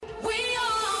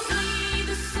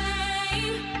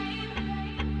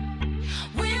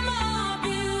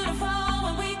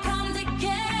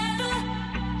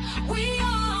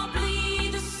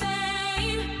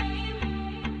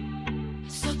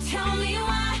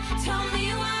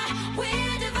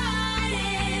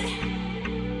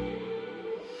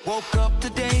Woke up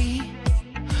today,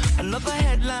 another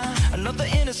headline, another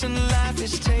innocent life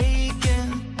is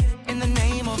taken in the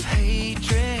name of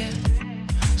hatred.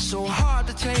 So hard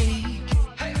to take.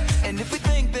 And if we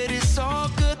think that it's all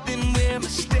good, then we're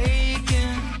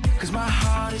mistaken. Cause my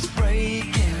heart is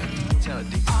breaking. Tell it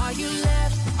deep. Are you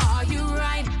left? Are you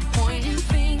right? Pointing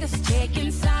fingers,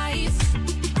 taking sides.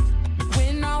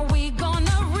 When are we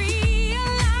gonna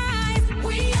realize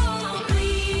we all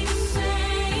bleed the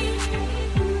same?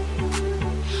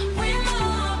 We're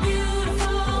more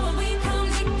beautiful when we come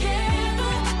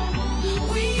together.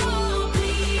 We all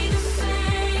bleed the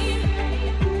same.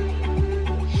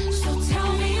 So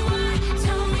tell me why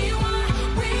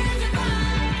we're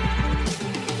divided.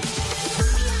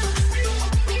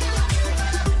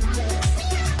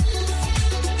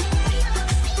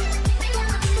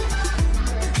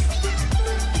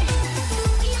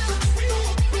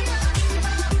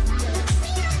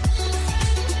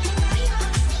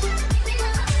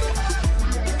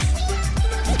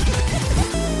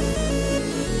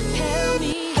 Tell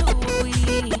me who we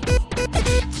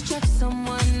to judge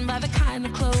someone by the kind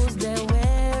of clothes they're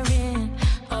wearing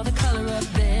or the color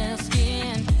of their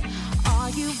skin. Are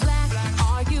you black?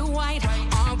 Are you white?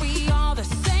 Are we all the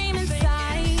same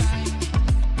inside?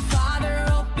 Father,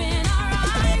 open our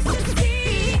eyes to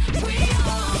see we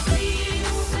all bleed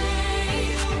the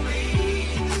same.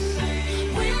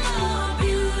 We're more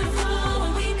beautiful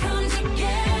when we come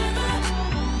together.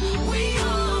 We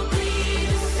all bleed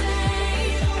the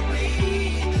same.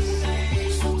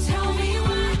 So tell me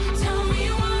why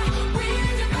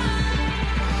we're divided.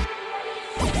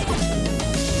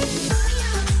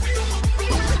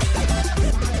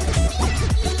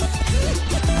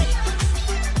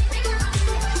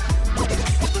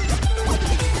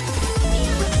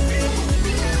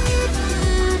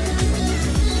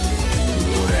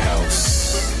 Warehouse,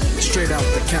 straight out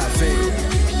the cafe.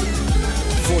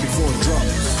 44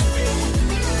 drums.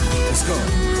 Let's go.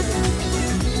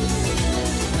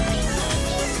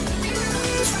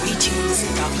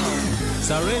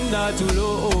 Surrender to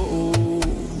low.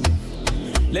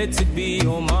 Let it be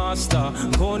your master.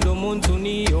 Kondo muntu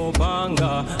ni your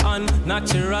banga.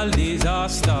 Unnatural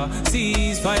disaster.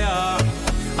 Ceasefire.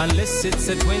 Unless it's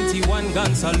a 21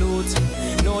 gun salute.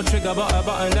 No trigger but a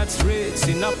button that's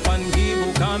racing up and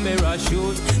give camera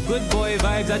shoot. Good boy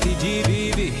vibes at the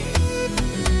GBB.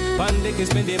 Pande que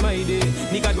spende my day.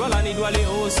 Nigga dwala ni dwale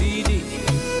OCD.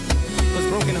 Cause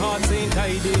broken hearts ain't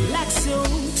tidy. Black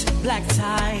suit, black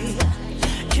tie.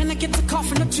 Can I get the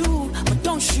coffin or two? But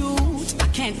don't shoot, I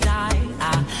can't die.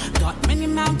 I got many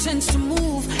mountains to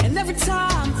move. And every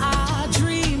time I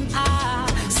dream, I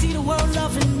see the world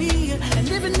loving me. And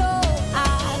even though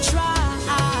I try,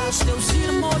 I still see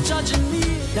them all judging me.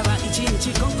 Dava ichi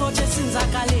ichi konko chesinza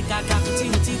kaleka. Kakuti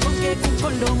uti konke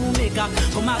kukondo mumeka.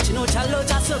 Komachi no chalo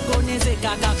chasoko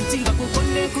nezeka. Kakutinga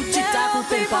kukonde kuchita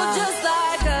kupepa. Just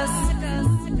like us.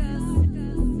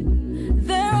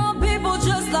 They're all people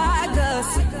just like us.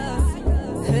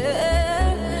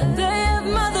 Hey, they have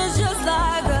mothers just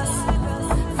like us,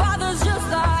 fathers just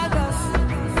like us,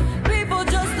 people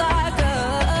just like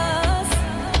us.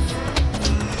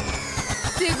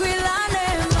 Tigwilane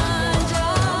manja,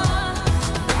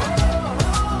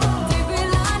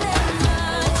 tigwilane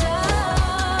manja,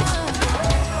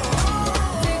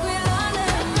 tigwilane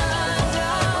manja,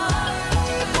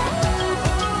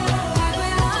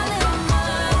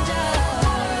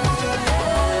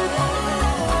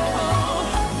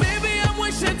 Maybe I'm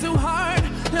wishing too hard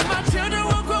that my children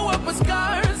will grow up with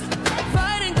scars.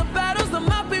 Fighting the battles that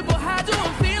my people had to.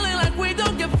 I'm feeling like we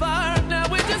don't get far. Now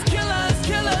we're just killers.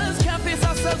 Can't face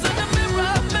ourselves in the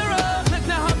mirror. Look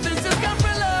now how things just got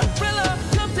realer.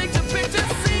 Come take the picture,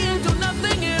 see and do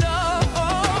nothing at all.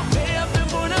 May have been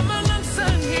born among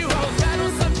unsung heroes.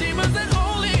 Battle some demons that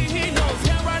only he knows.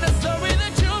 Can't write a story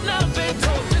that you've not been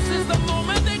told. This is the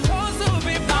moment they cause to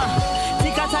be born.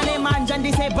 Tikatane manja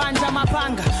ndise banja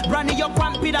mapanga. Brani yo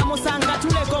kwampira musanga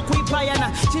tuleko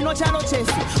kuipayana. Chino chalo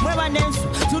chesu, mwewa nensu.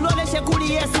 Tuloleshe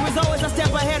kuli yesu is always a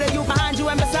step ahead of you. Behind you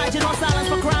and beside you, no silence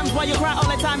for crimes. While you cry all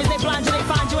the time as they blind you, they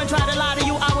find you and try to lie to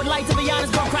you. I would like to be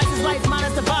honest, bro, Christ is life,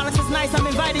 minus the violence is nice. I'm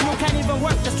inviting you, can't even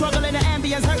work. The struggle in the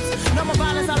ambience hurts. No more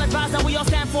violence, I'll advise that we all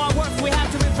stand for our work. We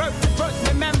have to revert to birth,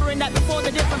 remembering that before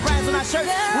the different brands on our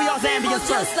shirts, we all Zambians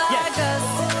first. Like us.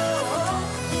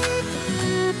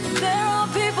 They're all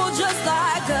people just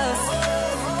like us.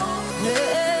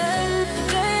 Yeah,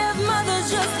 they have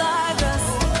mothers just like us,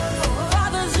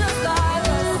 fathers just like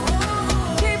us,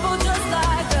 people just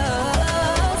like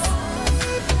us.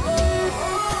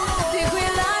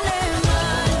 Tigwilane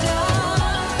manja,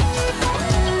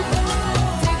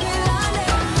 tigwilane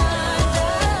manja.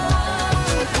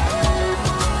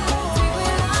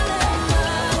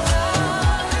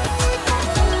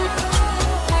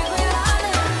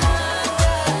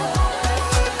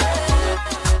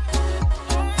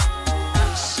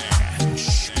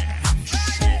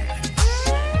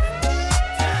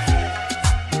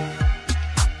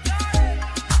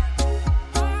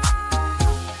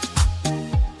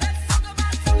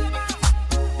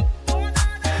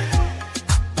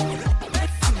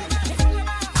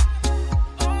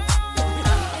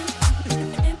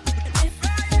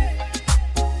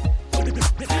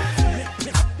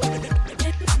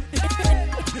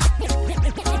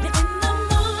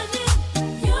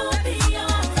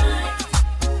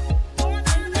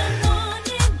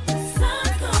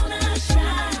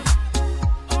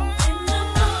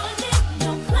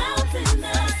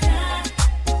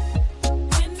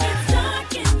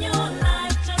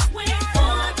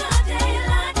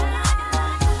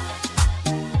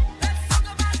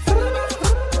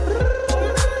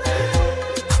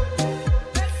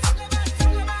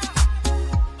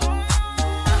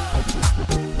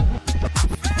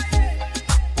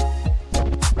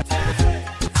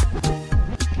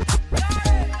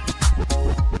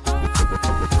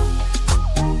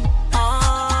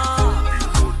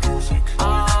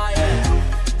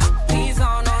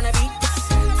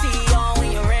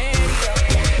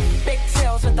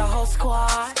 whole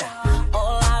squad.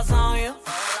 All eyes on you.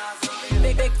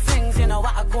 Big things, you know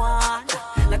what I want.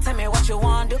 Now tell me what you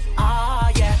want to do. Oh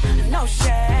yeah, no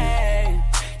shame.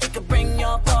 You can bring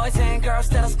your boys and girls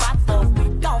to the spot, though we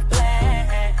don't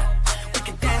play. We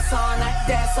can dance all night,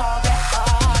 dance all day.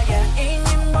 Oh yeah.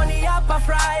 Evening money up a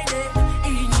Friday.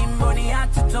 Evening money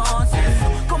at the dances.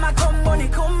 Come money,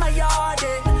 come my yard.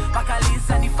 Bacallis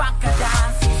and the fucker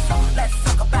dancing. So let's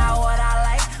talk about what I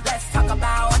like. Let's talk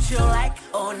about what you like.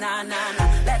 Oh na na na.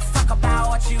 Let's talk about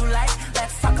what you like.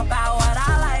 Let's talk about what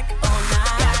I like. Oh na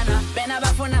na. Bena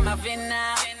bafuna mavina.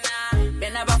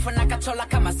 Bena bafuna kachola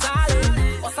kama sale.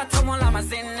 Osa tomo la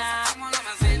mazina.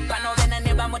 Pano bena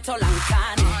neba moto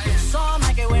lankani. Some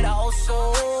like it with a old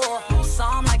soul.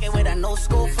 Some like it with a no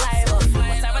school flavor.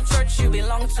 Whatever church you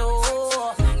belong to.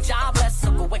 Jobless,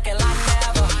 so go wicked like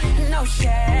never. No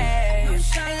shame. You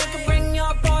can bring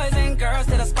your boys and girls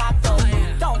to the spot, though.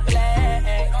 Don't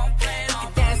play. You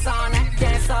can dance on that,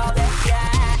 dance all day,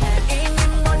 yeah.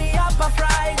 Evening money up a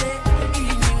Friday.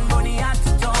 Evening money at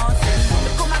the dances.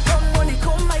 Come money,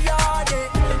 come my yard.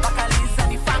 Bacallis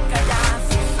and the fucker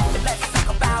dancing. So let's talk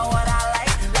about what I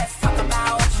like. Let's talk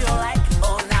about what you like.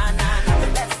 Oh na na na.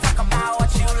 Let's talk about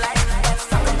what you like. Let's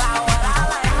talk about what I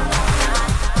like.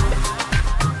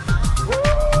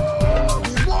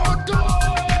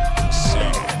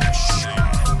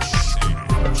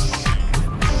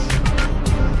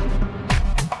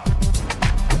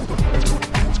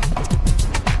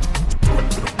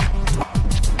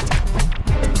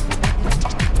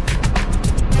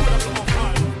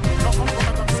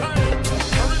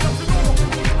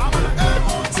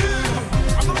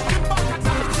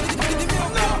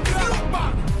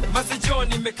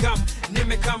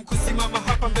 Nimekam kusimama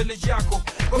hapa mbele yako.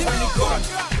 Baba ni God,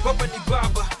 Baba ni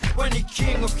Baba. When he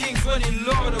King of Kings, when he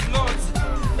Lord of Lords.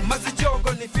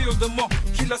 Mazijogo ni feel the more.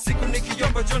 Kila siku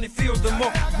nikiyomba Johnny feel the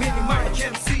more. Mini Mike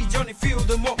MC Johnny feel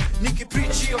the more. Niki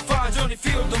preach your fire Johnny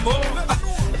feel the more.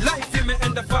 Life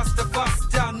imeenda faster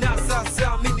faster. Na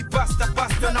sasa mini pasta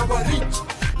now I reach,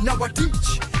 now I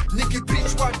teach. Niki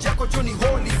preach what Jacko Johnny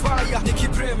holy fire. Niki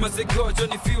pray mazigo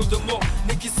Johnny feel the more.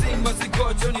 Niki sing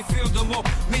mazigo Johnny feel the more.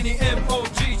 Mini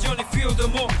M.O.G. Johnny feel the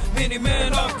more. Mini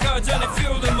man of God Johnny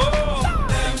feel the more.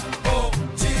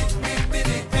 M.O.G.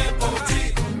 Mini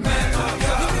M.O.G. Man of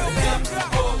God.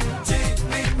 M.O.G.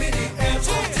 Mini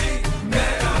M.O.G.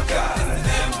 Man of God.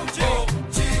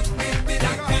 M.O.G.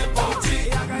 Mini M.O.G.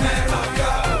 Man of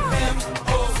God.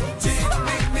 M.O.G.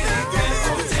 Mini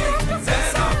M.O.G.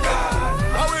 Man of God.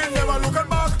 I will never look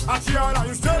back at Yana.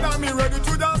 Instead of me ready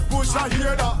to just push a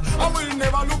here. I will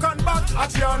never look back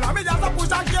at Yana. Me just a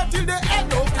push a here till the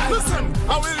end of time. Listen,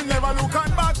 I will never look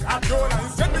back at Yana.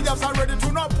 Instead me just a ready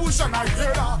to not push and I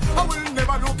hear that. I will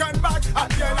never look back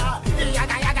at Yana.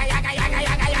 Yaga yaga yaga yaga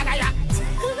yaga yaga yaga.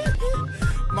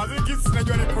 Maze kids na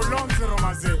jua ni kulonzero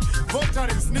maze.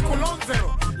 Votaries ni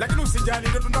kulonzero. Lakini usijali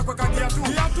ndio tunataka kagia tu.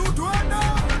 Dia tu tuenda.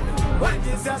 When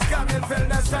Jesus come in fill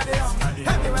the stadium.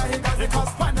 Everywhere he goes he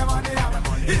cause pandemonium.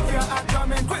 If you're a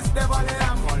drum and twist the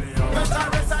volume. Better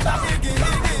rest and a biggie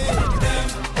biggie.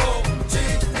 M.O.G.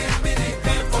 Mini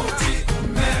M.O.G.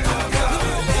 Man of God.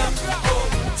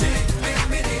 M.O.G.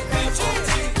 Mini M.O.G.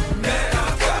 Man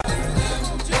of God.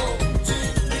 M.O.G.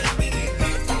 Mini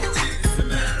M.O.G.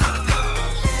 Man of God.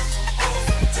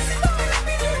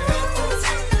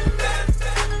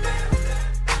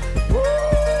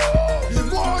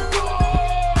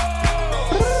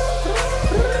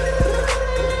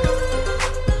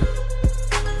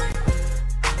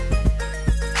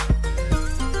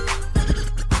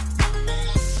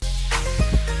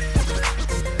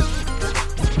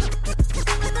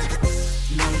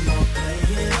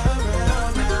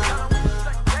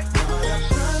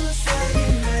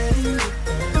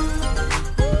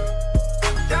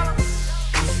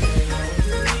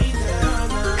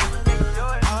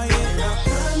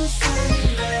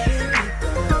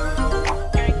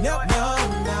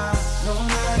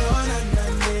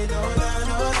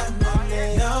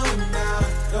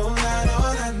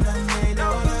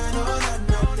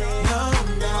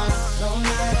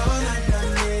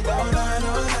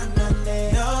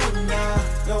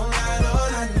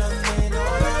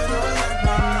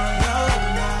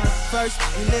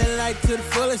 To the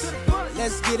fullest,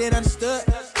 let's get it understood.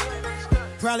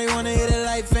 Probably wanna hear that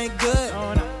life ain't good.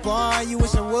 Boy, you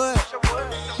wish I would.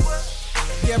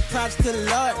 Yeah, props to the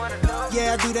Lord.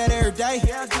 Yeah, I do that every day.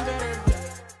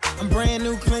 I'm brand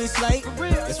new, clean slate.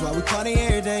 That's why we party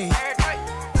every day.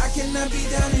 I cannot be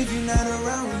down if you're not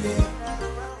around me.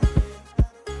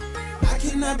 I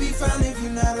cannot be fine if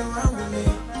you're not around with me.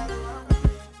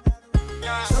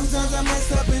 Sometimes I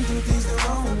mess up and do things the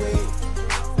wrong way.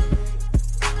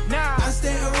 I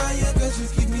stay around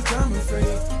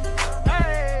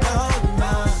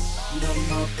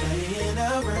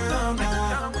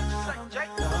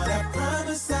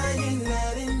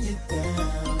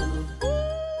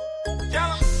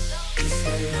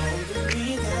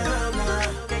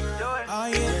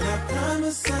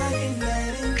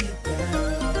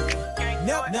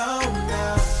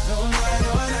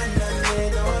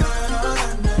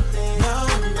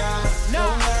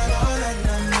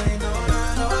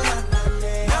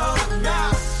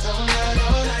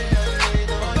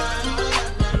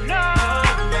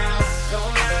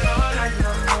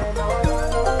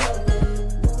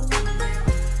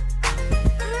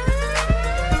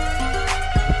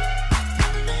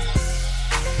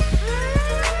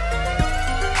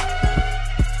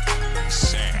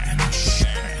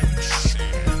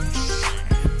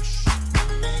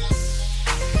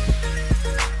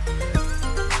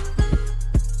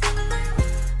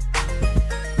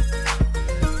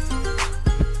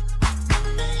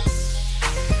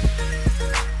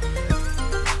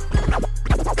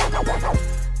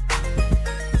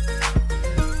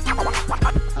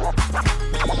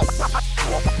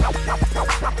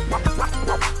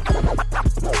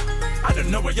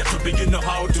know where you to begin, know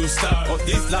how to start. But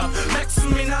this love makes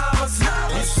me nervous.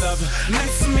 This love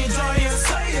makes me joyous.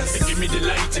 Give me the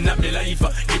light in my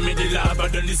life. Give me the love, I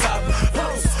don't deserve.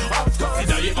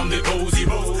 Consider I'm the cozy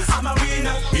boss. I'm a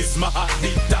winner. It's my heart,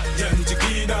 that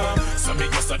Gentikina. So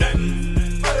make us a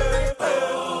then.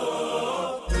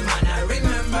 Man, I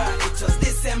remember it was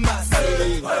December.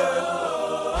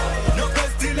 No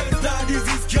pestilence, no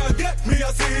disease can't get me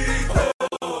a see.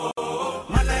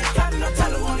 Man, I cannot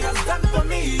tell what you have done for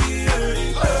me.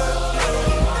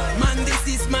 Man, this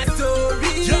is my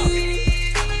story.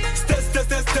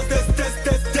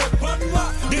 Step.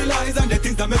 The lies and the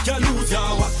things that make you lose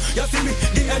your walk. You see me,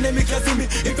 the enemy can see me.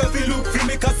 If you feel look for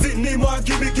me, can see me more.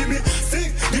 Give me.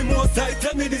 Sing, the most I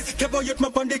tell me this. Keep on my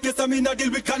on the case, I mean I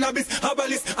deal with cannabis.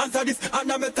 Herbalist, answer this,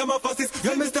 and I'm a metamorphosis.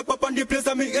 You me step up on the place,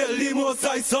 I mean the most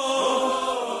I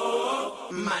saw.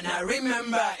 Man, I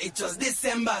remember it was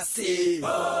December, see.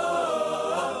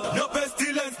 No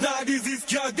pestilence, no disease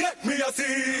can't get me a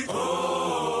see.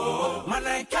 Man,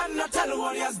 I cannot tell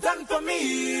what he has done for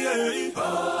me.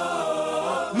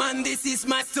 Man, this is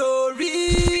my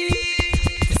story.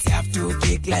 Just have to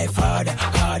kick life harder,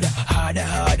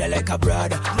 like a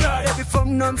brother. Every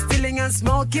from now I'm stealing and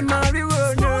smoking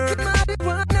marijuana.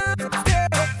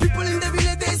 People in the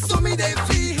village, they saw me, they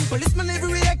flee. Policemen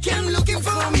everywhere came looking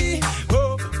for me.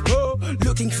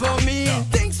 Looking for me.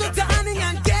 Things are turning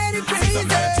and getting crazy.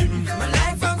 My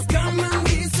life has come and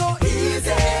be so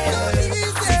easy.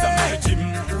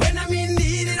 When I'm in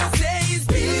need, I say it's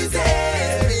busy.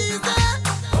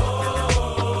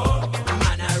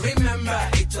 Man, I remember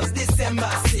it was December,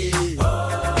 see.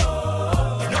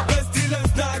 No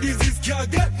pestilence, no disease can't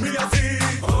get me a see.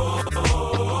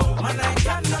 Man, I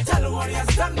cannot tell what he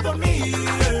has done for me.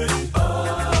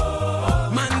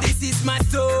 Man, this is my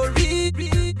story.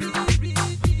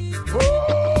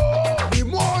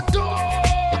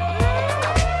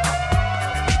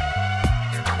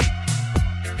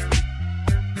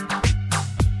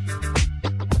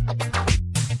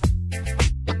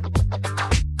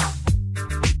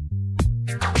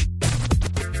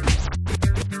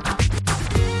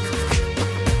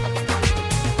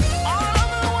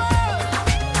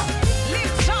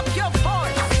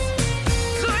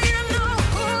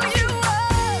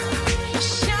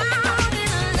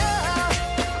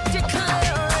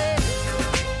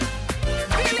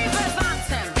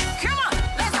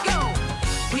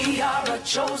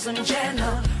 Chosen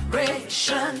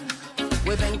generation,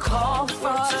 we've been called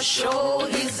for to show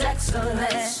His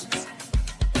excellence.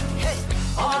 Hey.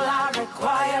 All I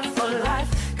require for life,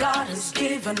 God has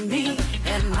given me,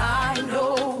 and I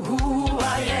know who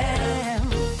I am.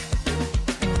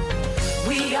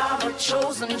 We are a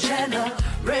chosen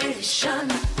generation,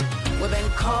 we've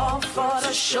been called for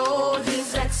to show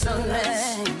His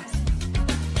excellence.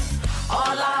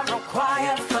 All I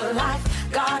require for life,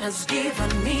 God has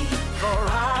given me, for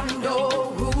I know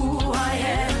who I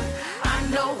am. I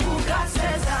know who God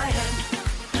says I am,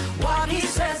 what He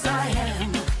says I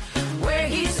am, where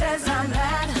He says I'm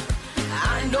at.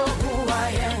 I know who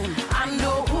I am. I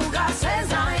know who God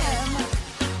says I am,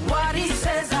 what He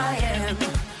says I am,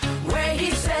 where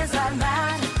He says I'm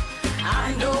at.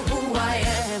 I know who I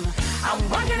am. I'm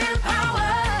working in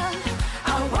power,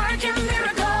 I work in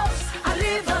miracles, I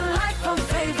live a life of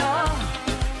favor.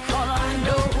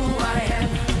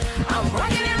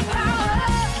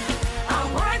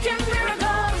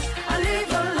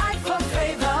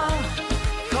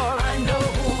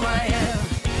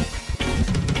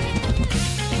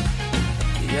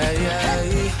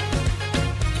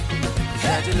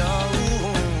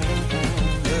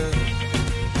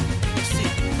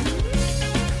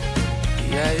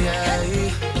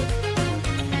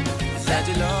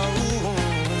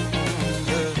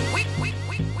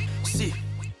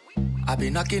 I've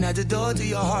been knocking at the door to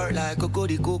your heart like coco.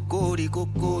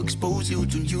 Expose you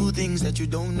to new things that you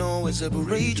don't know and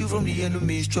separate you from the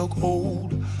enemy's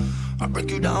chokehold. I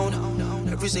break you down,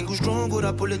 every single stronghold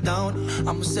I pull it down.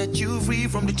 I'ma set you free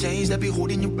from the chains that be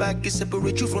holding you back and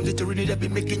separate you from the tyranny that be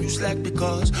making you slack.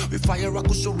 Because with fire I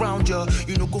could surround you,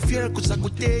 you no go fear cause I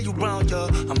could tear you round you.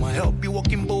 I'ma help you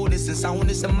walk in boldness and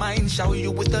soundness of mind, shower you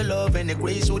with the love and the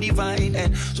grace so divine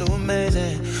and so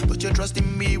amazing. Put your trust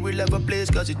in me, we'll have a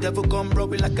place cause it never come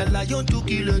robbing like a lion to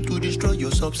kill and to destroy your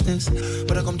substance.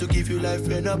 But I come to give you life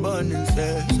in abundance,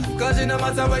 yes. Cause it no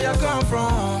matter where you come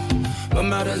from, what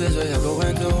matters is where you're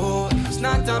going to. It's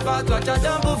not about what you've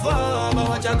done before, but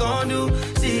what you're gonna do.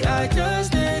 See, I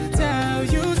just didn't tell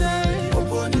you that.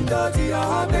 Open the door to your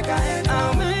heart, make a enter.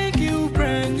 I'll make you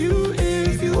brand new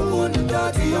if you open the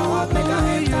door to your heart, make a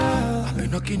enter.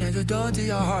 Knocking at the door to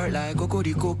your heart like coco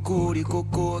di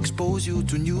coco. Expose you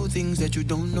to new things that you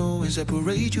don't know and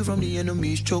separate you from the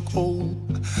enemy's chokehold.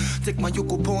 Take my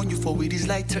yoke upon you, for it is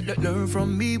light. Learn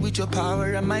from me with your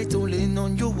power and might. Don't lean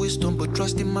on your wisdom, but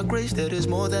trust in my grace. That is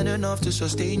more than enough to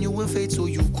sustain you with faith, so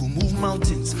you can move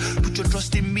mountains. Put your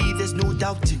trust in me, there's no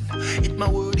doubting. It my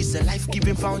word is a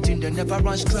life-giving fountain that never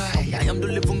runs dry. I am the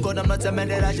living God, I'm not a man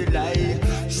that I should lie.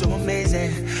 So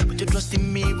amazing, put your trust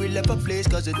in me, we'll have a place.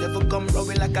 Cause it never come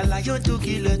roaring like a lion to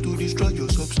kill and to destroy your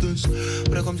substance.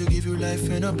 But I come to give you life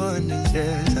in abundance,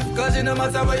 yes. Cause it no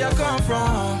matter where you come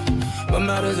from, what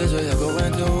matters is where you're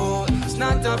going to. It's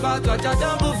not about what you've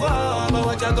done before, but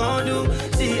what you're gonna do.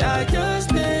 See, I just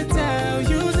didn't tell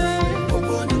you that.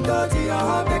 Open the door to your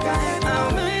heart, back ahead.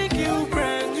 I'll make you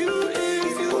brand new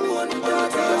if you open the door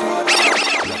to your heart.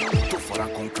 Tougher than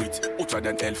concrete, hotter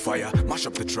than hellfire. Mash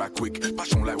up the track quick,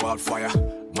 passion like wildfire.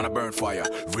 Man, I burn fire,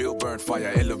 real burn fire.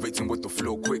 Elevating with the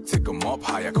flow quick, take them up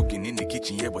higher. Cooking in the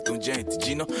kitchen, yeah, but don't giant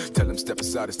Gino. Tell them step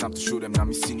aside, it's time to show them now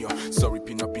me senior. Sorry,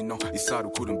 Pino, it's hard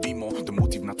who couldn't be more. The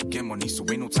motive not to get money, so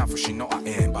ain't no time for she know I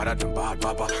am. Better than bad,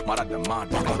 baba, madder than mad,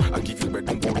 baba. I give you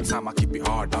bedroom all the time, I keep it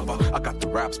hard, baba. I got the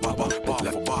raps, baba, bar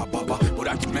for bar, baba. But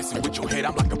I keep messing with your head,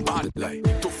 I'm like a bad like.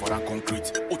 Tougher than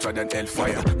concrete, hotter than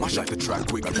hellfire. Mash up the track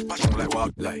quick, passion like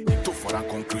wild like. Tougher than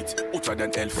concrete, hotter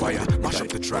than hellfire. Mash up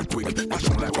the track quick,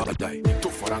 passion like wild like.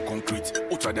 Tougher than concrete,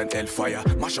 hotter than hellfire.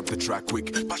 Mash up the track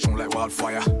quick, passion like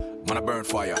wildfire. Man, I burn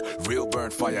fire, real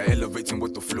burn fire. Elevating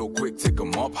with the flow quick, take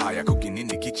them up higher. Cooking in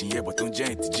the kitchen, yeah, but don't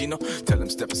giant Gino. Tell them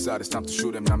step aside, it's time to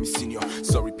show them now me senior.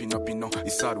 Sorry, Pino,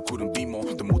 it's hard who couldn't be more.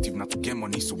 The motive not to get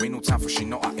money, so ain't no time for she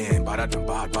know I am. Better than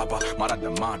bad, baba, madder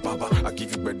than mad, baba. I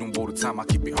give you bedroom all the time, I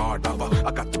keep it hard, baba.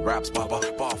 I got the raps, baba,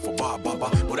 bar for bar,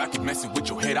 baba. But I keep messing with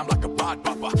your head, I'm like a bad,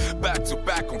 baba. Back to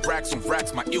back on racks,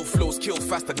 my ill flows kill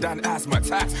faster than asthma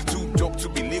attacks. Too dope to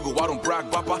be legal, I don't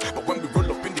brag, baba. But when we roll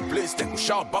up in the place, then we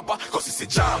shout, baba. Cause it's a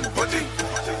jam, buddy.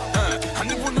 And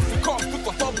even if we can't put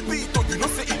on top beat, don't you know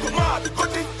say it go mad,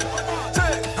 buddy.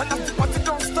 And that's the party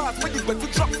don't start when you went to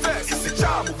drop first. It's a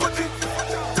jam, buddy.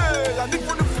 And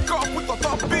even if we can't put on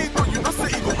top beat, don't you know say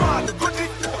it go mad, buddy.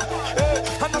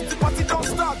 And that's the party don't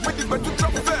start when you went to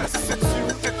drop first.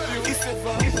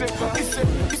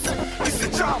 It's a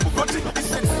jam, buddy.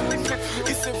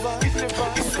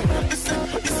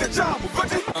 It's a jam,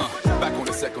 buddy. Back on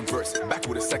the second verse, back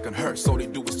with the second hearse. All they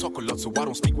do is talk a lot, so I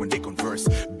don't speak when they converse.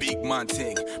 Big man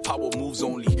thing, power moves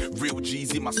only. Real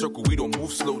G's in my circle, we don't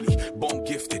move slowly. Born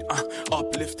gifted,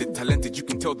 uplifted, talented. You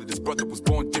can tell that this brother was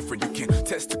born different. You can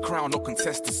test the crown or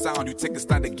contest the sound. You take a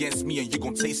stand against me and you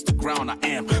gon' taste the ground. I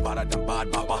am better than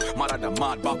bad, baba, madder than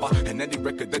mad, baba. And any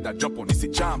record that I drop on is a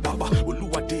jam, baba.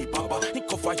 Oluwa day, baba, he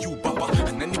cover you, baba.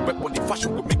 And any rep on the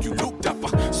fashion will make you look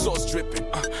dapper. Sauce dripping,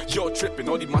 you're tripping.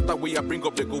 All the matter way I bring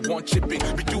up, they go one chipping.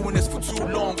 Be doing this for too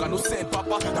long, I no send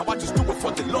papa. Now I just do it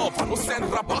for the love, I no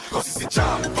send rapper. Cause it's a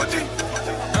jam, buddy.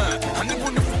 And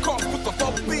even if we can't put on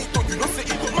top beat, don't you know say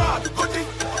it go mad, buddy.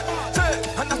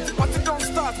 And that's the party don't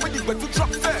start when you went to drop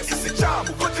first. It's a jam,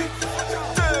 buddy.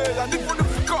 And even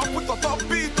if we can't put on top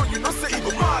beat, don't you know say it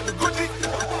go mad, buddy.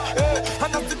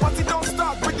 And that's the party don't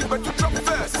start when you went to drop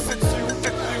first. It's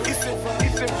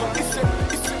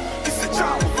a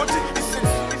jam, buddy.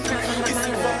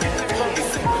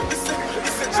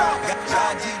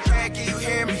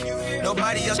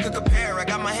 Nobody else could compare. I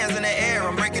got my hands in the air.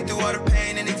 I'm breaking through all the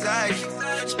pain and anxiety.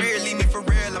 Spirit lead me for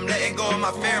real. I'm letting go of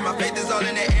my fear. My faith is all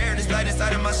in the air. This light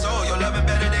inside of my soul. Your loving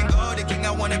better than gold. The king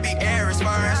I wanna be air. It's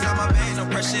fire inside my veins. No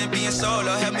pressure in being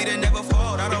solo. Help me to never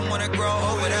fold. I don't wanna grow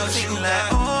old without you.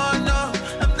 Like, oh no,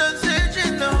 I'm done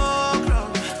searching the whole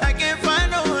globe. I can't find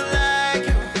no one like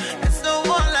you. There's no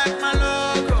one like my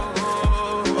logo.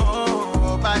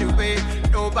 Oh, by the way,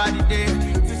 nobody there.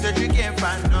 You said you can't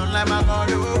find none like my God.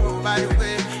 Nobody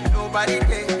way, nobody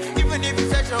there. Even if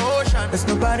it's such an ocean, there's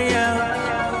nobody else.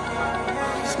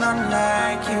 It's not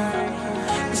like you.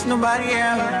 It's nobody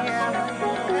else.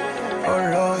 Oh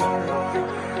Lord,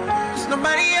 it's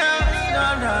nobody else.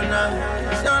 No.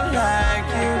 It's not like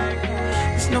you.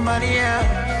 It's nobody else.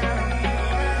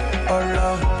 Oh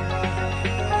Lord.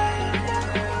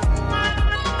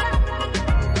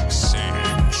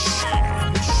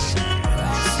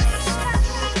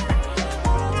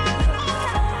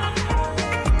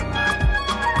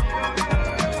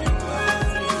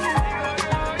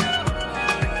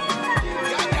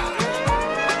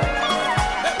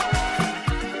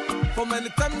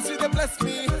 Bless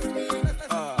me.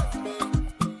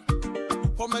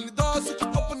 For many doors you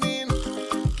keep opening.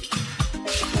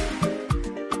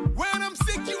 When I'm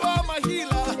sick, you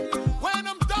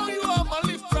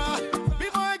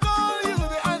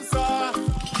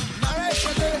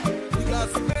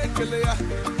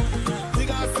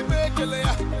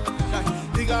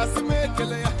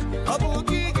kele ya.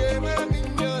 Abuki ge me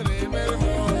minyone me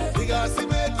mo. Diga si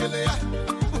me kele ya.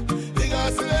 Diga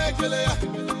si me kele ya.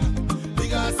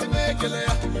 Diga si me kele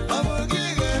ya. Abuki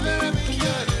ge me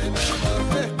minyone me mo.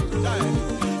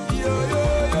 Yo yo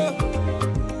yo.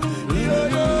 Yo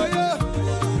yo yo.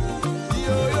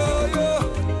 Yo yo yo.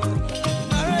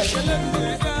 Nare kele me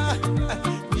ya.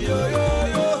 Yo yo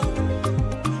yo.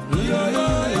 Yo yo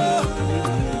yo.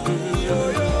 Yo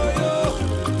yo yo.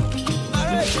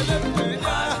 Nare kele me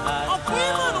ya.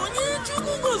 Apima no nyichu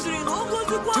kungozri no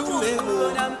gozi kwa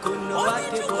Tumeona mkono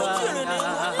wake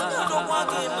Bwana.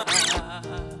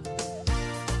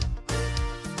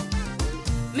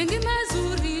 Mengi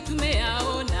mazuri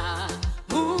tumeyaona,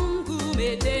 Mungu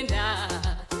umetenda.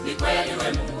 Ni kweli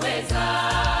wewe muweza.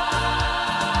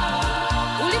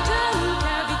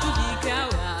 Ulitamka vitu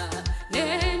vikawa,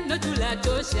 neno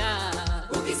tulatosha.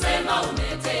 Ukisema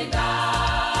umetenda.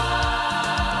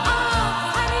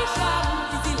 Harisha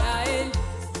Israeli,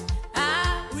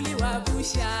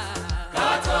 uliwavusha.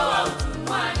 Kawatoa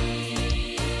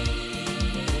utumwani.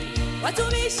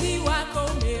 Watumishi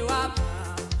wako umewapa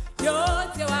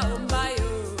yote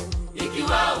waombayo,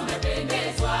 ikiwa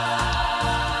umependezwa.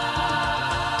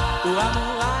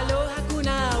 Uamualo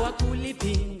hakuna wa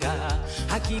kulipinga,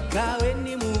 hakika we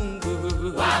ni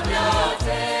Mungu wa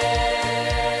vyote.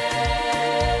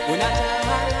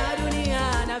 Unatawala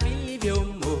dunia na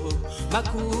vilivyomo,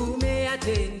 makuu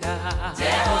umeyatenda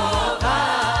Jehova.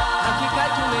 Hakika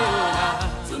tumeona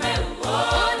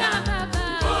Baba,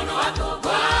 mkono wako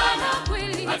Bwana,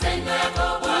 kweli matendo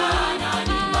yako Bwana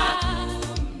ni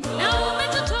makuu mno. Na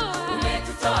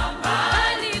umetutoa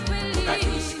mbali kweli,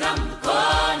 ukatushika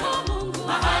mkono Mungu,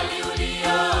 mahali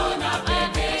uliona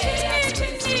pekee.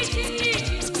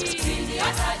 Chini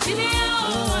hata chini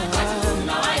yao watu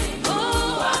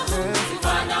unawainua,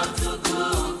 sifa na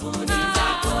utukufu ni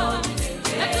zako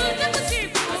milele. Na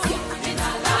tutakusifu jina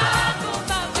lako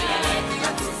Baba,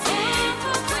 tutakusifu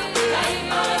kweli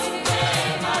daima,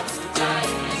 wema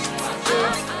tutaishi kwako.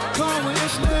 Call when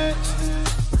it's next.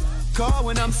 Call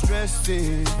when I'm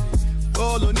stressing.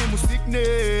 All on him with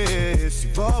sickness.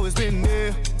 You've always been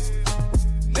there.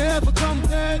 Never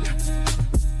complain.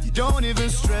 You don't even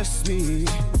stress me.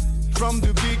 From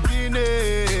the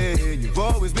beginning, you've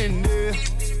always been there.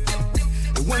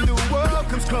 And when the world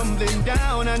comes crumbling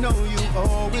down, I know you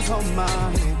always hold my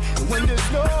hand. And when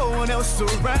there's no one else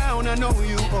around, I know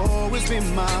you always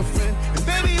been my friend. And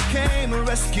baby, you came and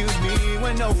rescued me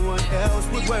when no one else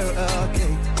would wear a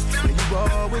cape. And you've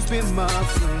always been my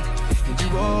friend, and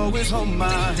you always hold my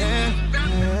hand.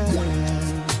 Yeah.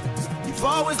 You've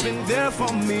always been there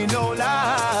for me, no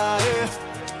lie.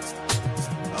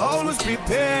 Always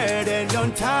prepared and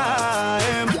on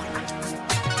time.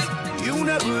 You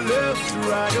never left,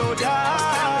 ride or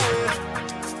die.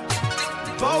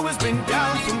 You've always been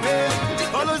down for me.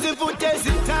 Always in for days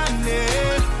in time.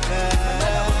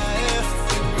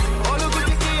 All over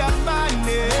the key, I'm fine.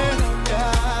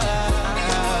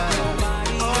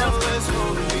 Always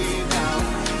hold me down.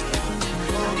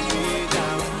 Hold me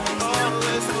down.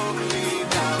 Always hold me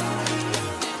down.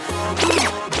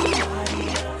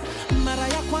 mara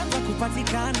ya kwanza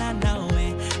kupatikana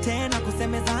nawe, tena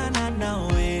kusemezana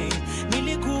nawe,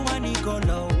 nilikuwa niko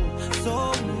low,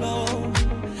 so low.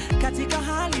 Katika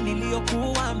hali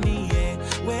niliyokuwa mie,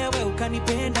 wewe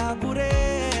ukanipenda bure.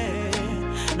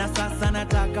 Na sasa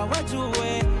nataka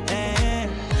wajue,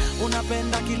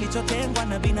 unapenda kilichotengwa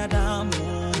na binadamu,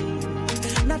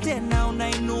 na tena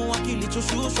unainua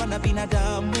kilichoshushwa na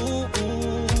binadamu.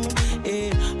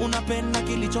 Unapenda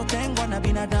kilichotengwa na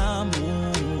binadamu,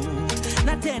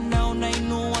 na tena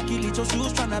unainua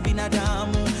kilichoshushwa na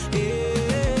binadamu.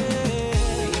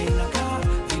 Vile nakaa,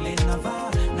 vile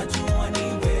navaa, najua ni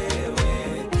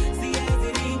wewe.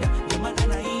 Siwezi ringa, ndio maana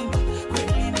naimba,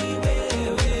 kweli ni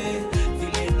wewe.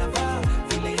 Vile navaa,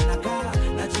 vile nakaa,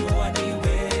 najua ni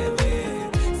wewe.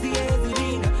 Siwezi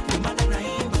ringa, ndio maana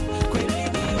naimba, kweli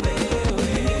ni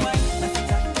wewe. Na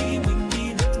sitaki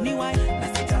mwingine, ni why, na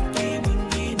sitaki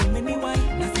mwingine, ni why,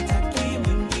 na sitaki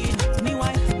mwingine, ni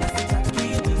why, na sitaki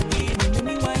mwingine,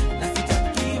 ni why, na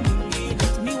sitaki mwingine,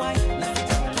 ni why, na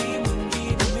sitaki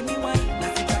mwingine, ni why, na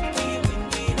sitaki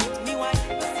mwingine, ni why,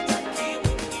 na sitaki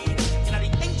mwingine. In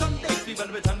the ancient days, we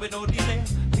will return with no delay.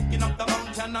 Picking up the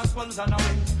mountain and swells on our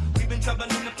way. We've been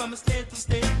traveling from state to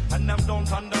state, and them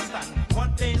don't understand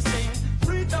what they say.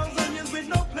 3,000 years with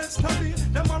no place to be.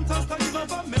 Them want us to give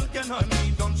up on milk and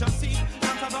honey. Don't you see?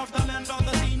 Not above the land or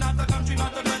the sea, not the country,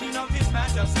 not the dwelling of His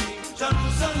Majesty.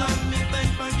 Jerusalem, if they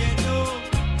forget you,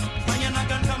 and you're not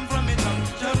gonna come from it.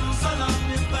 Jerusalem,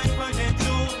 if they forget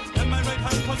you, then my right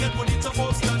hand forget what it's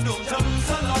supposed to do.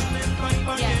 Jerusalem, if I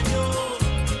forget you,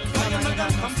 and you're not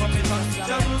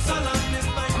Jerusalem is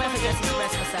my I'm gonna just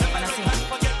express myself and I sing.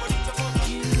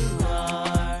 You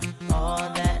are all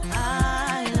that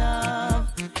I love.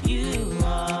 You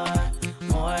are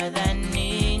more than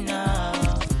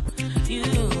enough. You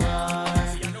are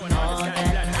all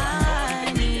that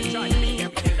I need.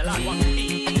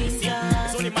 Jesus,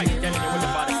 it's only Mike telling me what the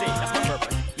Father says. That's my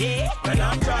purpose. Yeah. When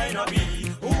I'm trying to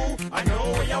be who I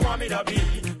know where you want me to be.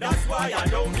 That's why I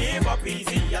don't give up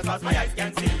easy. As far as my eyes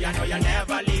can see, I know you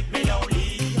never leave me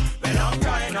lonely. When I'm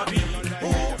trying to be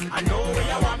who I know where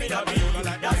you want me to be.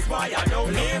 That's why I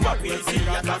don't give up easy.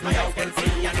 As far as my eyes can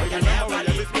see, I know you never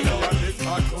leave me lonely.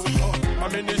 My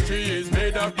ministry is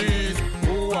made of these.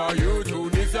 Who are you to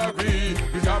disagree?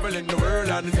 We travel in the world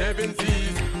and the seven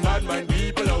seas. Bad mind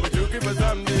people always looking for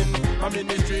something. My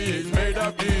ministry is made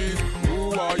of these.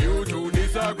 Who are you to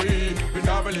disagree? We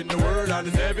travel in the world and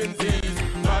the seven seas.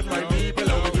 Bad mind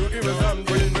people always looking for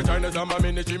something. Me trying to do my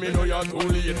ministry, me know you're too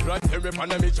late. Christ every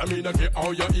pan and mission, me not get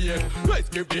all your ears.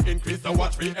 Christ give the increase, so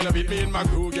watch me elevate. Me and my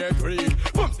crew get free.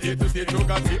 From state to state, you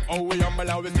can see how we humble,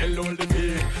 how we still hold the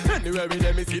faith. Anywhere we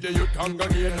let me see the youth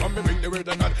congregate. Come me bring the word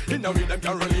of God, in the way them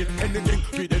can relate. Anything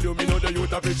we they do, me know the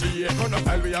youth appreciate. From the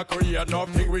style we are create,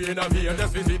 nothing we innovate.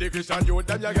 Just we see the Christian youth,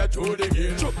 them you get through the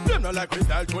gate. Them not like we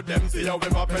style, to them see how we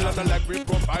rappel. And not like we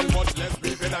profile, much less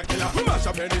we been a killer. We mash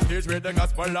up any stage where the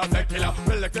gospel is a killer.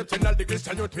 Well, exceptional, the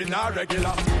Christian youth we not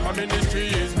regular. My ministry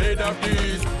is made of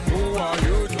these. Who are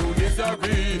you to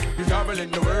disagree? We travel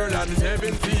in the world and the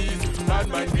seven seas. Bad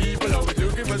mind people always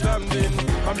looking for something.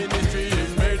 My ministry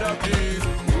is made of these.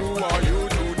 Who are you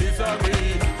to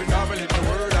disagree? We travel in the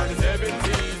world and the seven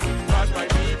seas. Bad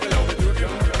mind people always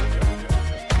looking for something.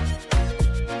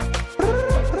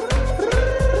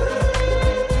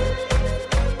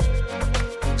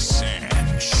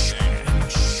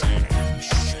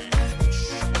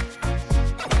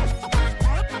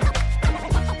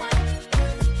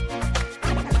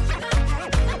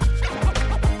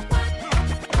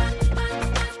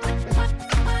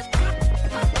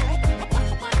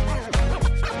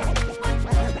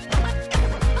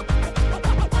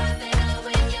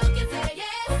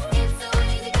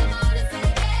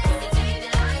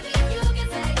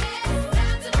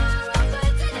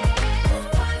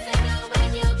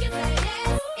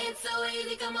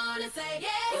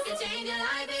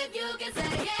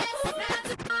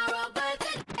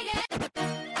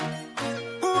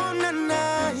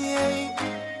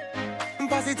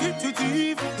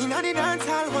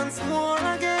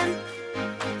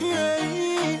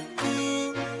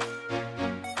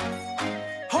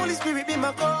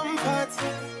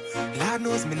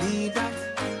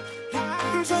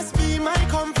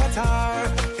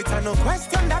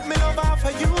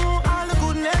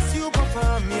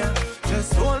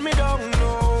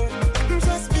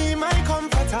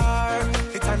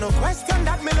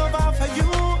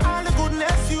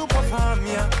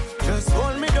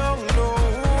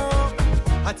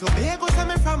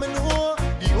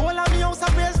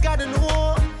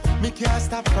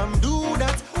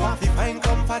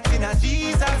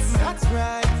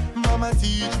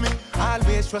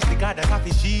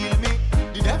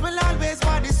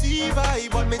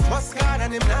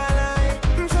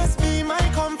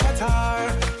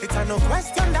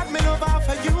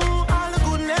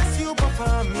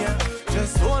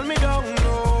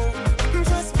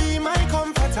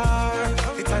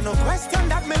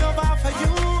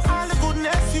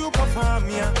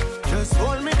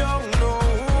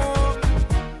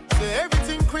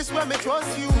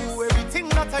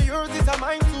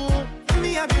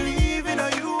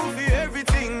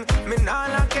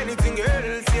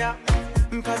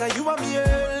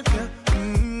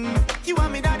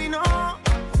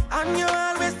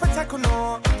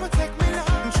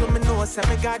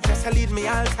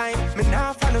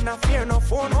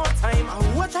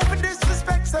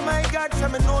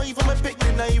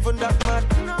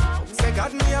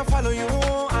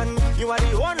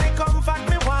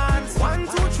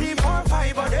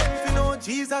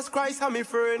 Christ, I'm my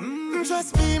friend.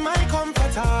 Just be my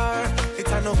comforter.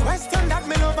 It's a no question that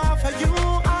me love offer you.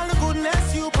 All the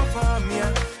goodness you perform,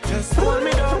 yeah. Just hold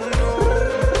me down,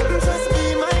 no. Just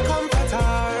be my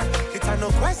comforter. It's a no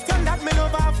question that me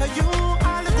love offer you.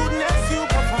 All the goodness you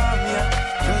perform, yeah.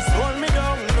 Just hold me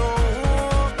down, no.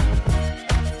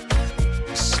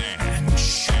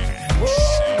 Sanch.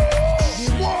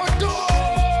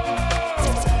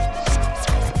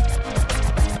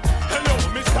 Hello,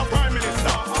 Mr. Prime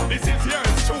Minister. This is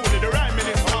yours truly, the Rhyme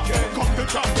Minister. Come to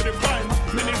talk to the Prime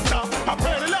Minister. I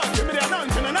pray the Lord, give me the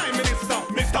announcement, and I'm Minister.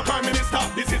 Mr. Prime Minister,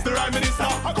 this is the Rhyme Minister.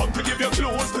 I come to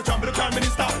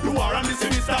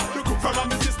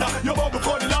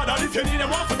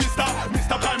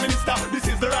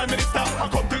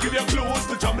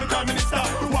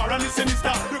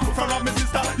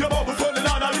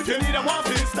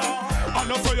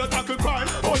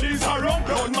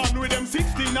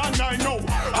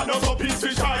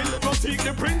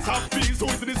the Prince of Peace, who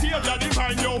is the Savior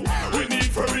divine, yo. We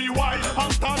need to rewind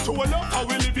and start to love how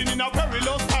we living in a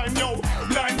perilous time, yo.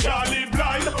 Blind can't live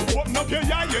blind. Open up your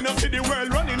eye, you know, see the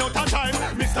world running out of time.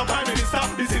 Mr. Prime Minister,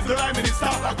 this is the Prime Minister.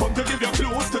 I come to give you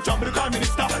clues to jump the Prime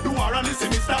Minister. You are on the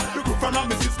sinister, the group from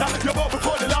my sister. You bow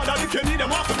before the Lord, and if you need them,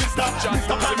 walk to Mr.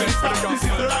 Prime Minister, this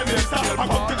is the Prime Minister. I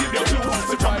come to give you clues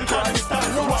to jump the Prime Minister.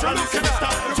 You are on the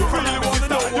sinister, you really want to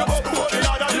know. You bow before the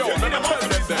Lord, and if you need them, walk to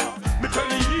Mr. Me tell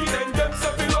the heathen them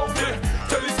say below me.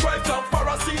 Tell the scribes and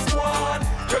Pharisees one.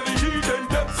 Tell the heathen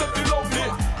them say below me.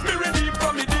 Me redeem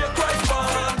from me dear Christ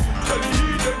man. Tell the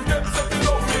heathen them say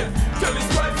below me. Tell the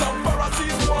scribes and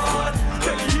Pharisees one.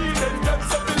 Tell the heathen them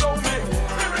say below me.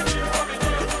 Me redeem from me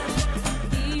dear.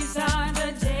 These are the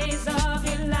days of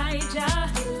Elijah,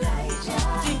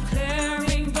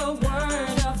 declaring the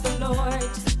word of the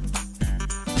Lord.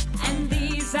 And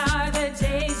these are the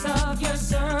days of your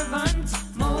servant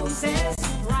Moses,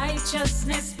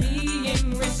 righteousness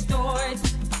being restored.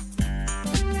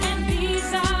 And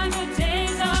these are the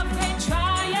days of great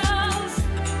trials,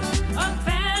 of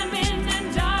famine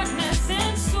and darkness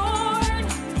and sword.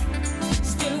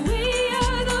 Still we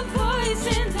are the voice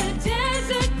in the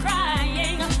desert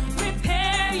crying,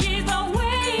 prepare ye the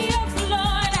way of the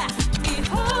Lord.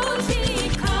 Behold, he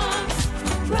comes,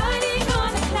 riding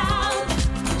on a cloud,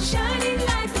 shining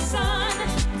like the sun,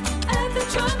 at the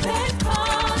trumpet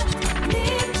call.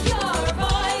 Lift your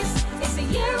voice, it's a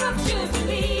year of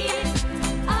jubilee.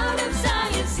 Out of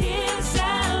Zion's hill,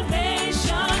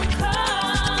 salvation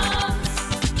comes.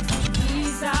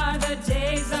 These are the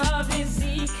days of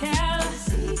Ezekiel,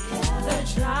 the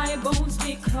dry bones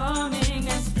becoming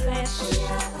as flesh.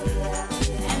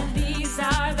 And these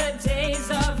are the days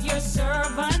of your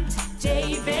servant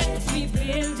David,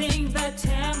 rebuilding the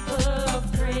temple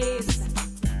of praise.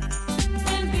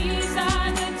 And these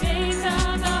are the days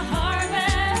of the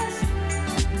harvest.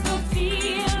 The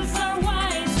fields are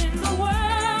white in the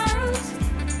world,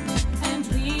 and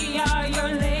we are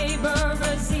your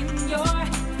laborers in your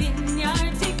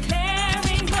vineyard,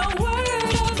 declaring the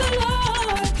word of the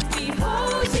Lord.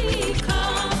 Behold, he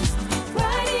comes,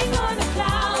 riding on a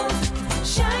cloud,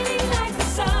 shining like the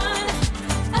sun,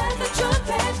 at the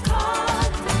trumpet call.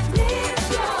 Lift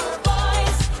your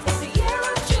voice, it's a year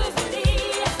of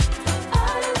jubilee.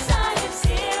 Out of Zion's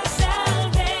hill,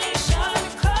 salvation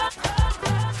comes.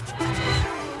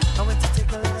 I went to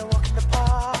take a little walk in the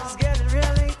park. It's getting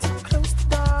real late, close to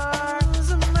dark.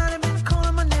 Somebody been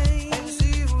calling my name.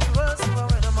 See who it was, so I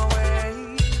went on my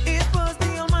way. It was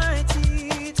the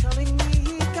Almighty telling me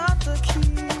he got the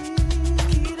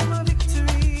key to my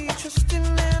victory. Trusting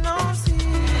and all see.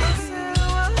 I said,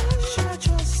 why should I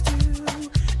trust you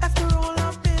after all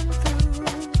I've been through?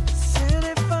 Said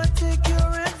if I take your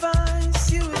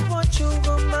advice, you would watch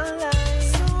over my life.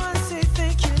 So I say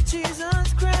thank you,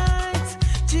 Jesus Christ.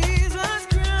 Jesus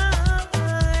Christ,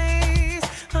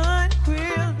 I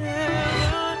will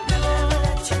never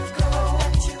let you go.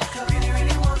 Really,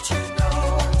 really want you to know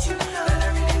that I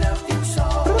really love you so.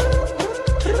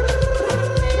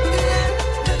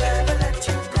 Never ever let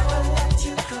you go.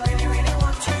 Really, really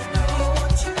want you to know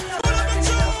that I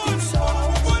really love you so.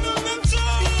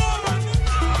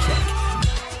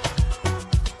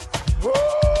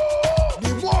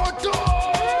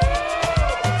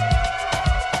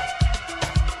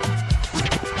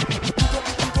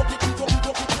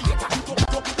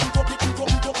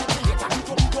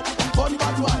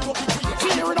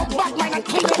 Clear it up, bad mind, and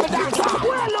clear the dance.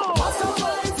 What a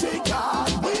mighty God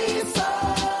we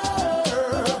serve.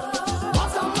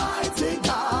 What a mighty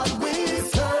God we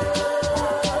serve.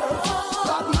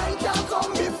 That man can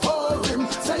come before him.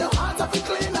 Say your heart have to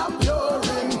clean up pure.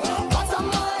 What a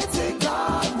mighty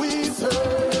God we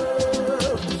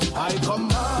serve. I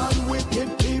command wicked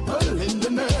people in the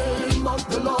name of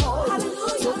the Lord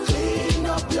to clean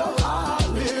up your heart,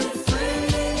 live free.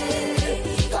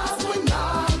 'Cause we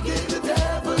not give the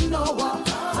devil no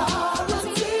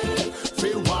authority. We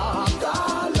walk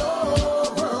all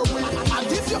over with. And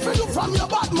this you feel look from your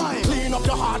bad mind. Clean up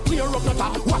your heart, clear up your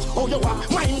talk. Watch how you walk,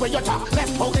 mind where you talk.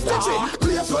 Left how you talk.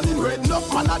 Place running red, enough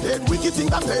man are dead. Wicked thing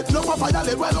that dead. No fire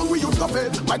lead, while hungry you go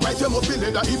fed. My right you must be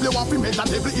leather. If you want to mend that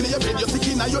devil in your bed, you stick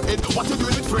in your head. What you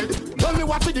doing with Fred? Tell me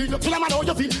what to do. You kill a man how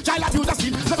you feel. Child abuse a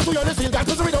skill. Never do your sin, God,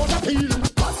 cause without appeal.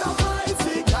 What a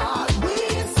mighty God we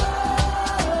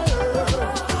serve.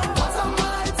 What a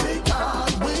mighty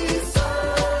God we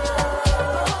serve.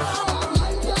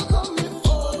 Mind can come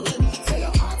before him. Say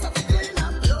your heart have to clean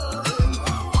up pure.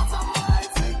 What a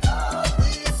mighty God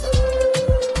we serve.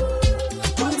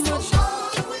 What a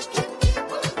mighty wicked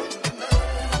people in the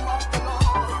name of the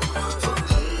Lord. So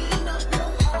clean up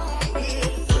your heart,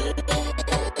 live free.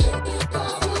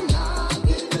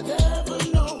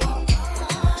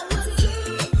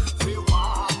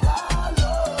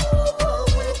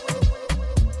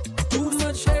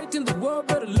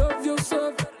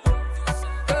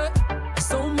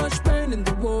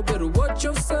 watch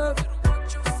yourself.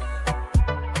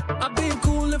 I've been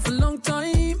coolin' for a long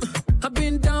time. I've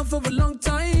been down for a long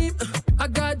time. I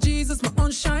got Jesus, my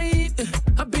own shine.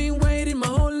 I've been waiting my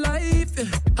whole life.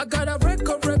 I got a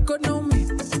record on me.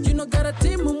 You know, got a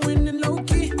team, I'm winning low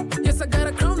key. Yes, I got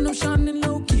a crown, I'm shining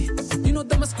low key. You know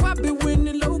that my squad be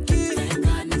winning low key.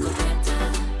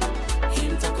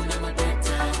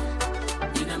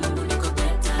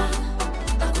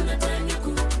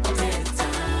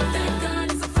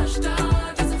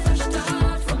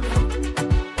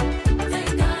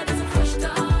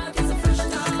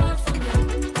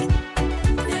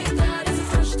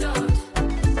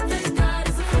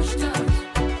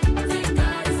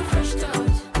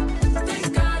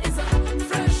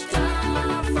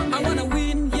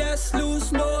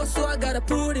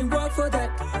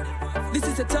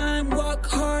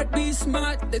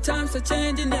 Smart, the times are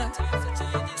changing, yeah.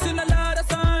 Seen a lot of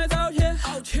signs out here.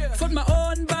 Fought my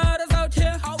own battles out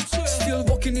here. Still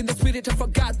walking in the spirit, I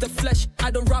forgot the flesh. I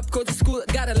don't rap cause the school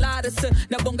got a lot of sense.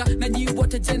 Nabonga, na nyi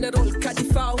what a general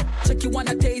kadifao. Check you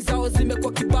wanna days, I was in me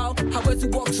kwa kibao.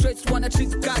 Hawezi walk straight, wanna treat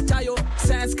katayo.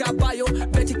 Science ka bio,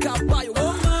 Betty ka bio.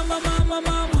 Oh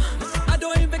mama, I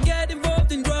don't even get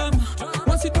involved in drama.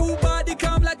 Once you do body,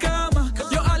 come like karma.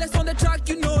 You're always on the track,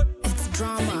 you know it's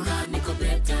drama.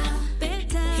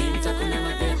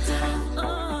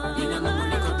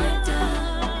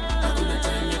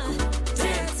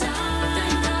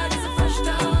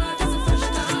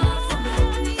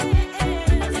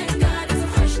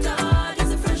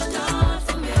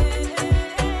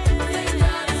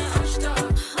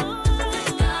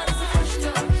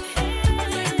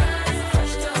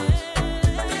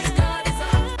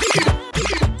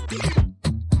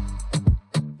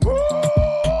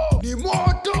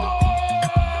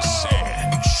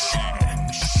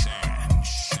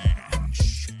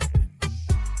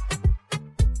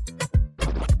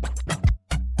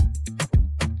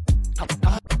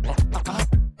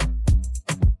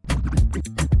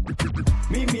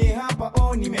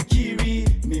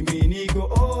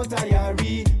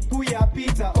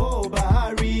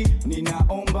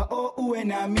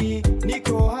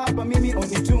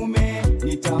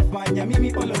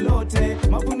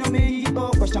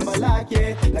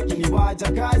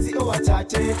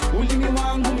 Ulimi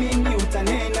wangu mimi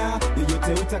utanena,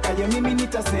 yoyote utakayo mimi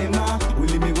nitasema.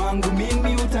 Ulimi wangu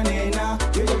mimi utanena,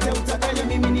 yoyote utakayo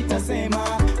mimi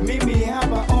nitasema. Mimi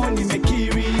hapa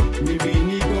nimekiri, mimi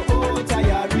niko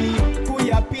tayari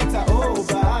kuyapita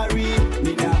bahari.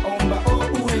 Ninaomba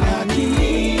uwe nami.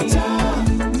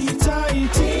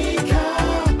 Nitaitika,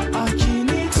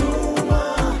 akinituma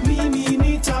mimi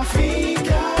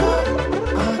nitafika.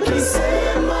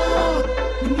 Akisema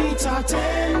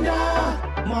nitatenda,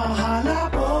 mahala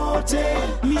pote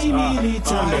mimi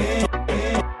nitaenda.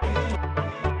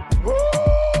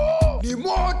 Ni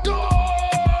moto.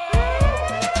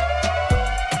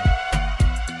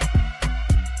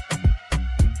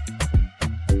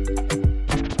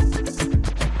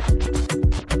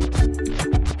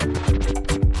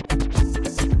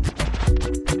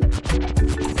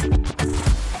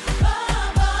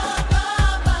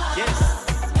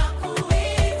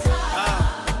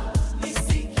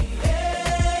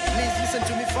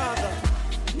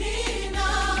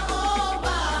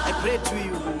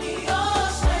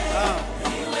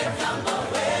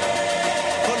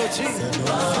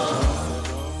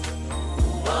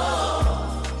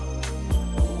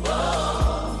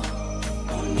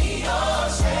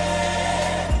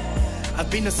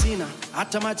 Been a sinner,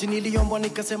 hata maji niliombwa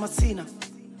nikasema sina.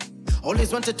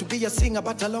 Always wanted to be a singer,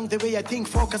 but along the way I think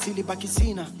focus ilibaki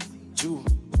sina. Juu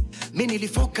mi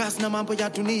nilifocus na mambo ya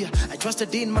dunia. I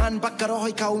trusted in man mpaka roho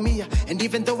ikaumia. And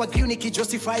even though I grew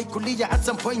nikijustify kulia, at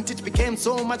some point it became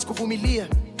so much kuvumilia.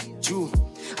 Juu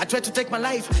I tried to take my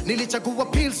life, nilichagua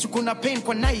pills, kuna pain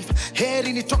kwa knife.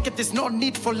 Heri nitoke, there's no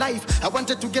need for life. I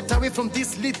wanted to get away from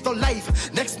this lethal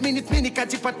life. Next minute mi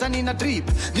nikajipata nina drip.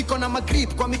 Niko na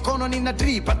magrip, kwa mikono nina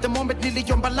drip. At the moment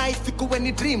niliomba life, ikuwe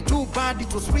ni dream. Too bad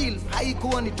it was real,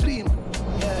 haikuwa ni dream.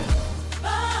 Yeah.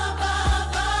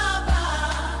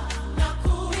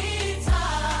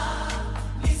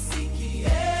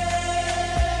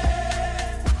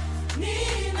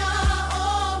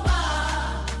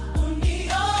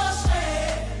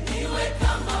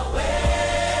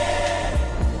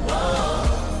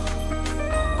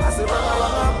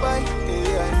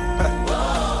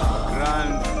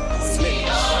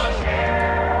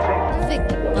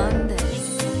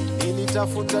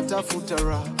 Tafuta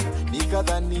raha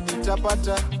nikadhani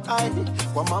nitapata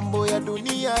kwa mambo ya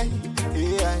dunia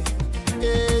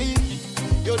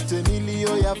yote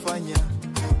niliyoyafanya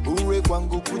bure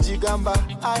kwangu kujigamba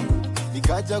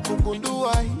nikaja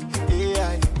kugundua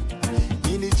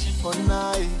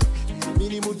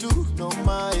mutu no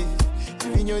mai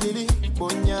vinyo nili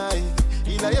ponyae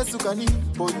ila Yesu kani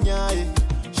ponyae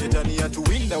shetani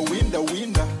yatuwinda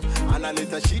winda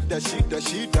analeta shida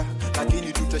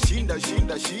lakini tutashinda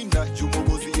shinda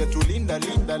jumogozi yatulinda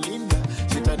linda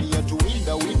shetani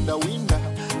yatuwinda winda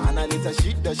analeta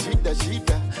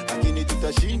shida lakini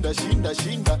tutashinda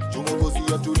shinda jumogozi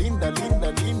yatulinda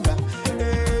linda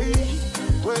hey,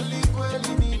 kweli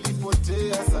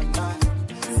nilipotea sana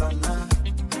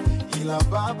ila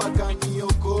baba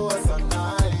kaniokoa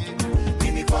sana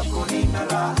mimi kwako nina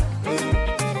raha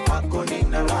kwako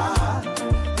nina raha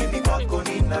mimi kwako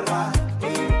nina raha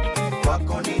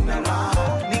kwako nina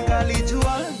raha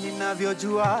ningalijua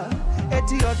ninavyojua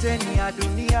eti yote ni ya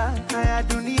dunia na ya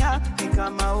dunia ni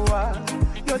kama ua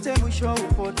yote mwisho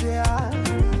upotea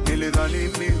nilidhani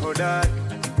mimi hodari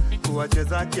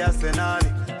kuwacheza kiasenali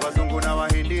wazungu na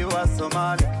wahindi wa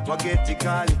Somali wageti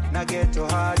kali na geto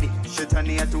hadi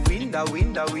shetani yatuwinda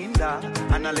winda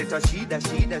analeta shida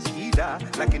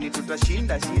lakini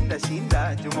tutashinda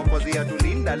shinda jumokozi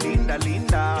yatulinda linda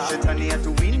shetani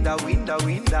yatuwinda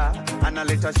winda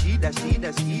analeta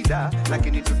shida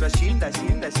lakini tutashinda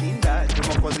shinda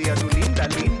jumokozi yatulinda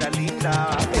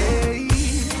linda hey.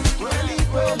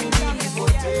 Kweli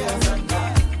nilipotea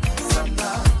sana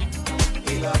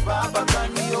ila baba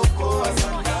kaniokoa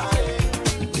sana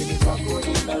mimi kwako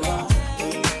nina raha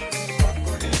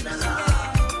kwako nina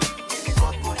raha mimi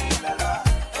kwako nina raha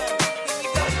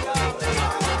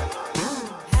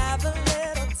Have a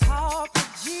little talk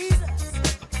with Jesus.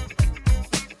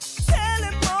 Tell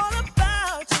him all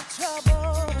about your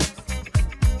troubles.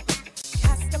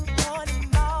 Cast upon him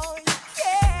all you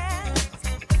can.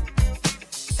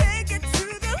 Take it to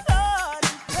the Lord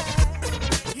in prayer.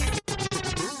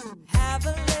 Have a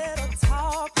little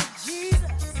talk with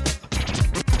Jesus.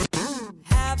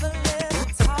 Have a little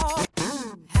talk.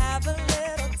 Have a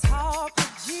little talk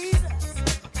with Jesus.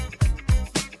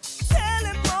 Tell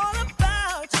him all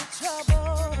about your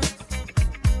troubles.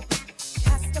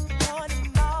 Cast upon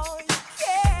him all you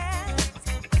can.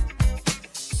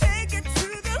 Take it to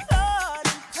the Lord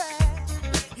in prayer.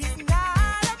 He's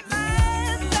not a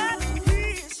man that he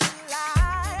should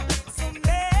lie. So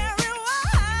Mary,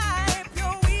 wipe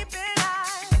your weeping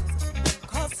eyes.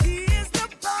 'Cause he is the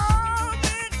balm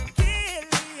in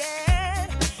Gilead.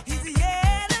 He's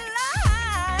yet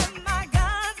alive. My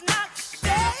God's not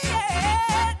dead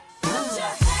yet. Put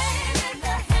your hand in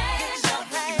the hand of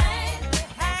the man.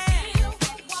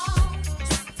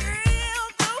 Still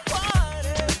the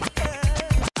waters.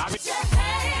 Put your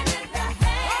hand in the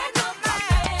hand of the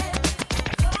man.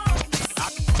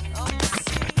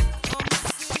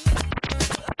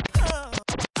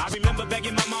 I remember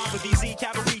begging my mom for these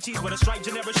Cavariccis with a striped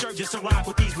Geneva shirt just to rock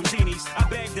with these Routinis. I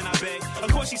begged and I begged.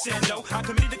 Of course she said no. I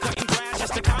committed to cutting grass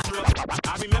just to conjure up.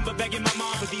 I remember begging my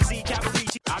mom for these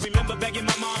Cavariccis. I remember begging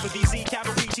my mom for these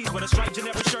Cavariccis with a striped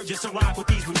Geneva shirt just to rock with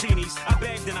these Routinis. I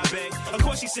begged and I begged. Of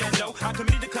course she said no. I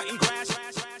committed to cutting grass.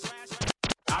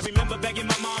 I remember begging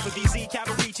my mom for these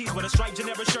Cavariccis with a striped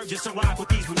Geneva shirt just to rock with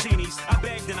these Routinis. I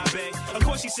begged and I begged. Of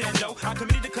course she said no. I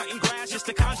committed to cutting grass just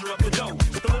to conjure up the dough.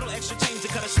 With a little extra change to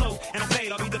cut it slow and I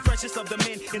paid. I'll be the freshest of the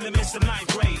men in the midst of ninth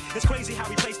grade. It's crazy how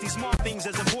we place these small things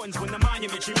as importance when the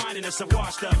monuments reminding us of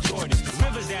washed up Jordans.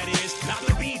 Rivers, that is, not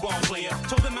the b-ball player.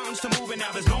 Told the mountains to move and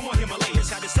now there's no more Himalayas.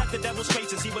 Had to set the devil straight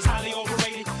since he was highly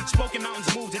overrated. Spoken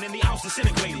mountains moved and in the ounce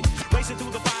disintegrated. Racing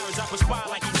through the fires, I perspire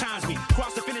like he times me.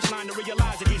 Cross the finish line to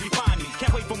realize that he's refined me.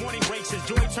 Can't wait for morning breaks as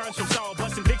joy turns from sorrow.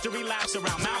 Busting victory laps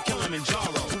around Mount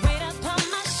Kilimanjaro. Weight upon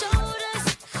my shoulders,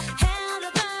 held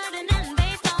a burden and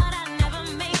they thought I'd never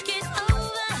make it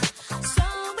over. So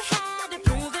we had to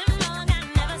prove it wrong. I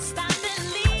never stopped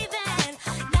believing.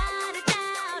 Not a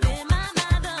doubt in my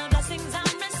mind, the blessings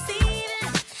I'm receiving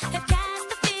have cast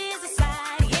the fears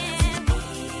aside. Yeah.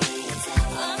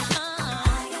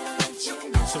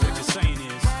 So what you're saying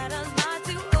is, Had a lot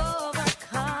to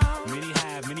overcome. many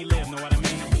have, many live, know what I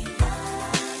mean?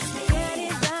 Yet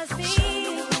it does me.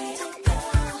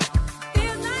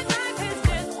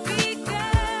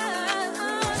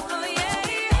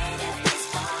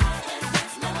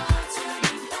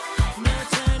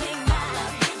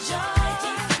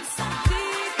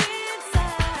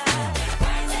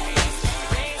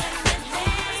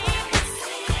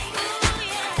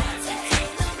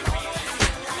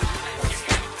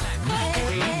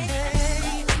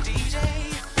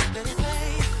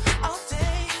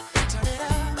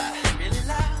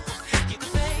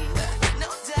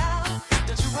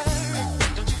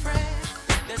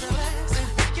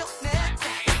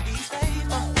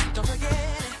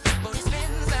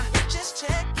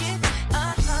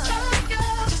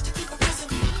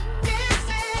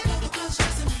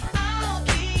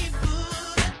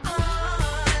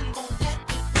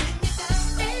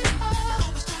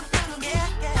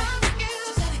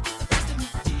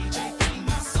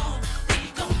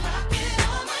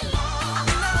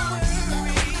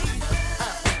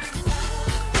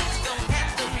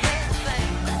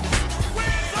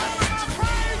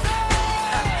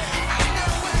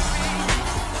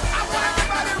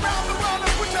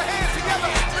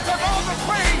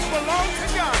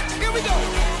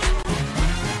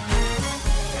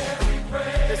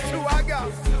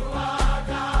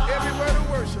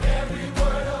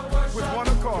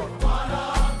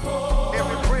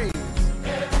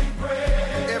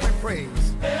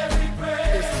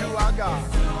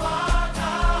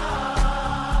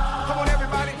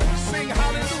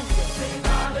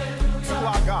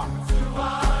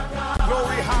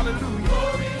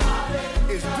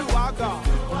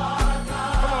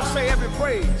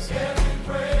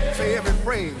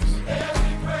 praise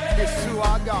is to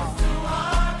our God.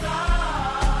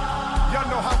 Y'all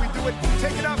know how we do it.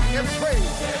 Take it up. Every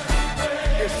praise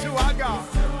is to our God.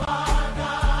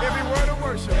 Every word of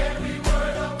worship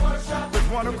with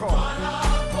one accord.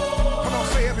 Come on,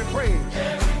 say every praise.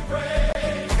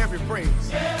 Every praise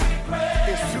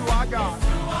is to our God.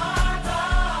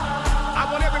 I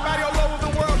want everybody all over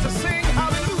the world to sing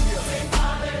hallelujah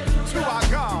to our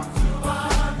God.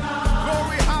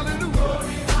 Glory, hallelujah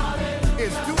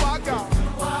is to our God.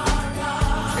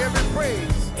 Every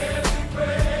praise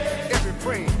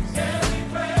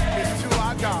is to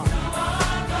our God.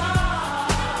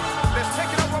 Let's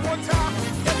take it up one more time.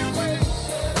 Every praise.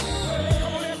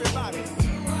 Come on, everybody.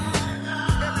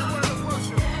 Every word of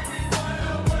worship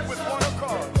with one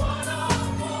accord.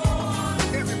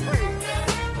 Every praise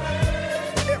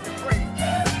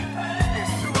is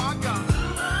to our God.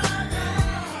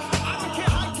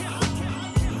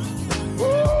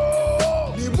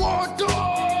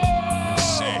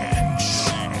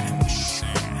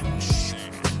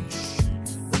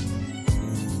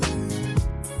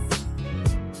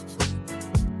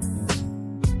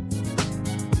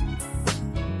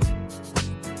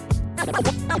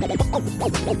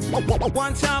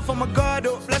 One time for my God,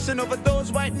 oh, blessing over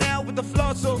those right now with the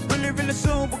floor. So really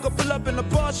soon we're gonna pull up in the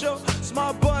Porsche.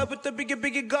 Small boy with the bigger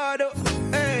God, oh.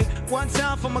 Hey, one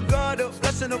time for my God, oh,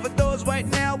 blessing over those right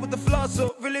now with the floor.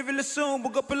 So really soon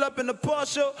we're gonna pull up in the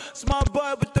Porsche. Small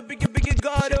boy with the bigger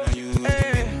God, oh.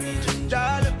 Hey,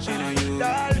 darling, darling,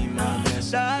 darling,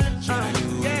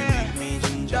 yeah,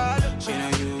 darling,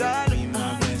 darling,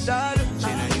 darling,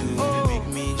 oh,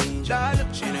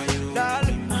 darling,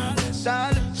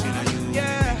 darling,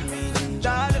 yeah,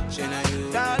 darling,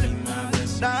 darling,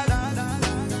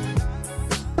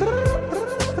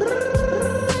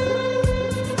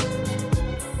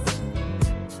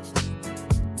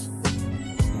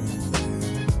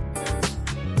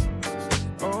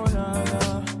 Oh na na,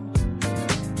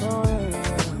 oh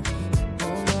yeah,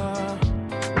 oh nah.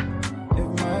 If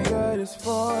my God is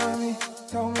for me,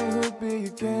 tell me who'll be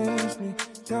against me.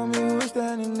 Tell me who's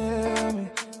standing near me.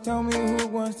 Tell me who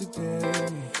wants to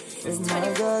tell me. If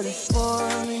my God is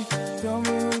for me, tell me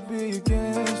who'll be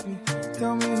against me.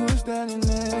 Tell me who's standing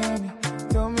near me.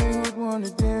 Tell me who'd want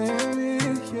to tell me.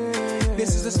 Yeah.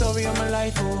 This is the story of my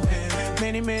life, oh.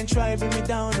 Many men try to bring me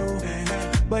down, oh.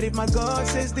 But if my God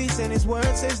says this and his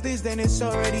word says this, then it's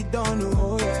already done,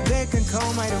 oh. They can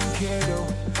come, I don't care, though.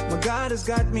 My God has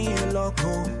got me in a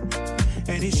loco.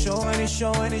 And he's showing me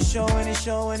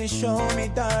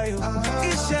die, oh.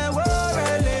 It's a war,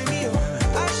 me, oh.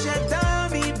 I shut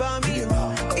down me, bambi,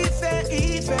 oh. If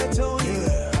Tony,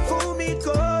 fool me,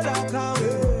 call out, cow.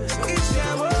 It's a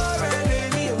war,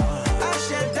 me, oh. I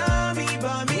shut down me,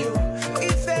 bambi, oh.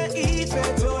 If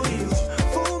Tony,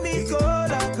 fool me,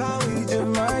 call out, cow. If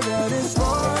my God is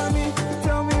for me,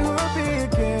 tell me who'll be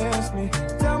against me.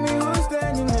 Tell me who's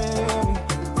standing near me.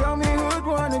 Tell me who'd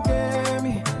want to get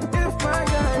me. If my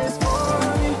God is for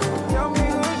me, tell me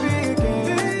who'd be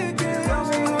against me. Tell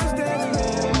me who's standing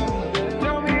near me.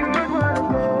 Tell me who'd want to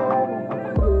get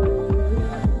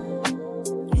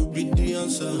me. You be the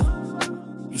answer.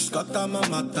 You scatter my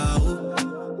matter, oh.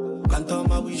 Grant all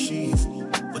my wishes,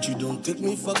 but you don't take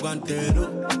me for granted, oh.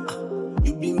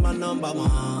 You be my number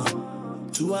one.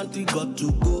 2 and 3 got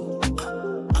to go.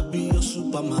 I be your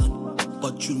Superman,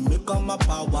 but you make all my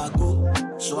power go.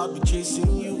 So I be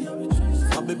chasing you.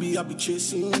 My baby, I be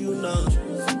chasing you now.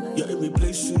 You're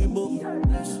irreplaceable.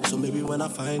 So maybe when I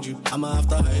find you, I'ma have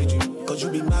to hide you. Cause you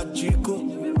be magical.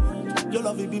 Your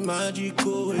love, it be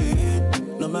magical, eh.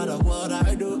 No matter what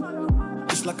I do,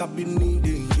 it's like I've been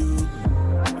needing you.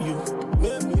 You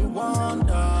make me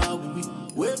wonder, will we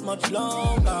wait much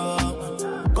longer?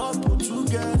 God put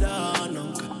together,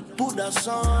 no, put us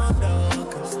under.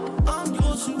 Cause I'm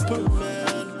your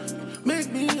Superman.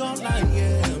 Make me all I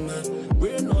am, man.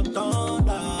 Rain or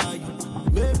thunder, you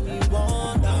make me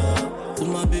wonder. Oh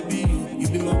my baby, you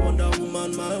be my Wonder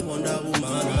Woman, my Wonder Woman,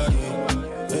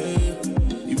 yeah. Hey,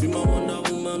 you be my Wonder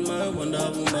Woman, my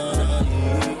Wonder Woman,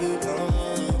 yeah.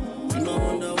 You my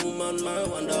Wonder Woman, my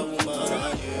Wonder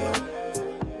Woman, yeah.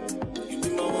 You be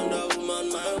my Wonder Woman,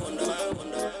 my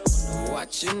Wonder.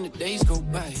 Watching the days go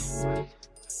by,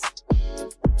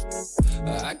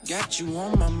 I got you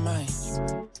on my mind.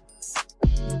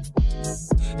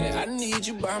 Yeah, I need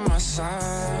you by my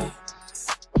side,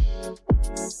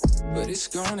 but it's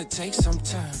gonna take some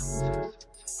time.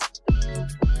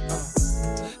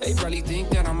 They probably think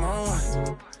that I'm on,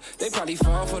 they probably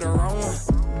fall for the wrong one.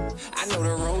 I know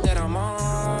the road that I'm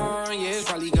on, yeah, it's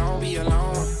probably gonna be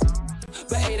alone.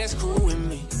 But hey, that's cool with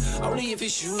me. only if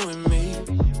it's you and me.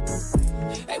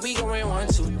 Hey, we going 1,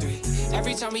 2, 3,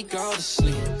 every time we go to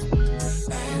sleep.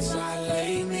 As I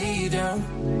lay me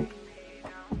down,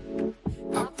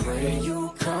 I pray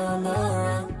you come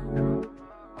around.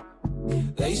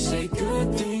 They say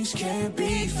good things can't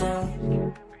be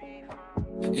found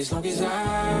as long as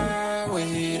I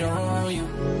wait on you.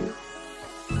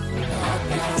 I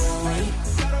gotta wait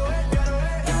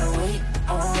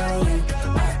on you.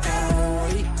 I gotta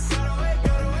wait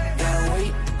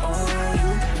on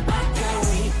you. I gotta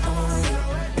wait on you.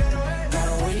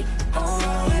 Gotta wait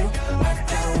on you. I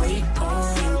gotta wait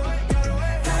on you.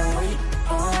 Gotta wait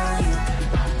on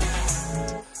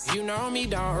you. You know me,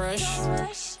 don't rush.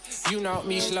 You know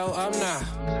me, slow up now.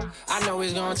 I know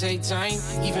it's gonna take time,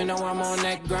 even though I'm on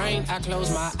that grind. I close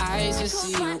my eyes to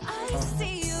see you.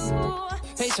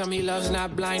 They tell me love's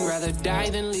not blind, rather die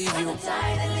than leave you.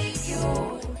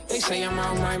 They say I'm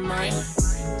out my mind.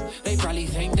 They probably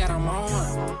think that I'm on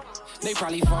one. They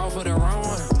probably fall for the wrong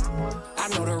one. I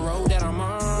know the road that I'm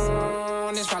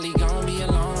on, it's probably gonna be a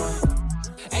long one.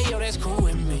 Hey yo, that's cool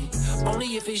with me,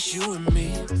 only if it's you and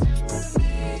me.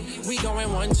 We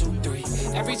going 1, 2, 3,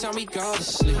 every time we go to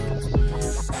sleep.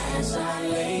 As I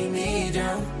lay me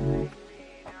down,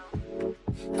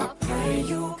 I pray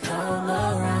you come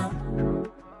around.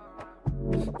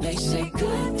 They say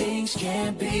good things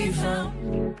can't be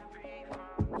found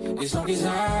as long as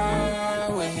I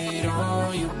wait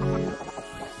on you.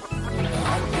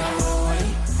 I gotta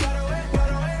wait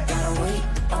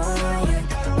on you.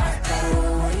 I gotta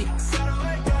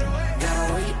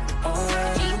wait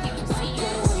on you.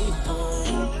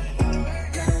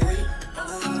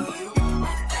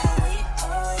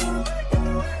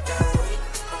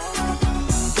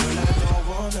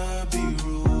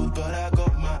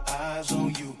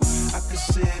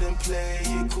 Sit and play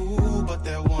it cool, but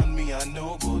that one me I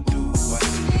know go do. I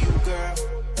see you, girl.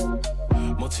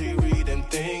 Multi-read them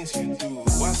things you do.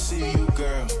 I see you,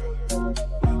 girl.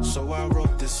 So I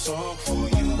wrote this song for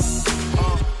you.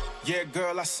 Yeah,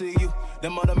 girl, I see you.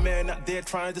 Them other men out there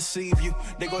trying to deceive you.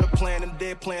 They go to plan and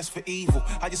their plans for evil.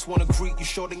 I just wanna greet you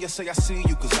short and you say I see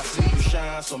you. Cause I see you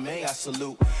shine, so may I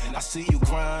salute. And I see you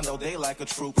grind all day like a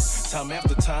troop. Time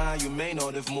after time, you may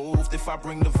not have moved. If I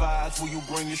bring the vibes, will you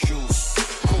bring your shoes?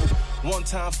 Cool. One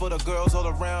time for the girls all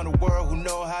around the world who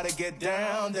know how to get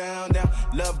down, down, down.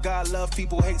 Love God, love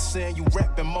people, hate sin. You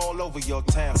rap them all over your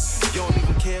town. You don't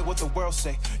even care what the world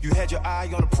say. You had your eye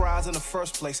on the prize in the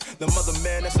first place. The mother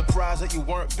man that's surprised that you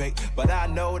weren't bait. But I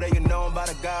know that you're known by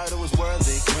the God who is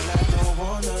worthy. Well, I don't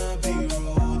wanna be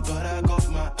rude, but I got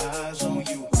my eyes on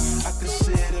you. I could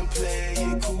sit and play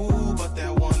it cool, but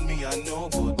that one me I know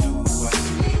will do. I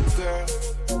see you, girl.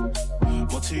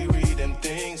 Multi-read them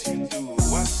things you do.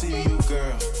 I see you,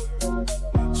 girl.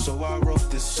 So I wrote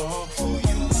this song for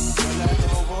you. Well, I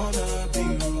don't wanna be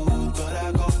rude, but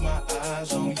I got my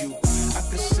eyes on you. I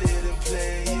could sit and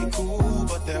play it cool,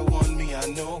 but that one me I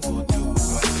know will do.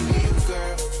 I see you,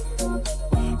 girl.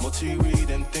 Multi-read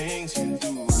them things you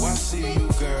do. I see you,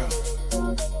 girl.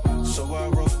 So I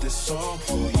wrote this song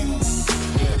for you.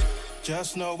 Yeah.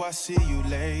 Just know I see you,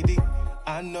 lady.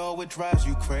 I know it drives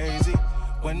you crazy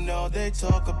when all they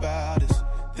talk about is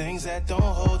things that don't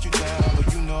hold you down,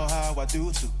 but you know how I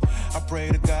do too. I pray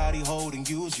to God he hold and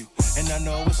use you. And I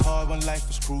know it's hard when life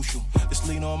is crucial. Just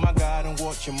lean on my God and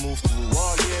watch you move through.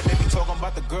 Oh yeah, they be talking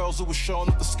about the girls who were showing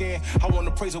up the skin. I want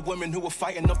to praise the women who were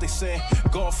fighting up their sin,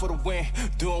 going for the win,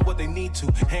 doing what they need to.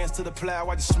 Hands to the plow,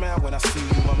 I just smile when I see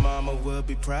you. My mama would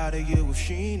be proud of you if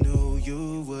she knew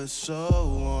you were so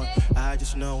on. I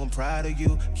just know I'm proud of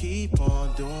you. Keep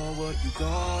on doing what you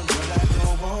gon' do. I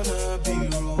don't wanna be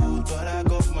rude, but I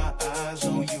got my eyes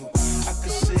on you. I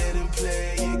could sit and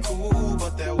play it cool,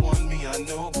 but that one me I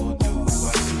know will do. I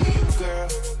see you, girl.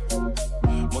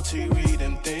 Multi-read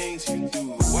them things you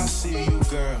do. I see you,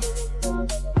 girl.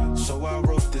 So I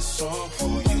wrote this song for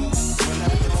you. Well,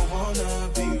 I don't wanna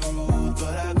be rude,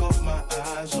 but I got my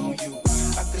eyes on you.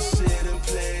 I could sit and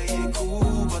play it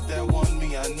cool, but that one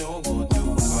me I know will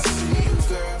do. I see you,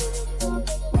 girl.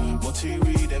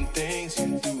 Multi-read them things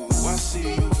you do. I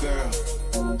see you, girl.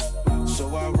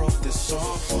 So I wrote this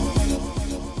song for you.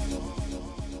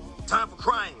 Time for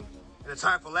crying and a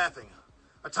time for laughing.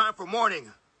 A time for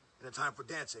mourning and a time for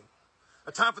dancing.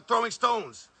 A time for throwing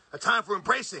stones. A time for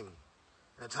embracing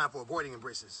and a time for avoiding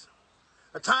embraces.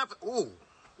 A time for,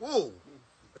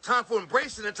 a time for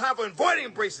embracing and a time for avoiding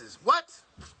embraces. What?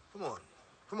 Come on.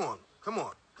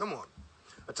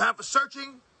 A time for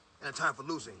searching and a time for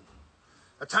losing.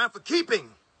 A time for keeping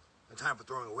and a time for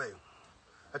throwing away.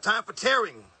 A time for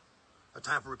tearing, a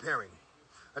time for repairing.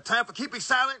 A time for keeping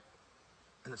silent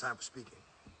and a time for speaking.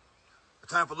 A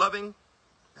time for loving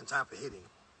and time for hitting.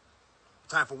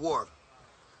 Time for war,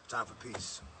 time for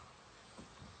peace.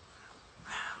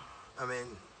 I mean,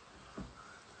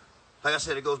 like I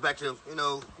said, it goes back to, you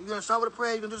know, you gonna start with a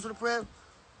prayer, you gonna do this with a prayer?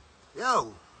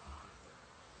 Yo,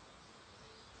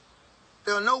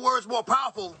 there are no words more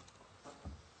powerful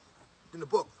than the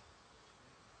book.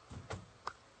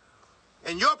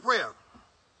 And your prayer,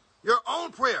 your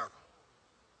own prayer,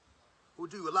 will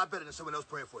do you a lot better than someone else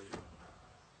praying for you.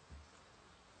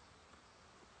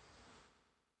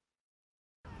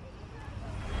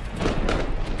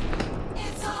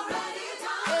 It's already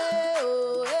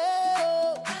done.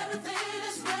 Everything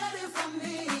is ready for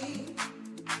me.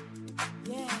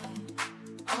 Yeah.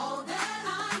 All that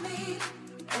I need,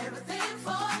 everything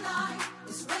for life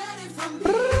is ready for me.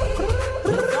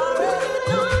 It's already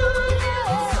done.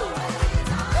 It's already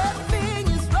done. Everything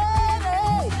is ready.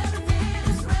 Everything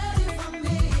is ready for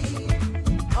me.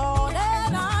 All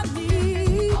that I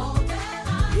need,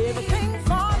 everything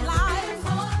for life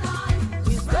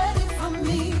is ready for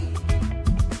me.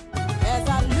 As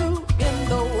I look in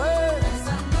the word, and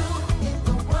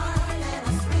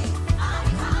I speak, I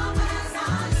come as I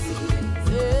see.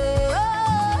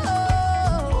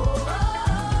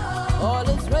 All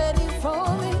is ready for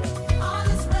me. All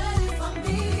is ready for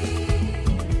me.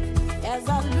 As I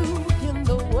look in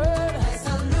the word,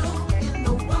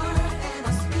 and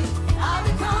I speak, I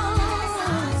become as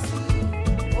I see.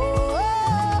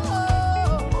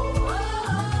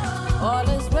 All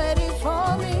is ready for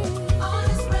me. All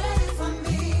is ready for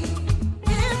me.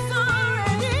 It's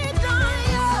already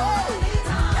done.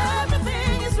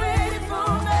 Everything is ready for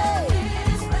me.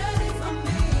 It's ready for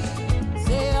me.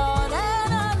 Say all that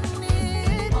I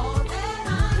need.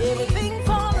 Everything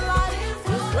for life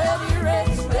is ready,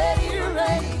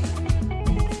 ready.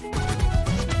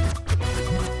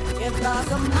 It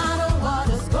doesn't matter what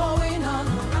is going on.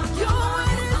 You're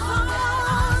waiting for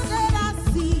all that I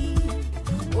see.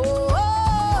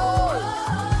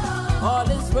 All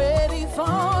is ready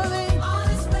for me. All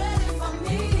is ready for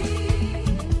me.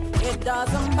 It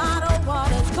doesn't matter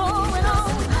what is going on.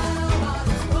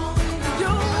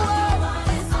 You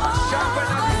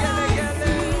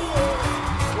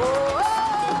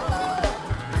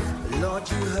Lord,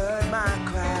 you heard my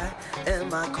cry and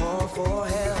my call for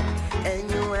help,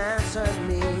 and you answered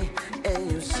me,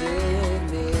 and you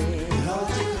saved me. Lord,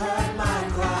 you heard my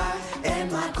cry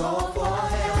and my call for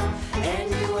help, and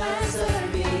you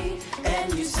answered me,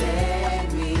 and you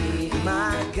saved me.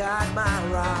 My God, my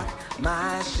rock,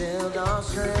 my shield of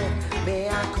strength, may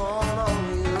I call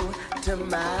on you to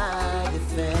my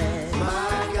defense.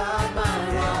 My God, my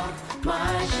rock,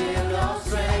 my shield of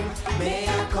strength, may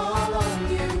I call on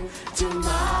you to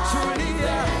my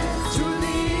defense.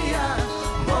 Julia,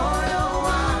 moyo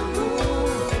wangu,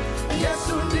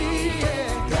 Yesu ndiye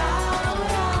ngao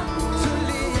yangu.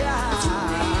 Julia,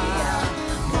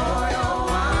 moyo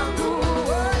wangu,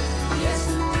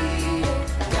 Yesu ndiye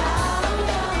ngao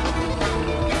yangu.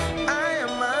 I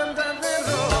am under the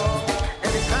law,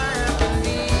 and it's higher than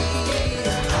me,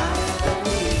 higher than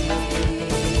me.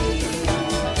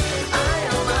 I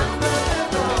am under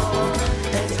the law,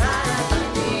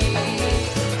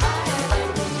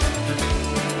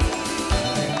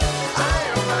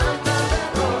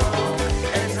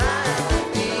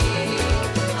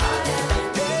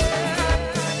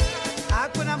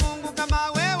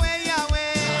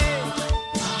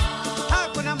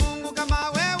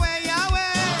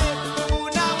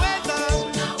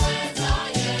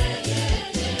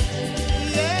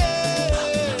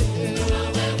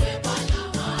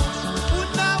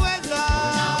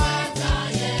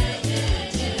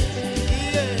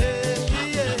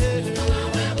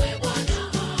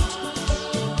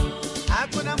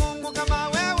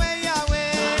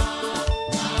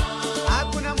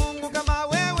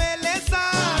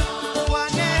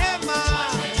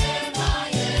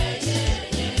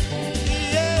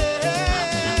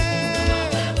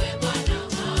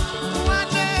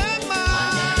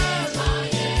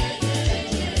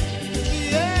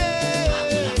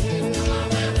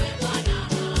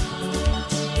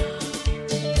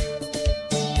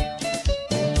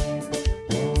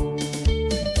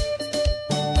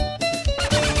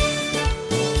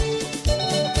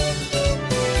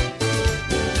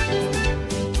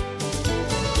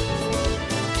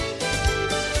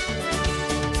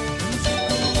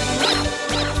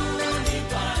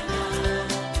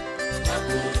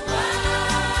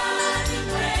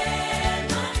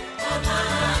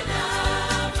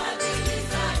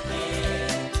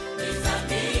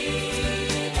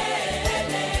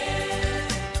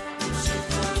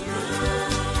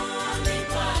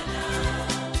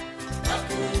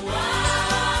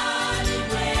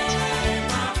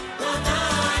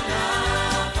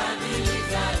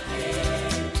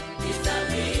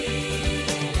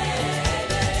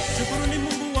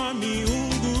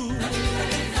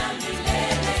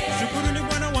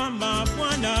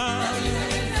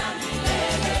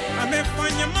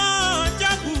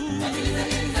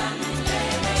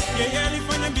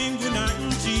 mbingu na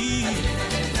nchi.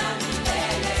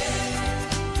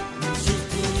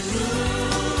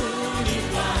 Mshukuruni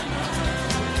Bwana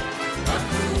kwa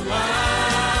kuwa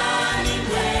ni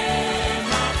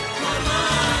mwema, kwa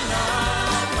maana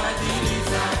fadhili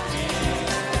zake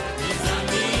ni za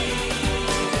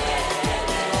milele.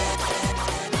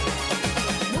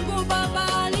 Mungu Baba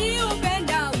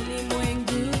aliupenda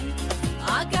ulimwengu,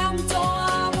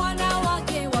 akamtoa mwana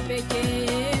wake wa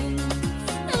pekee,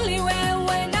 ili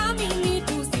wewe na mimi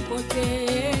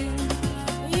tusipotee,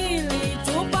 ili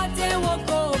tupate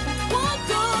wokovu.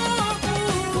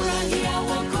 Furahia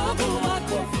wokovu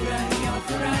wako, furahia,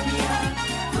 furahia,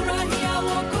 furahia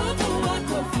wokovu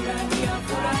wako, furahia,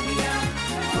 furahia,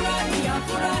 furahia,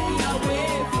 furahia we,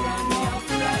 furahia,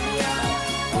 furahia,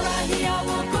 furahia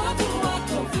wokovu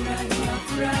wako, furahia,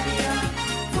 furahia,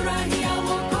 furahia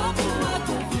wokovu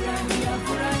wako, furahia,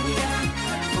 furahia,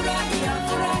 furahia,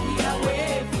 furahia we,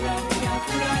 furahia,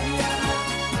 furahia.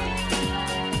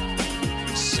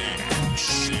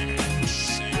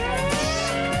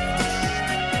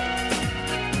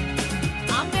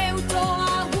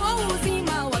 Ameutoa huo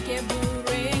uzima wake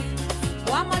bure,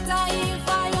 kwa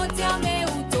mataifa yote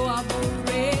ameutoa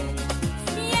bure,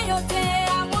 yeyote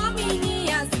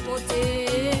amwamini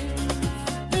asipotee,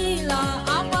 ila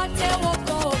apate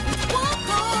wokovu.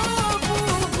 Wokovu,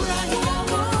 furahia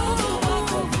wokovu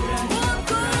wako, furahia,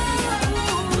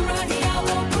 furahia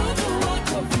wokovu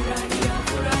wako, furahia,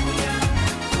 furahia,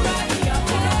 furahia,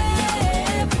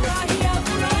 furahia,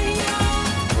 furahia,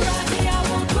 furahia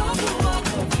wokovu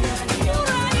wako, furahia,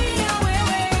 furahia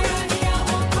wewe, furahia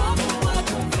wokovu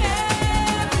wako,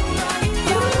 furahia,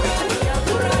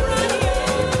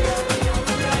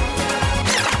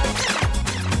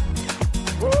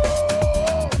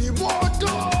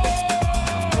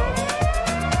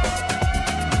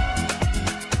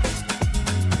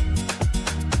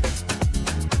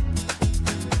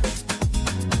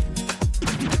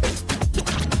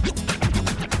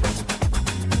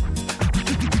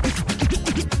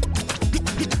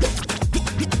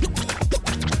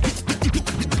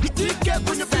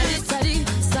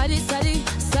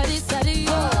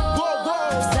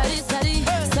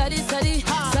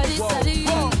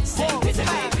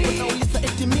 Wanauliza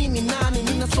eti mimi nani,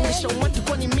 ninasomesha watu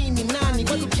kwani mimi nani,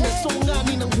 bado kinasonga,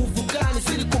 nina nguvu gani,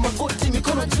 siri kwa magoti,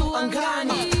 mikono juu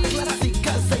angani,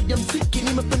 klasika zaidi ya mziki,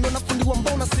 nimependwa na fundi wa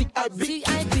mbona CIB,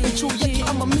 juu yake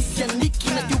ama misi ya Niki,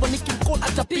 najua nikimcall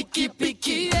hata piki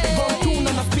piki,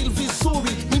 Bonduna na feel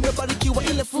vizuri, nimebarikiwa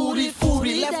ile furi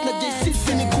furi, left na JCC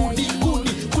ni goody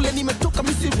goody, kule nimetoka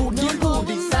misi rudi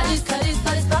rudi,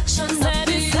 satisfaction na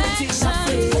feel,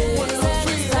 satisfaction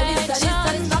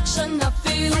na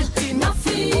feel, na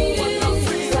feel,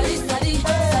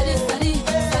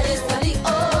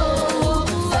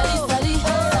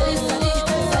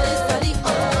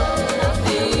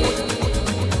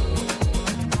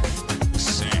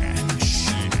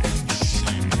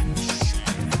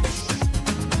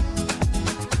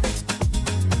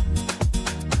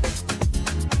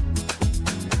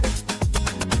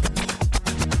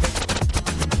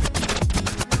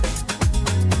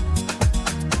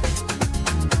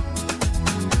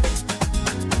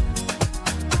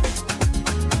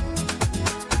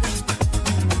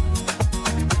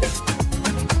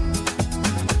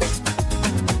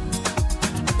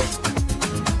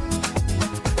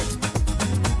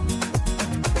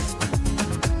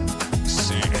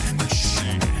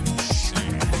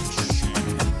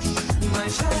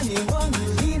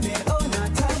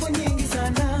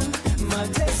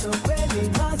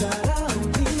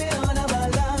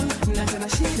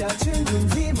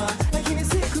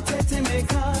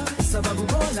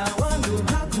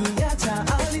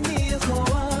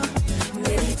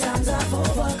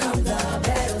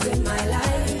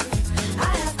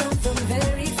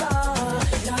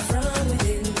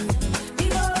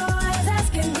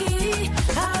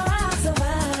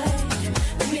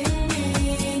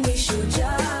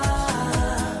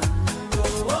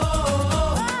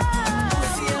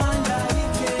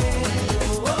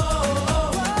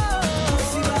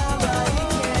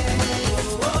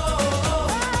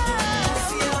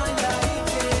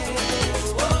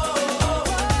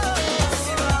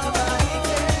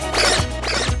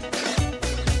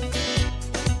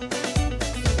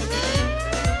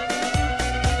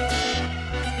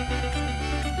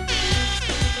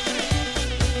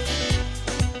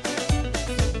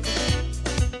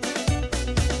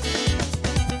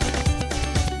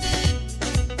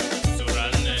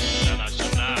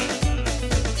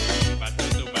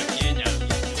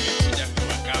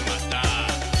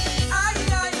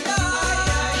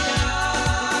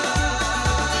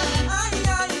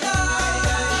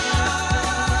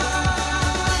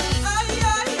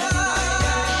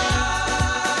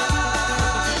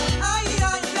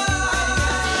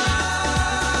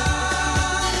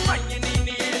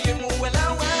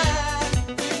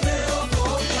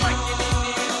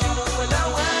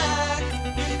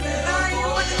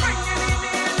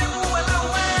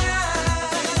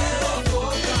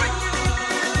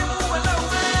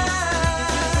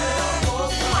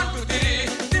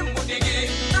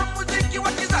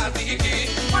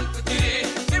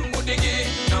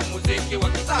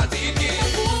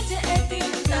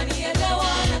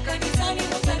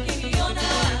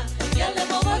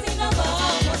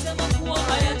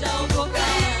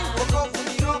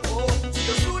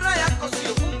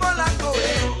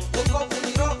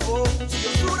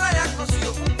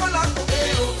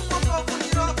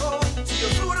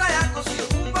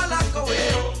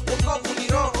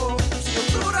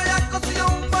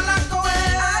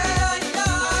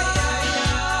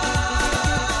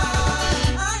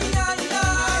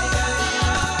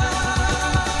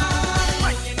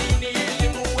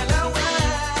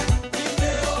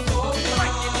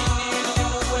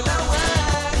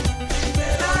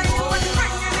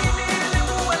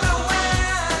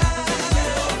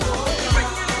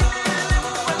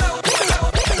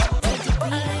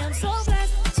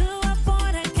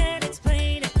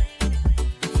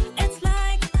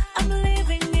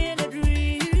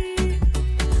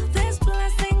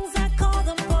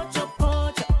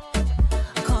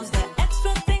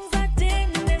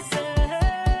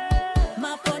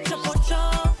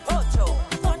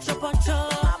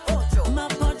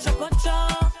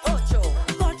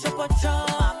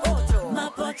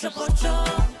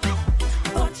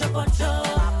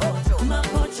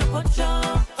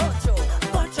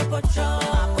 You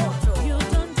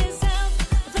don't deserve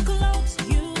the clothes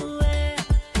you wear.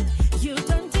 You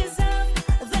don't deserve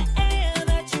the air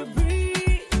that you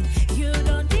breathe. You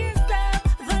don't deserve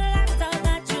the lifestyle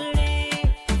that you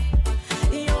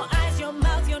live. Your eyes, your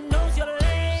mouth, your nose, your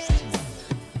legs.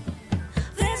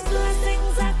 There's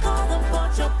blessings I call them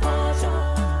pocho.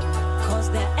 Cause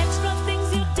they're extra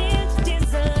things you didn't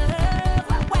deserve.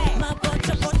 My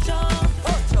pocho. My pocho.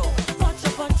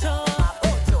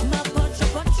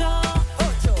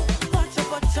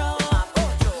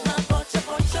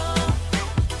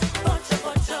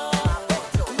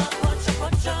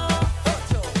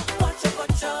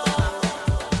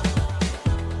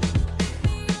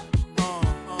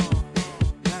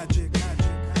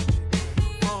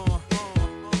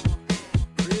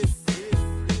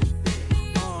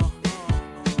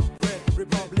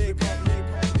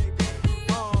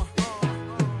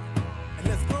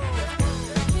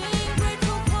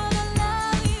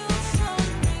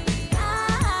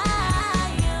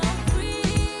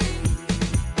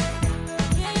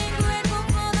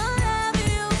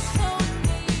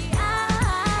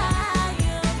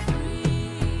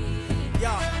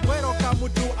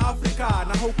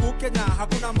 Na huku Kenya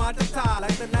hakuna matata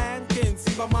like the Lion King,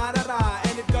 Simba Marara,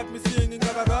 and it got me singing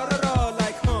ra-ra-ra-ra-ra,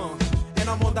 like and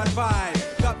I'm on that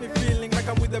vibe, got me feeling like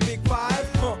I'm with the big five,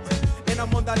 and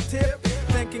I'm on that tip,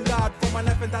 thanking God for my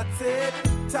life and that's it,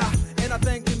 and I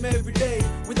thank Him every day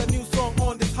with a new song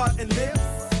on this heart and lips,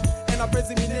 and I praise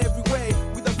Him in every way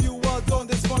with a few words on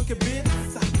this funky beat,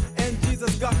 and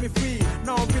Jesus got me free,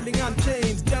 now I'm feeling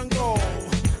unchanged, Django.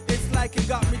 It's like He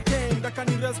got me tamed, I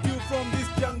can rescue from this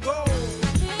jungle.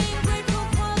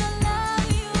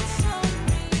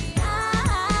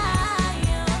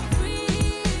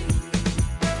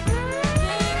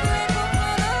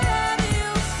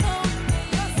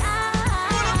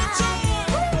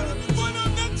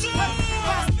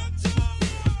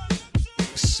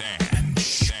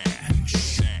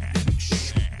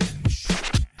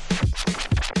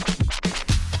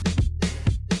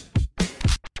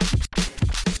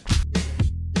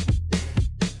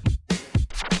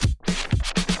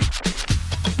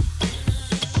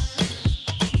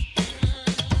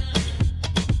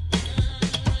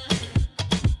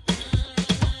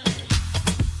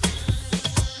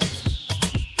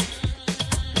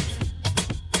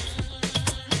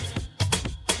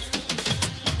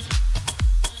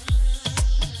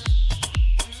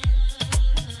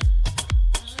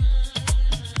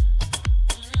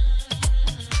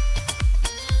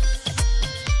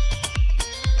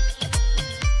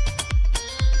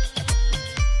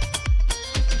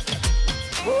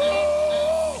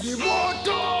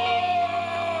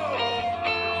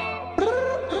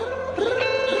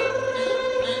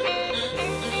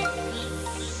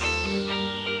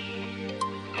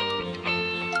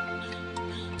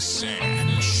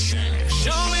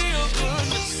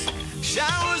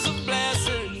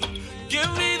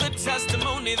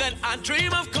 That I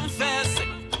dream of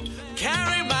confessing,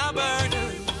 carry my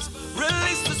burdens,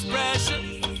 release this pressure,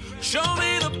 show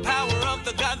me the power of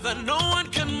the God that no one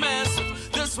can mess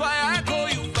with. That's why I call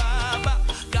you Baba,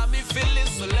 got me feeling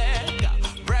so led,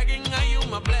 bragging are you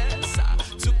my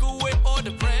blesser, took away all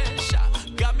the pressure,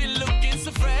 got me looking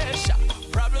so fresh,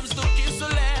 problems looking so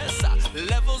less,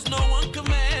 levels no one can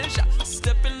measure,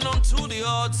 stepping onto the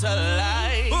altar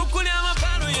like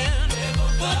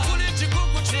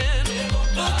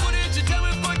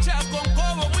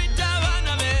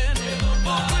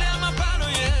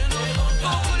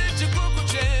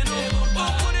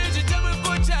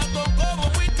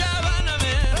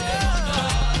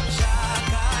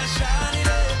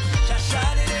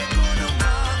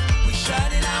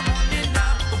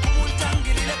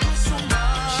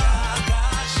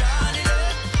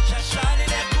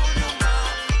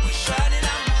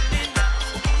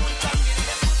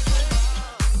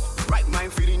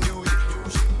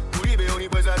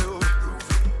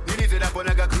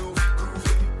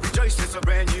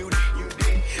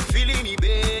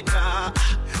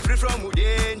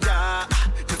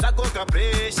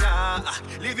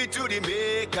to the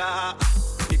maker.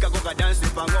 Ikagoga dance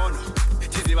pangono.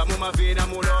 Tiziba muma vina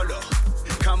mulolo.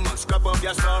 Come on, scrap up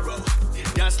your sorrow.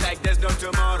 Dance like there's no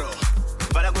tomorrow.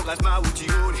 Balagoga sma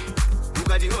uchione.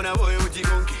 Ukajiona boy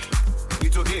uchigonke.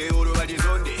 Itoke oro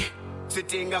badizonde.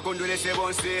 Sitting a condole se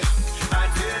bonse. I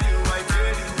tell you.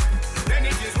 Then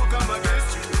it is who come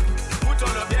against you. Put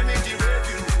all of them in the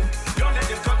review. Don't let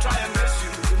them come try and mess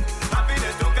you.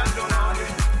 Happiness don't got no money.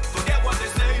 Forget what they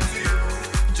say to you.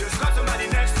 Just got somebody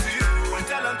next to you and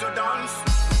tell them to dance.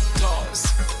 Dance.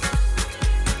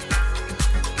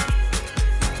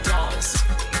 Dance.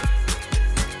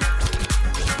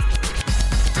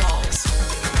 Dance.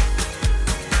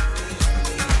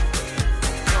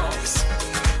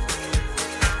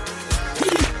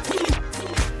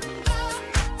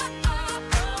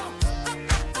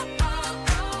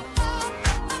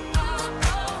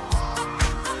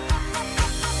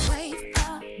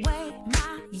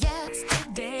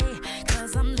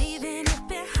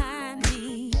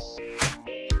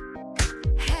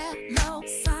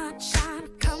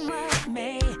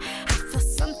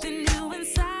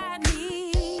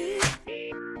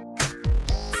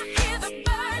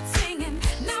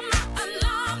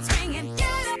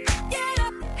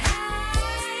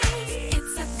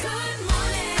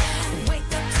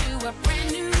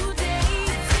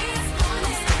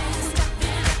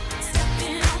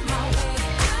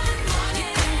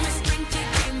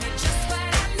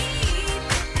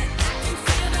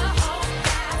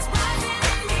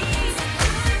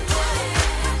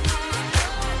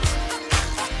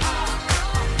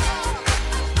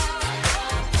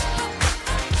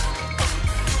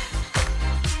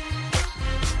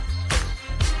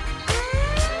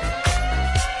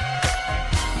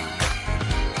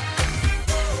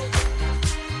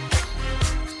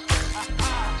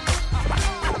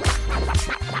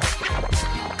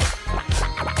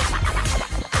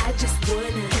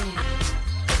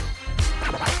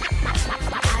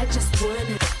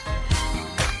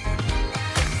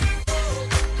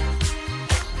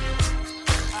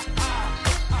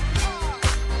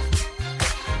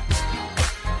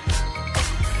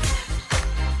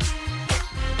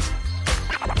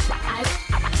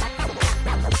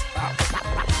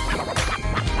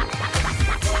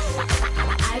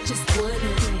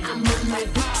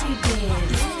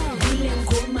 dance. Vile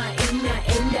ngoma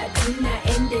inaenda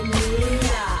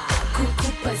tunaendelea.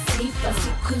 Kukupa sifa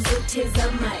siku zote za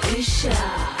maisha.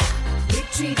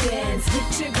 Victory dance,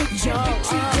 victory, victory,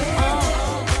 victory dance.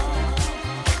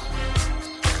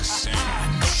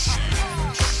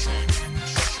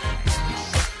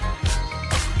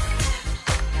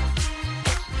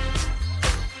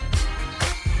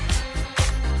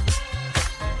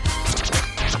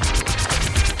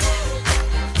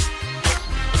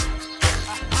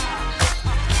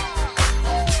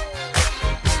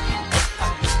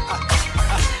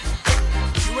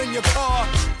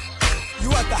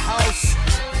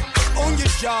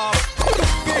 Job.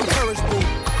 Be encouraged, boo.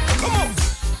 Come on.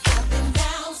 I've been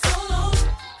down so long.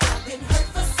 I've been hurt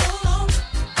for so long.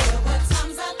 There were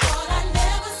times I thought I'd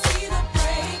never see the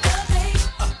break of day.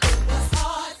 It was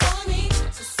hard for me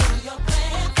to see your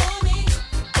plan for me.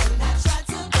 And I tried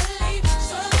to believe,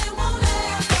 sure they won't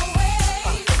last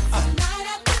away. So night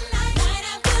after night, night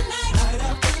after night, night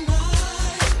after night,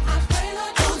 I pray,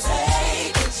 Lord, don't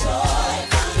take your joy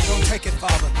from me. Don't take it,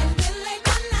 Father.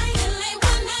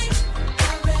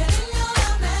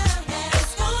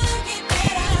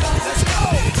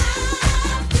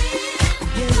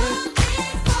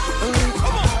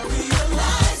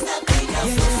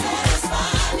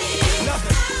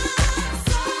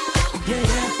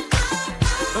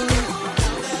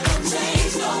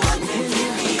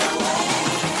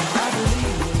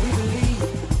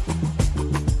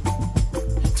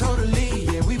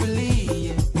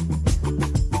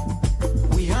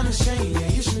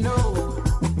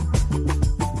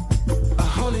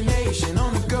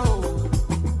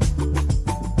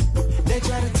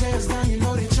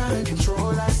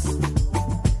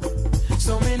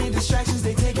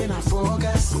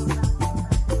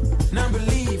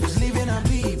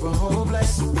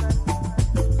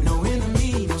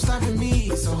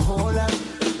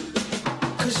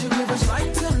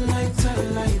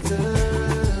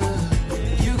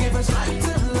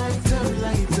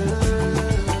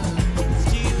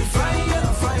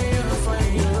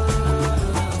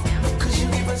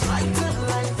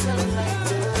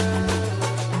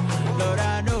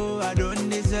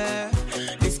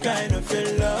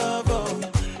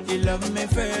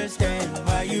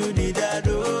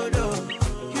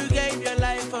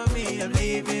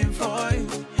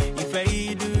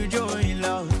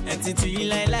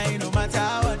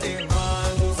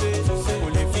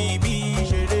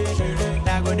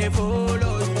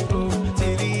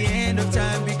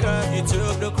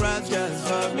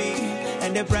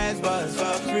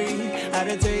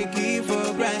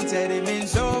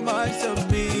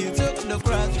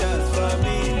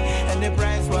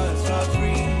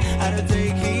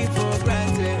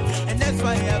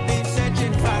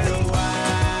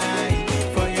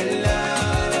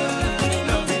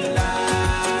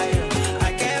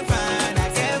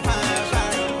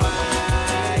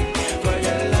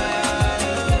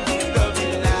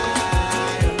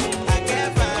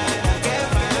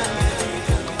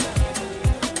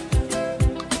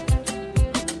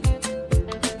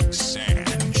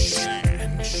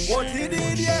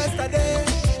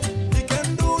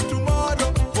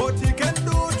 What he can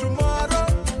do tomorrow,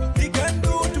 he can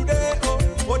do today.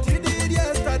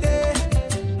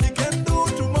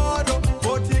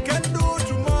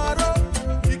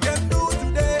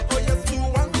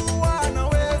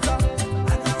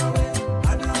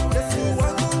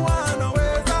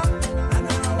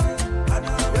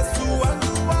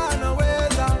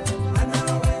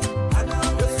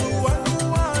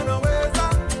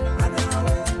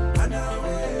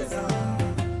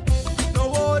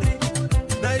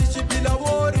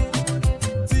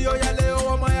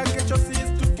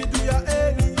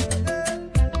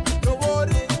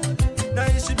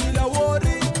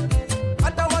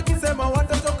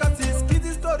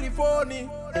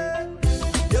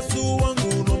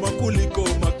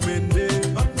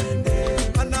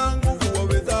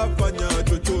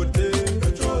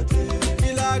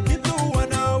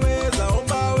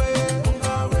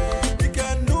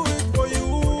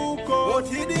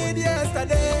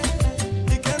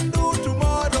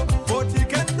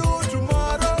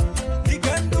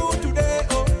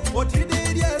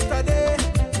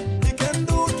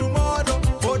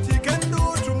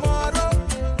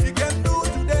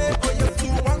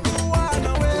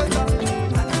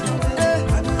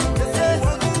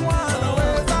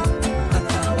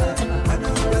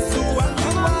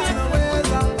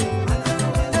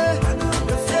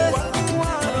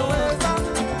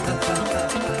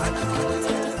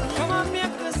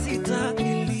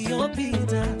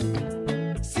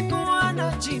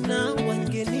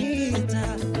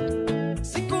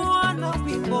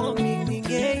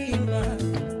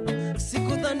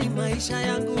 maisha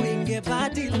yangu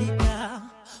ingebadilika.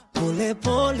 Pole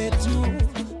pole tu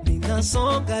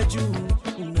ninasonga juu,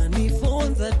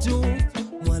 unanifunza tu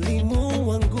mwalimu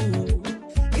wangu.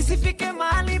 Isifike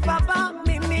mahali baba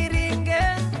mimi ringe,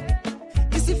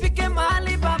 isifike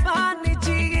mahali baba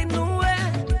nijiinue.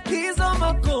 Hizo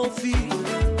makofi,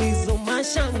 hizo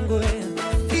mashangwe,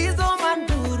 hizo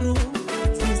manduru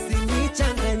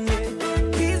zisinichanganye.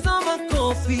 Hizo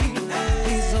makofi,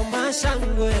 hizo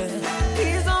mashangwe,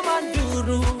 hizo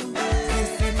manduru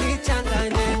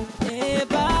zisinichanganye.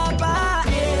 Baba,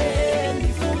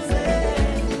 nifunze,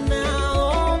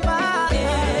 naomba,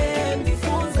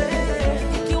 nifunze.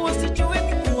 Ikiwa sijui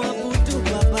kuabudu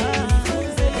baba,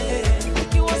 nifunze.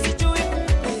 Ikiwa sijui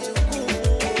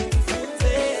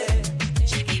nifunze.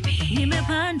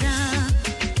 Nimepanda,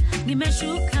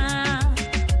 nimeshuka,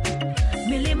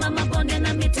 milima, mabonde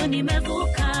na mito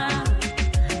nimevuka.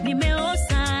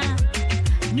 Nimeosa,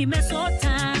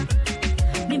 nimesota,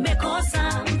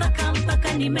 nimekosa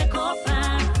mpaka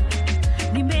nimekopa.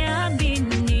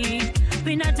 Nimeamini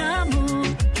binadamu,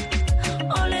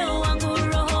 oleo wangu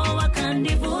roho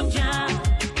wakanivunja.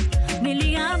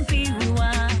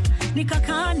 Niliambiwa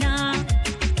nikakana,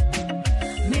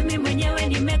 mimi mwenyewe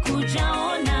nimekuja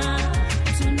ona.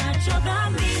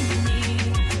 Tunachodhamini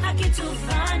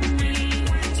hakitufanyi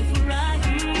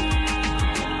tufurahi.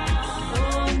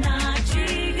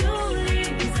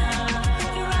 Najiuliza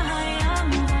furaha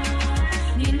yangu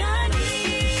ni nani?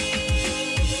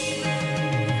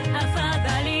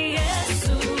 Afadhali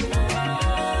Yesu,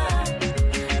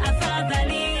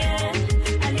 afadhali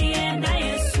alienda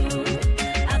Yesu,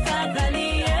 afadhali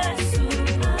Yesu,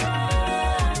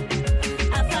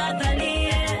 afadhali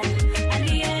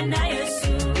alienda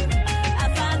Yesu,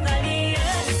 afadhali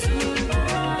Yesu,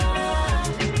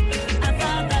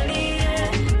 afadhali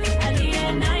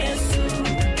alienda Yesu,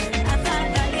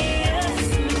 afadhali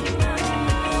Yesu,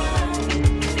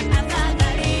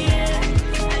 afadhali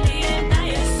alienda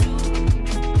Yesu.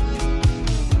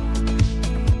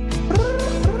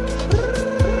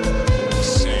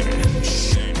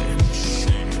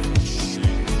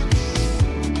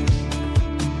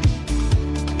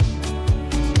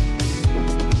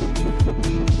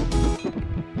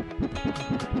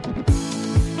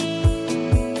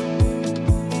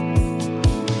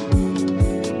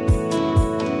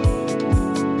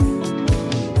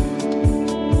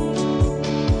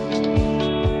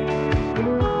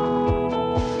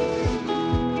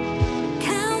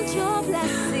 Count your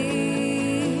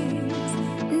blessings,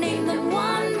 name them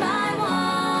one by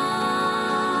one.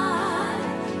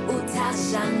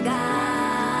 Utashangaa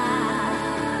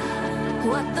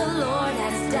what the Lord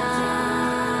has done.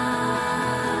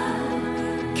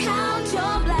 Count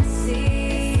your blessings,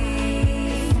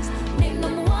 name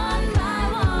them one by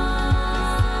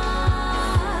one.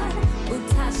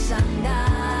 Utashangaa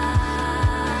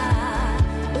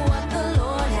what the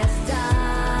Lord has done.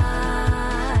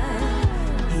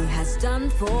 He has done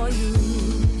for you.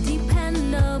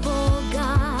 Dependable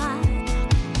God,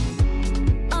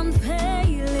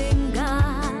 unfailing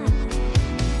God.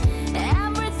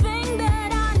 Everything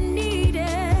that I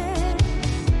needed,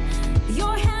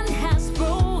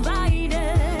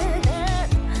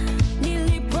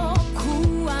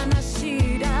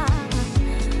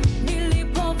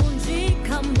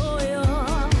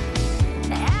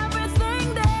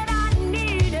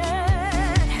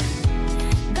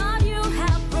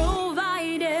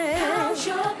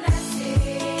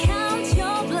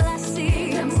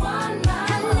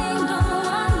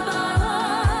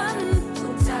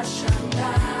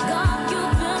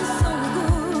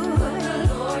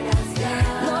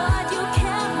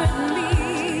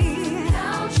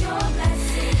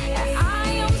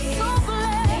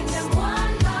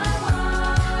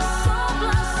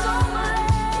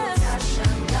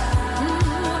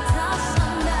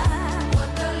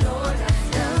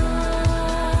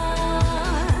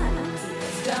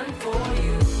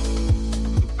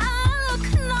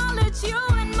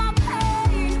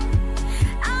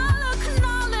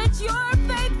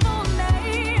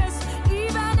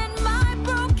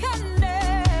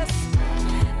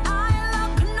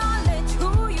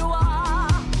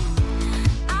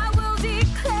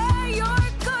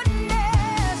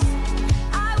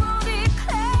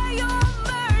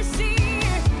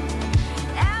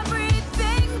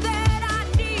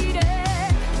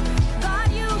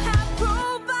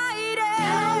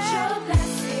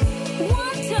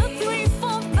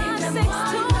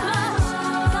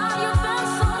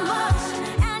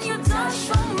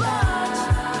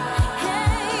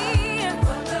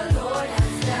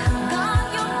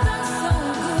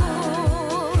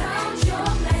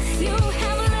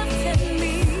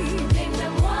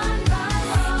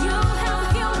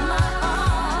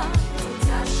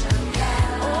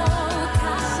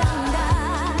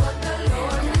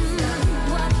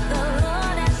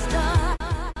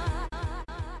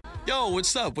 Yo,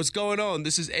 what's up? What's going on?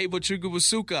 This is Abel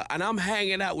Chugubasuka, and I'm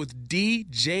hanging out with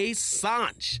DJ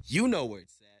Sanch. You know where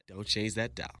it's at. Don't change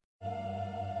that dial.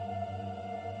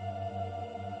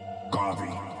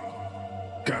 Garvey,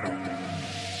 get him.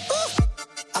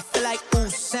 I feel like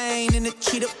Usain in the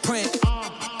cheetah print.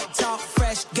 Talk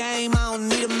fresh game, I don't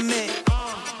need a minute.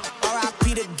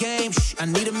 R.I.P. the game, I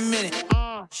need a minute.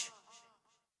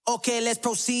 Okay, let's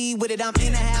proceed with it. I'm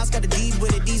in the house, got the deed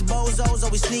with it. These bozos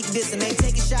always sneak this and ain't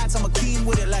taking shots. I'm a keen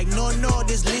with it, like no,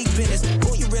 this league business.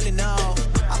 Who you really know?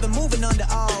 I've been moving under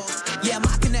O's. Yeah,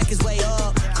 my connect is way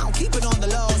up. I don't keep it on the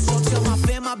low. So tell my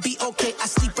fam I'll be okay. I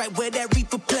sleep right where that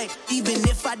reaper play. Even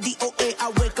if I DOA, I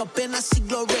wake up and I see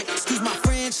glory. Excuse my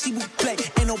French, she will play.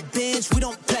 Ain't no bench, we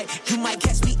don't play. You might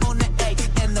catch me on the A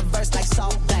and the verse like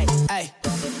Salt Bay. Hey,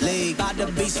 league, about to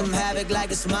be some havoc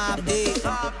like it's Mob Deep.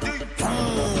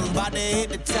 About to hit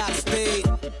the top speed.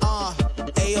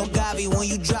 Ayo, Gavi, when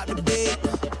you drop the beat,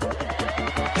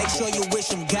 make sure you wish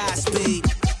him Godspeed.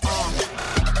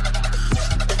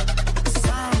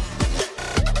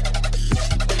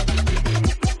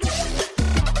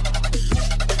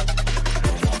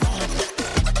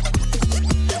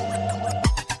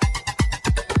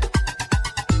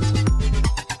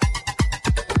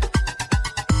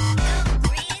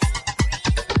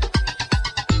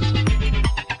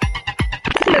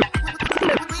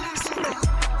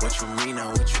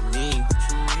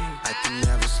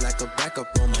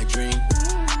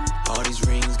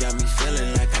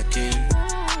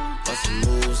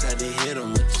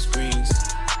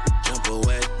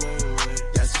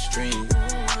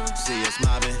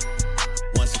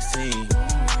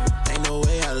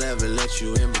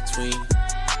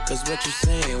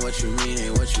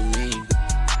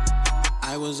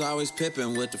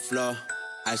 Pippin' with the flow,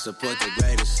 I support the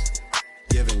greatest.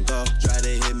 Give and go, try to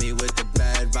hit me with the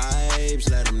bad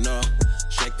vibes, let them know.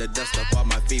 Shake the dust up off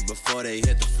my feet before they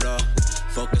hit the floor.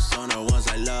 Focus on the ones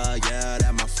I love, yeah,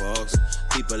 that my folks.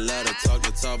 People love to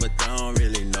talk, but don't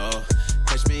really know.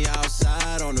 Catch me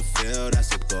outside on the field,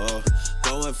 that's a goal.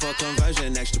 Going for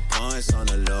conversion, extra points on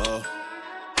the low.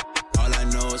 All I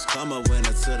know is come a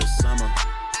winter to the summer.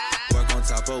 Work on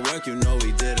top of work, you know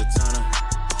we did a ton of.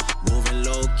 Moving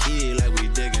low key like we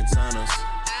digging tunnels.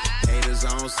 Haters,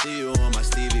 I don't see you on my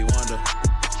Stevie Wonder.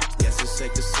 Guess it's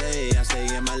safe to say I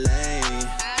stay in my lane.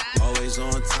 Always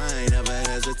on time, never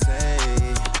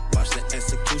hesitate. Watch the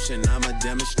execution, I'ma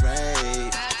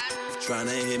demonstrate.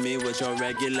 Tryna hit me with your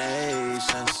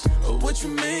regulations. What you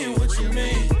mean, what you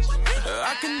mean?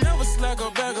 I can never slack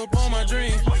or back up on my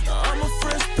dream. I'm a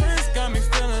fresh prince, got me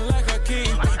feeling like a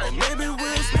king. Or maybe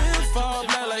Will Smith fall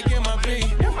back like in my beat.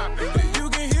 You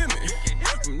can hear me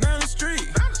from down the street.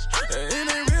 It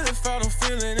ain't really if I don't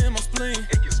feel it in my spleen.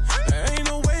 Ain't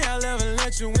no way I'll ever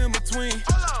let you in between.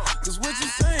 Cause what you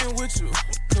saying with you?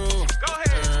 Cool. Go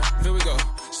ahead. Here we go.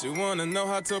 She wanna know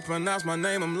how to pronounce my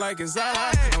name, I'm like, it's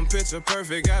alright. I'm picture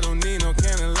perfect, I don't need no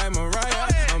cannon like Mariah.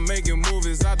 I'm making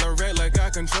movies, I direct like I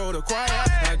control the choir.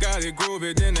 I got it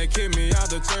groovy, then they kick me out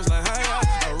the church like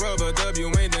higher. A rubber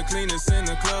W ain't the cleanest in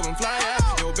the club, I'm fly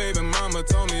out. Your baby mama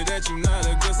told me that you not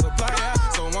a good supplier.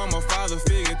 So I'm a father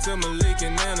figure to Malik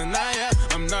and Ananiah.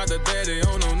 I'm not the daddy,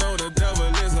 oh no, the devil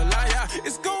is a liar.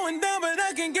 It's going down, but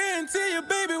I can guarantee you,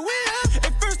 baby, we are.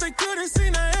 At first they couldn't see,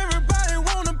 now everybody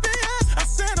wanna be us. I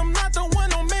said I'm not the one,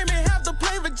 don't make me have to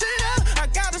play Virginia. I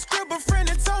got a scribble friend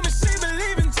that told me she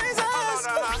believe in Jesus.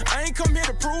 I ain't come here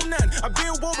to prove nothing. I've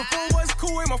been woke before what's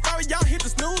cool. In my fire, y'all hit the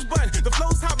snooze button. The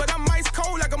flow's hot, but I'm ice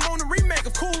cold like I'm on the remake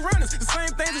of Cool Runners. The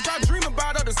same things that y'all dream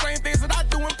about are the same things that I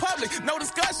do in public. No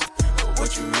discussion.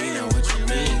 What you mean and what you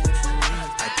mean?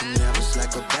 I can never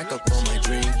slack or back up on my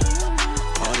dream.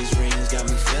 All these rings got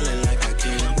me feeling like a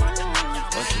king.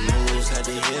 But some moves had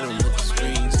to hit them with the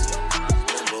screens.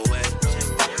 But wet,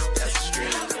 that's the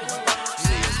stream.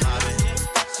 See us mobbing,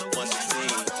 once a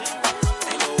thing.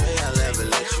 Ain't no way I'll ever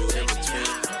let you in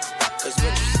between. Cause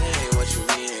what you say ain't what you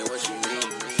mean, ain't what you mean.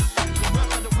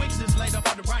 Brother, the wigs is laid up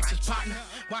on the righteous partner.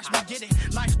 Watch me get it.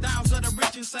 Lifestyles of the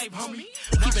rich and safe, homie.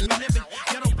 Keeping me living.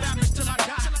 Ghetto families till I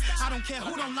die. I don't care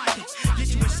who don't like it. Get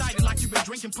you excited like you've been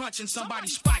drinking punch and somebody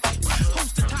spike it.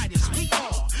 Who's the tightest? We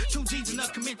all. 2 G's in the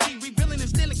committee. Revealing and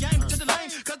stealing game to the lane.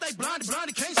 Cause they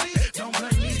blinded, can't see. Don't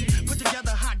blame me. Put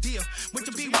together a hot deal with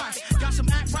the BY. Got some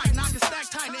act right. Knock it stack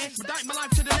tight and expedite my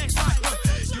life to the next fight.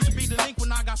 Used to be the link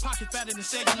when I got pocket fatter than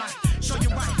said goodnight. Show you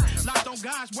right. Locked on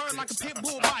God's word like a pit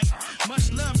bull bite.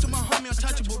 Much love to my homie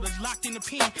Untouchable that's locked in the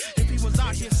pen. If he was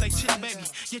out here, say chill, baby.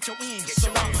 Get your in.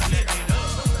 So I'ma let it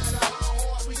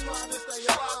up. We trying to stay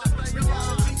alive.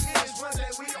 Reality is one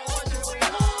day we all do it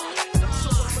hard. So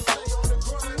I'ma stay on the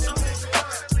grind and make it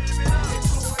right.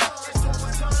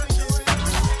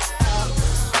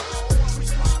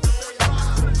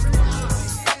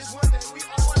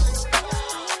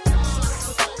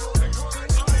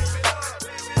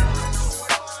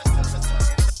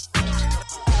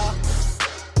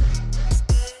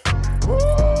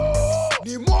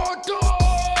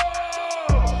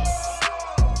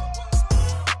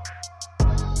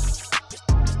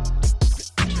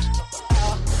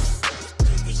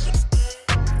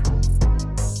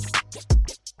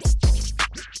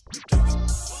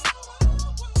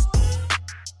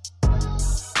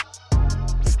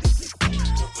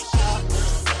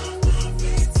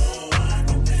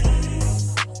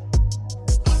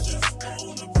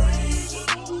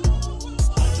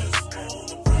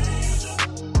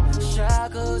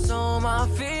 Shackles on my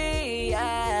feet,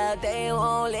 yeah, they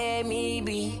won't let me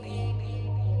be.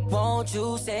 Won't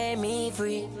you set me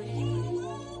free?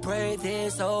 Pray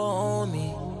this on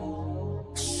me.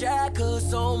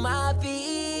 Shackles on my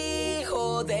feet,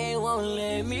 oh, they won't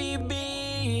let me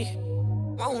be.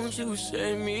 Won't you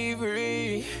set me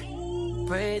free?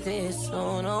 Pray this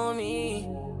on me.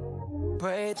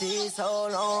 Pray this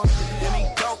on me. Let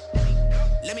me go.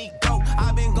 Let me go.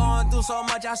 I've been going through so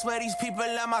much, I swear these people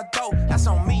let my throat. That's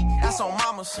on me, that's on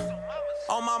mamas.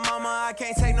 On my mama, I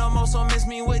can't take no more, so miss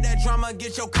me with that drama.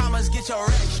 Get your commas, get your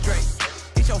rap straight.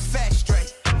 Get your facts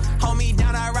straight. Hold me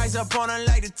down, I rise up on her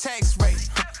like the tax rate.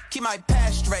 Keep my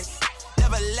past straight,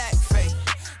 never lack faith.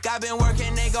 God been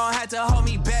working, they gon' have to hold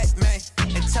me back, man.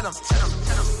 And tell them,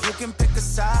 you can pick a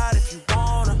side if you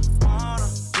wanna.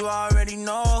 You already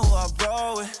know who I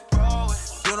roll with.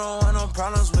 You don't want no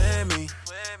problems with me.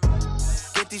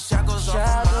 Get these shackles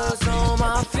on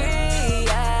my feet,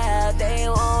 yeah, they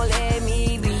won't let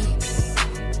me be.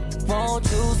 Won't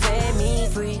you set me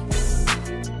free?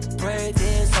 Pray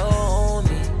this on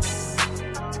me.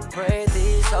 Pray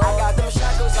this on me. I got them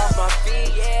shackles off my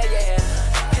feet, yeah, yeah.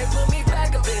 They put me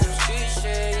back up in the streets,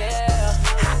 yeah.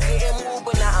 I couldn't move,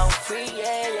 but now I'm free,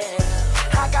 yeah,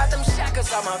 yeah. I got them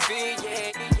shackles on my feet,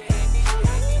 yeah.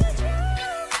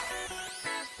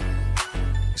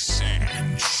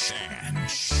 Sanch.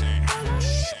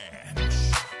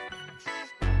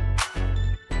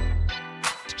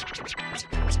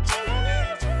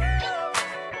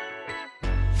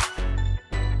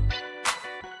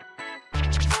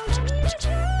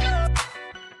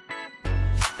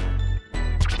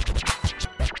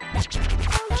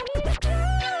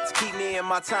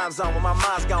 My time zone when my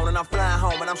mind's gone and I'm flying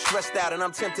home and I'm stressed out and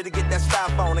I'm tempted to get that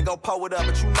styrofoam and go pull it up,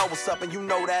 but you know what's up and you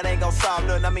know that ain't gon' solve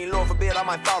nothing. I mean, Lord forbid I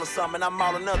might fall or something, I'm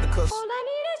all another cause all I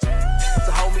need is you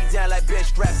to hold me down like bed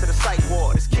straps at a psych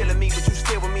ward. It's killing me, but you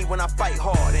still with me when I fight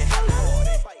hard and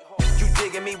you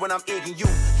digging me when I'm egging you.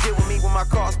 Deal with me when my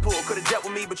car's pulled. Could've dealt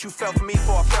with me, but you fell for me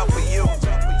before I fell for you.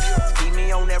 Keep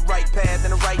me on that right path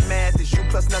and the right math. It's you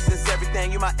plus nothing's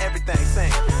everything. You my everything.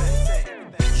 Sing.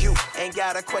 You ain't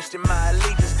gotta question my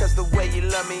allegiance, cause the way you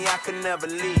love me, I could never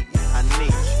leave. I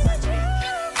need you.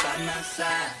 By my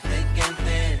side, thick and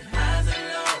thin, highs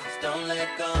and lows, don't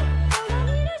let go.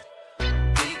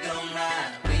 We gon'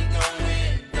 ride, we gon'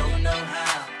 win, don't know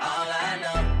how, all I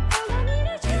know.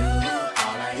 You,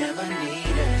 all I ever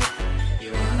needed. You,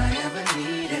 all I ever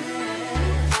needed.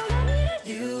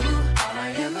 You, all I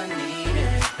ever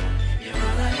needed. You,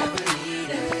 all I ever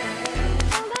needed.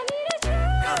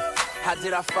 How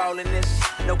did I fall in this?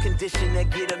 No condition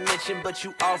that get a mention, but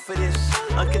you offer this.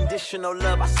 Unconditional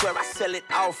love, I swear I sell it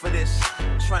all for this.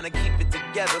 Trying to keep it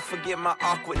together, forget my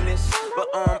awkwardness. But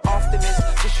often it's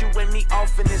just you and me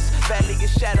off in this. Valley of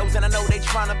shadows, and I know they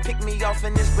trying to pick me off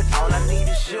in this, but all I need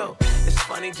is you. It's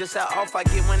funny just how off I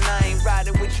get when I ain't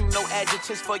riding with you. No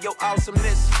adjectives for your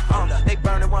awesomeness. They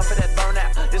burning one for that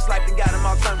burnout. This life done got them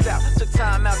all turned out. Took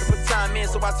time out to put time in,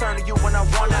 so I turn to you when I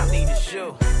want out. Need is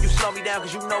you. You slow me down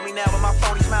cause you know me now. With my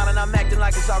phony smile and I'm acting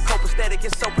like it's all copacetic.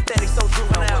 It's so pathetic, so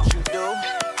juvenile. What you do?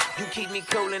 You keep me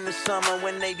cool in the summer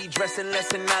when they be dressing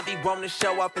less and I be wanting to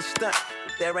show off and stunt.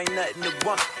 But there ain't nothing to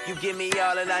want. You give me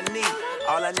all that I need.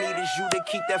 All I need is you to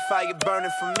keep that fire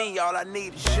burning for me. All I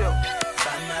need is you.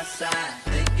 By my side,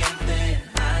 thick and thin,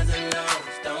 highs and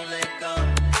lows, don't let go.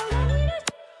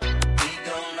 We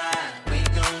gon' ride, we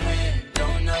gon' win,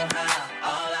 don't know how,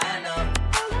 all I know.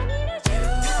 You,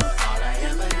 all I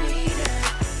ever needed.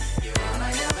 You, all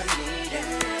I ever needed.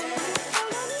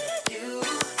 You,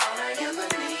 all I ever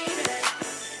needed.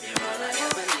 You, all I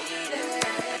ever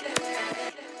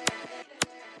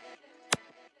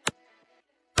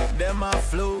needed. Them a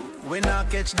flu, we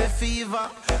not catch the fever.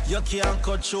 You can't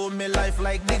control me life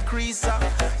like the creaser.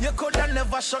 You coulda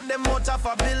never shut them out of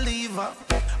a believer.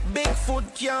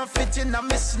 Bigfoot can't fit in a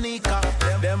me sneaker.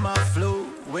 Them a flu,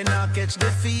 we not catch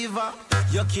the fever.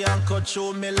 You can't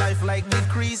control me life like the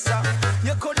creaser.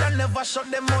 You coulda never shut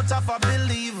them out of a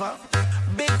believer.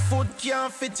 Bigfoot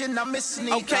can't fit in a me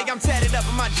sneaker. Okay, I'm tatted up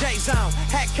in my J-zone.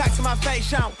 Hat cocked to my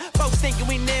face on. Folks thinking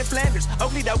we near Flanders.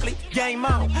 Oakley dokley, game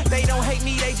on. They don't hate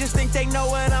me, they just think they know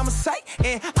what I'ma say.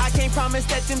 And I can't promise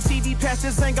that them TV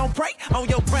pastors ain't gon' pray on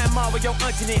your grandma or your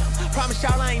auntie them. Promise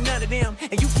y'all I ain't none of them.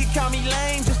 And you can call me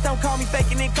lame, just don't call me fake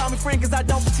and then call me friend, cause I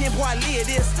don't pretend, boy, I live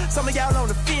this. Some of y'all on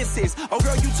the fences. Oh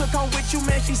girl, you took on with you,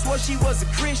 man, she swore she was a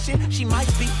Christian. She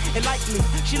might be, and like me,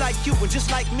 she like you, and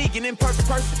just like me, an imperfect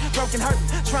person, broken hurt.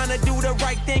 Trying to do the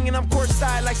right thing and I'm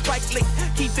courtside like Spike Lee.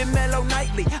 Keep it mellow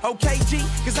nightly, okay G?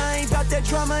 Cause I ain't about that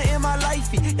drama in my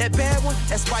lifey. That bad one,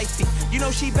 that's spicy. You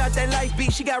know she about that life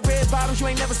beat. She got red bottoms you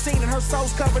ain't never seen and her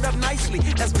soul's covered up nicely.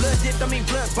 That's blood dipped, I mean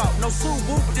blood bought. No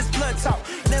Subaru, but this blood talk.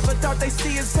 Never thought they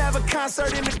see us have a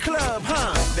concert in the club,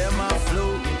 huh? Them a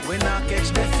flu when I catch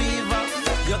the fever.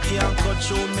 You can't cut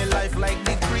through me life like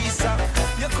the creaser.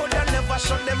 You coulda never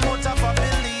shut them out of a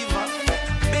believer.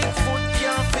 Bigfoot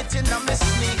can't fit in a me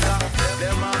sneaker.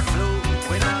 Them a flu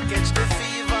when I catch the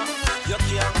fever. You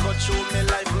can't cut through me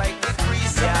life like the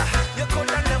creaser. Yeah. You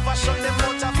coulda never shut them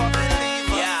out of a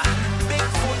believer. Yeah.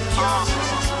 Bigfoot can't.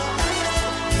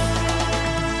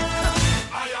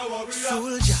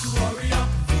 Soldier, warrior,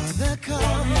 for the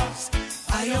cause.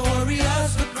 I am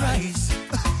warriors for Christ.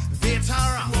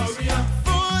 Veteran, warrior,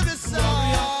 for the soul.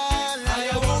 I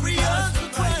am warriors for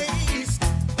Christ.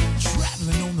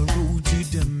 Traveling on the road to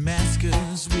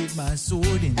Damascus with my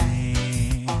sword in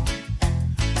hand,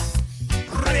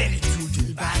 ready to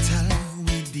do battle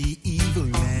with the evil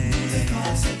man.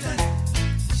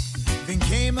 Then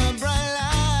came a bright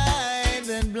light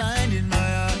that blinded my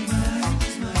eyes.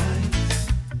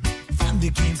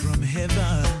 Thunder came from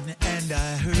heaven and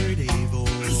I heard a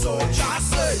voice. So just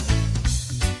say,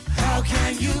 how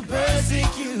can you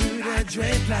persecute a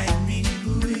dread like me?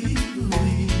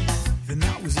 Then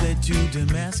I was led to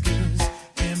Damascus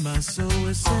and my soul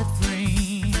was set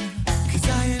free. Cause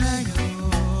I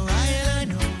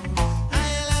know,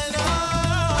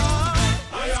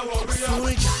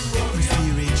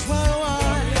 spiritual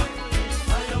warrior.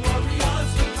 I am warriors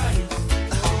for Christ.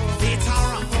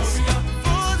 Veterans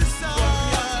for the soul.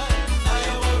 I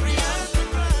am warriors for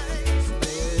Christ.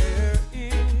 There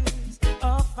is a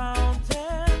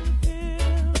fountain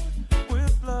filled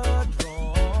with blood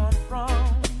drawn from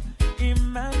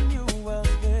Emmanuel's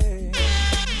vein,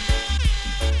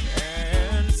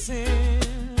 and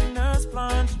sinners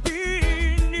plunged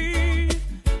beneath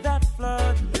that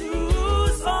flood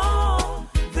lose all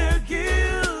their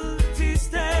guilty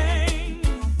stains,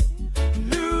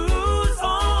 lose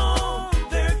all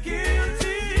their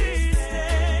guilty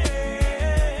stains,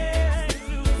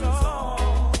 lose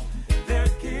all their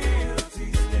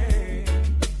guilty stains,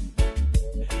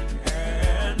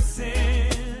 and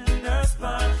sinners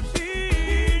plunged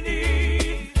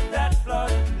beneath that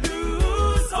flood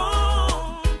lose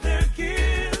all their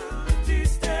guilty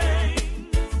stains.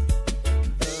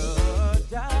 The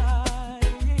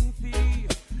dying thief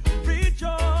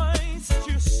rejoiced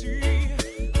to see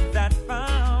that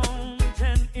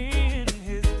fountain in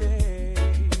his day,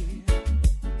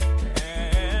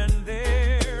 and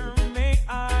there may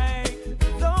I,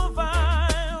 though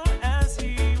vile, as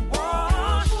he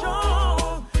washed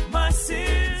all my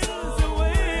sins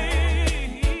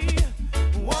away,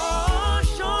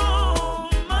 wash all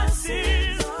my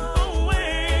sins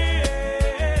away,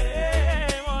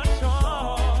 wash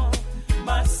all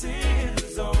my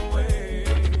sins away,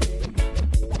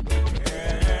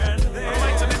 and there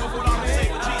Right to live a good on the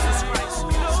sake of Jesus Christ.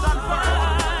 Stand firm,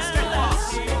 stay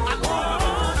fast, and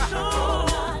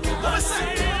my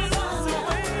sins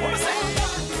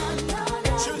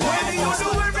When you do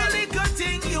a really good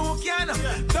thing, you can.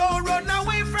 Don't run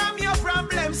away from your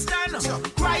problem, stand.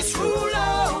 Christ rule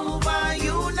over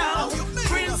you now.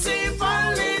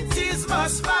 Principalities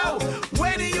must bow.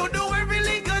 When you do a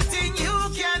really good thing,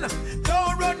 you can.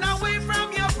 Don't run away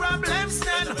from your problem,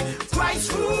 stand.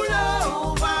 Christ rule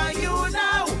over you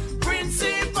now.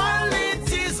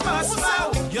 Principalities must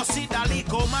bow. You see that he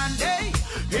command day.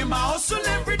 Him a hustle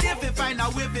every day fi find a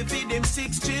way fi feed him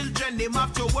 6 children. Him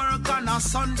have to work on a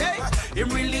Sunday. Him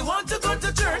really want to go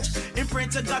to church. Him pray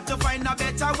to God to find a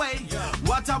better way.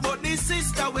 What about this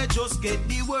sister we just get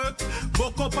the work?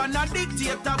 Book up on a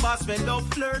dictator boss when love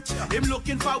flirt. Him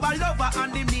looking for a lover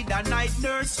and him need a night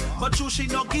nurse. But true she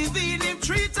not giving him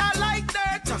treat her like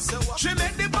dirt. She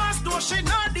make the boss know she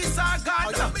not this her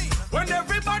God. When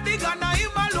everybody gonna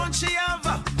him alone she have.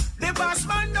 The boss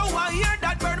man don't want hear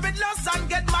that bird with loss and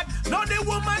get mad. Now the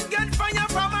woman get fire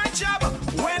from her job.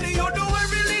 When you do a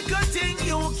really good thing,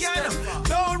 you can.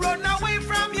 Don't run away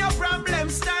from your problem,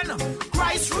 stand.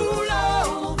 Christ rule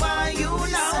over you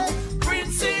now.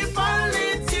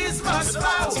 Principalities must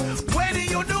bow. When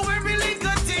you do a really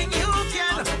good thing, you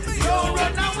can. Don't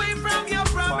run away from your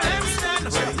problem, stand.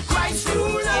 Christ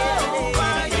rule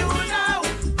over you now.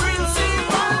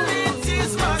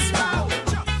 Principalities must bow.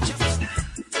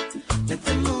 Let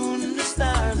the moon and the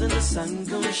stars and the sun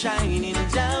come shining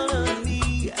down on me.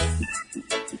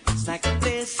 It's like a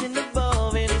blessing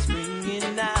above and it's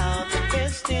bringing out the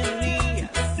best in me.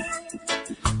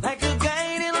 Like a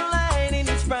guiding light and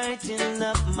it's brightening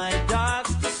up my my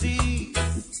dogs to see.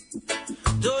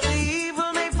 Though the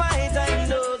evil may fight, I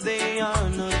know they are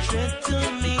no threat to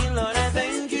me. Lord, I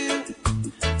thank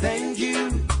you,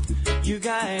 you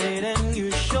guide and you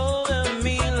shoulder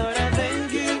me. Lord, I thank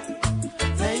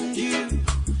you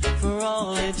for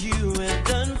all that you have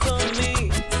done for me.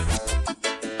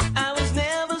 I was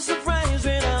never surprised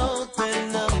when I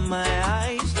opened up my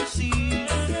eyes to see.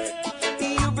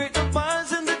 You break the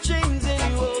bars and the chains and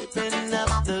you open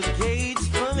up the gates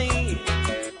for me.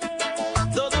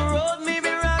 Though the road may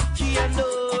be rocky, I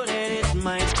know that it's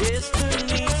my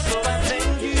destiny. So I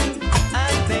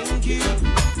thank you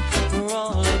for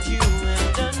all that you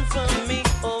have done for me.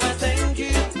 Oh, I thank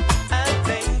you,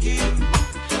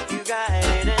 you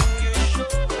guide and you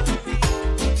show me.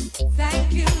 Thank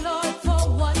you, Lord, for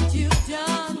what you've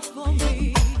done for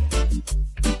me.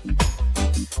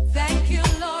 Thank you,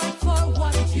 Lord, for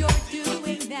what you're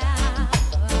doing now.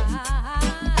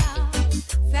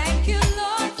 Thank you,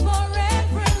 Lord, for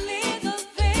every little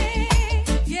thing.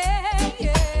 Yeah,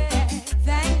 yeah.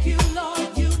 Thank you, Lord,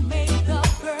 you made the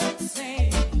birds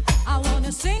sing. I want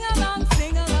to sing along,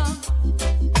 sing along.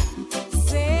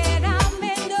 Said I'm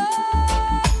in no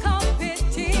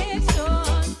competition,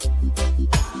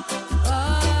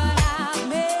 but I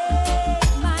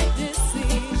made my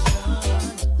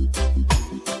decision.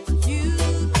 You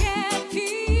can't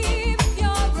keep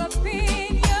your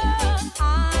opinion.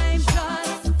 I'm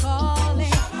just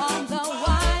calling on the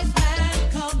wise man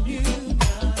communion.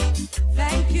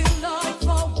 Thank you, Lord,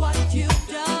 for what you've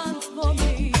done for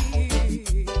me.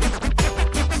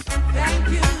 Thank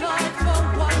you, Lord, for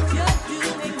what you're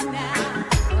doing now.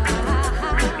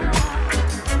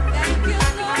 Thank you,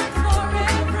 Lord, for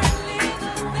every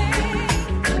little thing.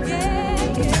 Yeah,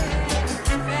 yeah.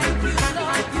 Thank you,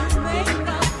 Lord, you make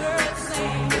the birds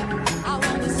sing. I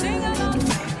want to sing along.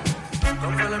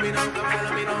 Come follow me now, come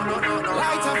follow me now, no.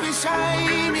 Light up is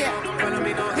shine, yeah. Come follow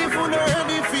me now. If you know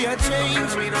ready for a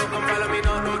change, Follow me now, come follow me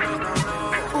now, no.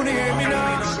 you hear me now?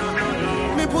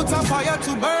 Me put a fire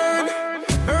to burn.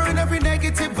 Burn every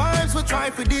negative vibes. We try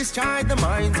to discharge the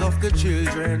minds of the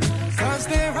children. Cause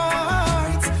their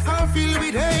hearts are filled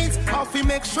with hate. How we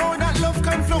make sure that love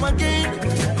can flow again.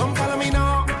 Come follow me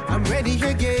now, I'm ready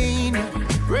again.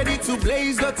 Ready to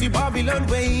blaze dirty Babylon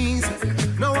ways.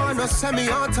 No one no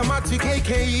semi-automatic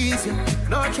AKs.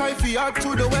 No try to add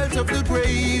to the wealth of the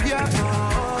grave, yeah.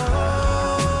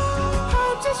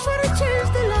 I'm just trying to change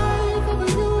the life of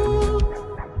you.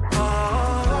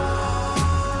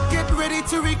 Get ready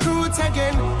to recruit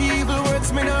again. Evil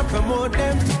words may not promote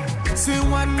them. See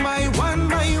one by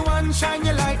one, shine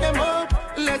your light them up.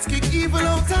 Let's kick evil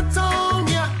out of town,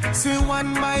 yeah. See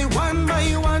one by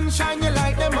one, shine your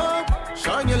light them up.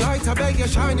 Shine your light, I beg you,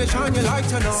 shine your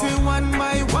light now. See one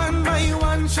by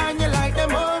one, shine your light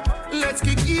them up. Let's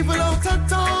kick evil out of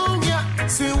town, yeah.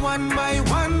 See one by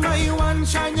one,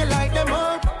 shine your light them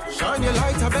up. Shine your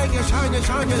light, I beg you, shine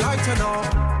your light now.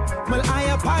 Well, I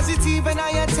am positive and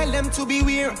I tell them to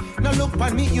beware. Now look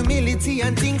on me humility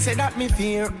and things say that me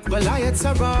fear. Well, I had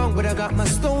so wrong, but I got my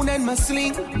stone and my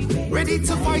sling. Ready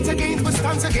to fight against, but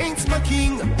stands against my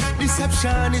king.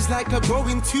 Deception is like a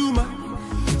growing tumor.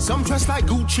 Some dress like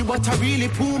Gucci, but I really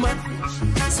Puma.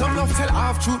 Some love tell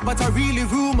half truth, but I really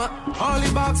rumor. Holly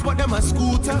box, but them a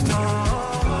scooter.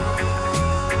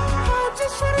 I'm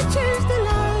just trying to change the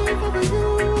life of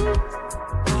you.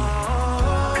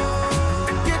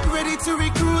 Get ready to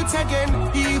recruit again.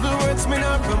 Evil words may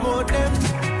not promote them.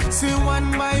 See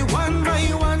one by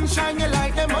one, shine your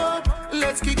light them up.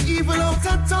 Let's kick evil out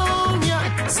of town,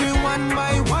 yeah. See one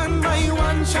by one,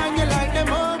 shine your light them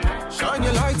up. Shine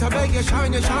your light, I beg you,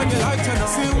 shine your light now.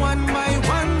 See one by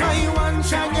one,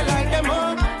 shine your light them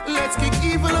up. Let's kick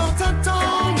evil out of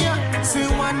town, yeah. See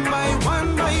one by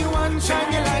one,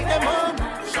 shine your light them up.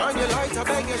 Shine your light, I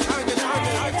beg you, shine your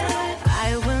light now.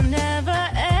 I will never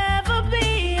ever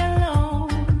be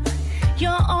alone.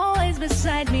 You're always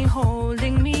beside me,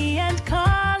 holding me and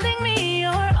calling me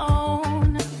your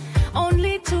own.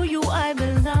 Only to you I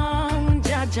belong,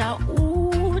 Jaja,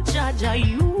 ooh, Jaja,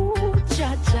 you,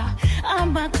 Jaja.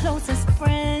 I'm my closest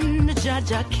friend,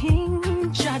 Jaja King,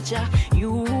 Jaja.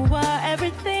 You are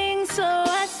everything, so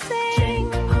I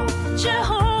sing.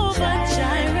 Jehovah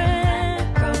Jireh,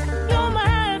 you're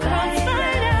my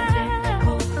provider.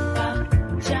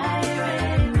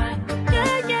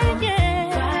 Yeah, yeah,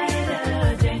 yeah.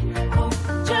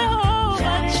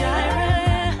 Jehovah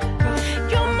Jireh,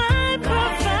 you're my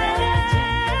provider.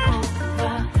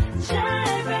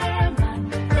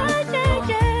 Yeah,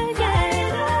 yeah,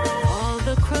 yeah. All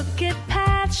the crooked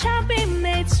paths shall be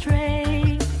made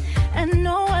straight, and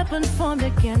no weapon formed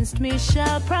against me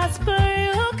shall prosper.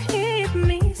 You keep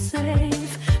me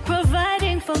safe.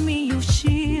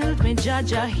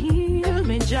 Jaja heal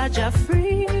me, Jaja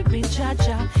free me,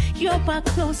 Jaja. You're my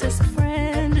closest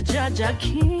friend, Jaja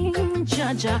King,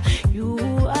 Jaja. You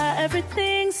are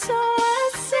everything, so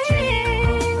I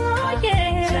sing. Oh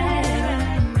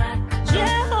yeah,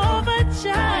 Jehovah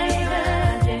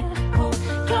Jireh,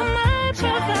 you're my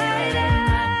provider.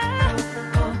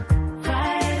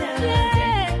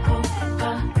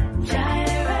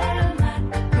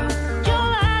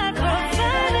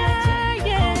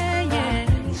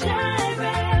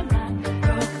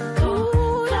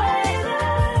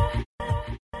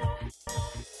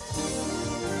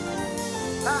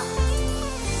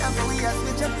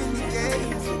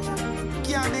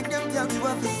 Can't make them tell me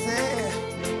what to say.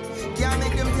 Can't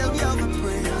make them tell me how to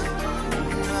pray.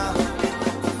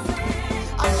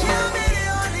 I can't be the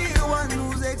only one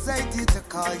who's excited to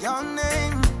call your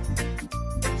name.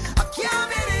 I can't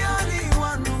be the only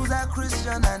one who's a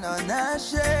Christian and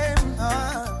unashamed.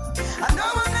 I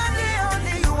know I'm not the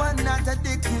only one not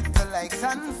addicted to likes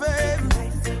and fame.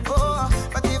 Oh,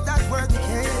 but if that were the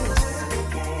case,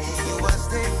 you will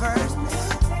stay first.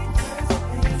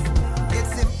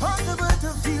 It's impossible to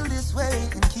feel this way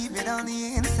and keep it on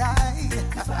the inside.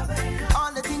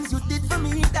 All the things you did for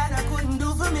me that I couldn't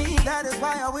do for me, that is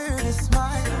why I wear this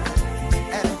smile.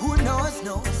 And who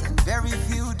knows, and very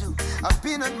few do. I've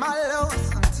been at my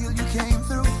lowest until you came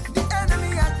through. The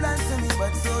enemy had plans for me,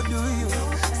 but so do you,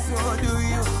 so do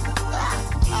you.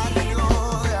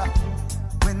 Hallelujah.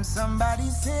 When somebody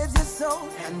saves your soul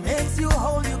and makes you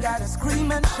whole, you gotta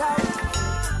scream and shout.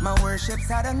 My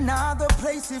worship's at another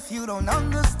place. If you don't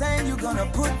understand, you're gonna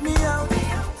put me out.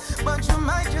 But you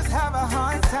might just have a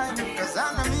hard time, cause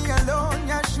under me alone,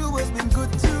 Yeshua's been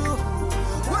good too.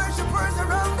 Worshippers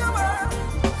around the world,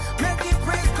 make it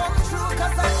praise come true.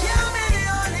 Cause I can't be the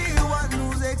only one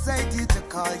who's excited to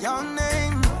call your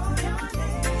name.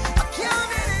 I can't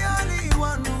be the only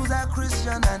one who's a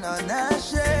Christian and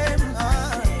unashamed.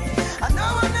 I know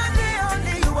I'm not the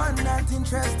only one not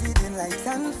interested in likes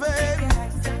and fame.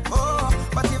 Oh,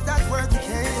 but if that were the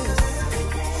case,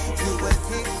 you will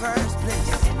take first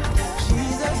place.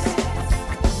 Jesus,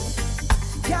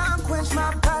 can't quench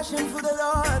my passion for the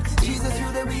Lord. Jesus,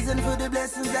 you're the reason for the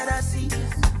blessings that I see.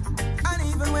 And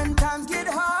even when times get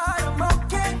hard, I'm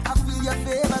okay. I feel your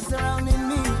favor surrounding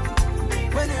me.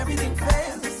 When everything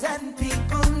fails and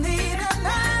people need an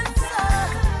answer,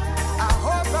 I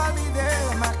hope I'll be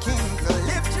there, my King, to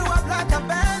lift you up like a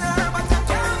banner. But I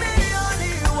can't be the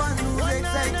only one who's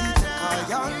excited to call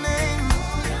your name.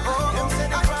 Oh,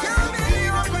 I can't be the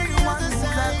only one who's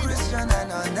a Christian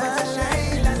and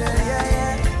unashamed.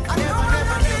 Yeah. I know I'm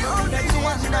not the only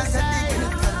one that's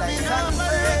addicted to life and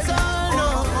faith.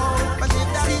 But if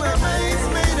that's where my mind's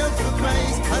made up for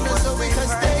Christ, and that's how we can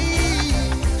stay.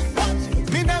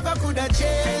 Me never could have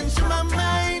changed my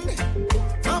mind.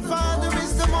 My Father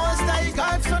is the most I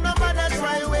got, so no matter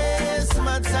try waste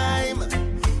my time.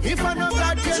 If I know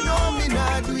God, you know me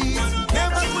not do it.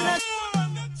 Never could have.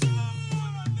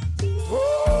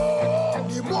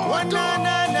 One na.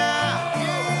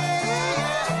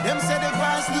 Them say the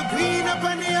grass look green up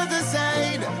on the other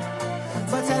side,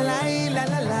 but I lie.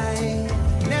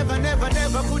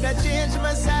 Never could have changed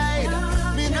my side.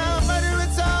 Me now bother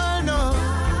at all, no.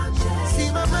 See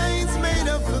my mind's made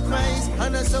up for Christ,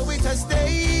 and that's how it has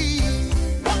stayed.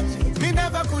 Me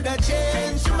never could have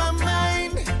changed my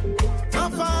mind. My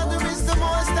Father is the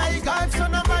most I got, so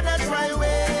no matter try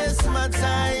waste my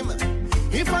time.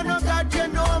 If I know God, you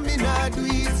know me not do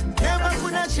it. Never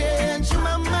could have changed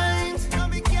my mind.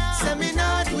 Say me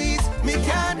not do it, me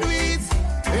can't do it.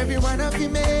 Every one of you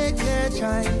make their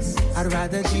choice. I'd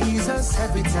rather Jesus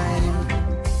every time.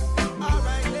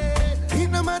 It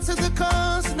no matter the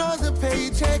cost nor the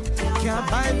paycheck, can't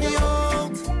buy me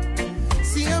out.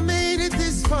 See, I made it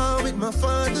this far with my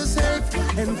Father's help,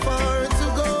 and far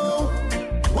to go.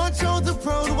 Watch out the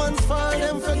proud ones fall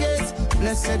and forget.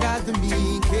 Blessed are the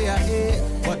meek,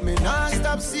 but me not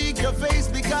stop seek your face,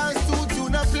 because two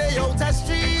not play out the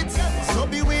streets. So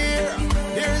beware,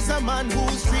 there's a man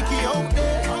who's tricky out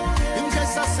there. Him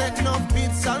just a setting up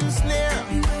bits and snare.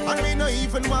 And me no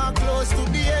even walk close to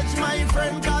the edge, my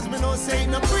friend, cause me no say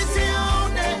no pretty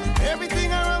out there.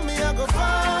 Everything around me I go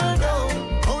fall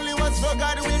down. Only what's for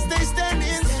God will stay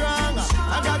standing strong.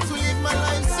 I got to live my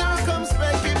life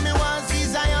circumspect. If me want see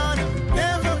Zion,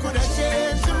 never could have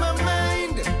changed my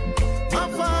mind. My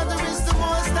Father is the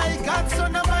most I got, so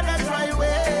no matter try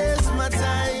waste my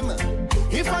time.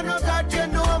 If I know God, you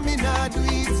know me not do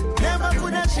it. Never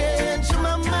could have changed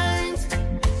my mind.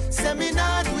 Say me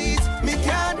not do it, me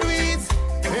can't do it.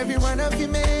 Every one of you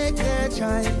make their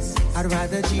choice. I'd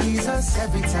rather Jesus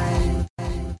every time.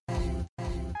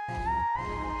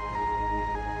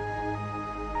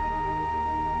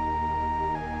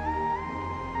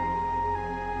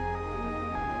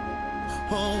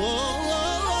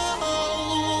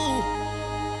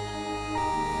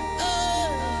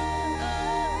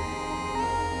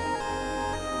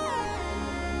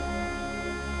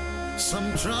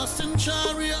 Some trust in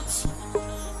chariots,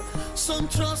 some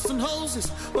trust in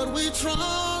horses, but we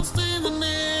trust in the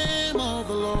name of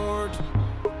the Lord.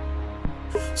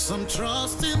 Some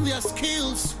trust in their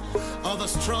skills,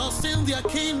 others trust in their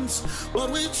kings, but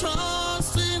we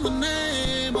trust in the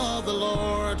name of the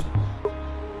Lord.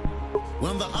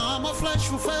 When the arm of flesh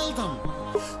will fail them,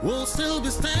 we'll still be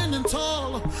standing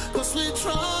tall, cause we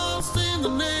trust in the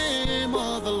name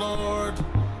of the Lord.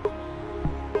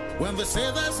 When they say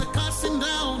there's a casting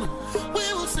down, we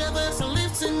will say there's a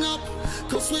lifting up,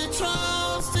 cause we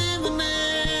trust in the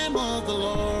name of the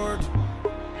Lord.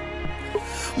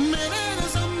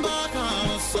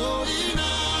 So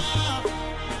ina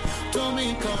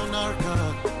Domingo narca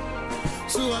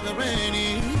Suagareni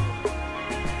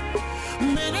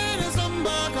Menene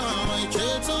Zambaga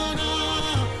Chetona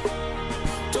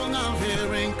Tonga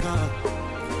Herinka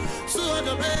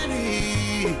Suagareni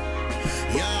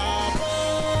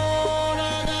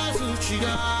Yabora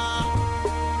Gazuchia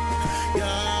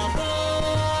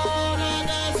Yabora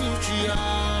Gazuchia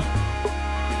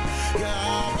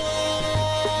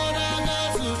Yabora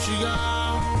Gazuchia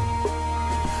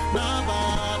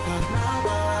Nabaka,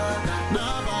 Nabaka,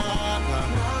 Nabaka,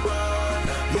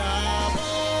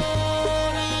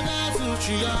 Yabora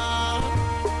Gazuchia,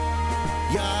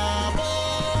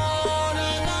 Yabora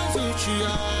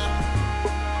Gazuchia,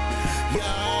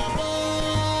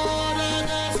 Yabora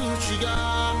Gazuchia,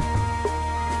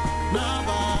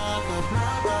 Nabaka,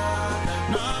 Nabaka,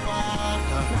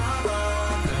 Nabaka,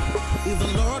 Nabaka. If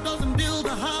the Lord doesn't build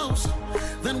a house,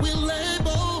 then we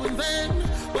labor in vain,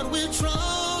 but we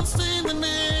trust in the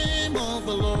name of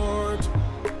the Lord.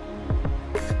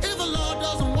 If the Lord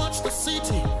doesn't watch the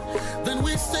city, then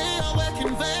we stay awake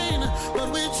in vain, but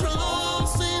we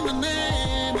trust in the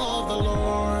name of the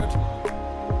Lord.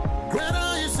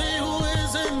 Greater is he who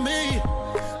is in me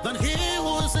than he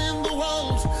who is in the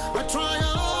world. I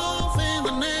triumph in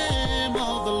the name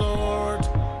of the Lord.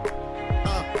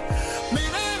 My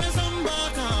name is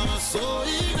Ambaka, so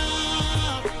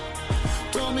enough.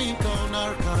 Domingo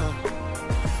narca.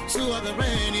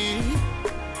 Suagareni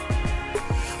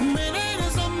Menene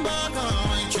Zambaga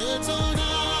Chetona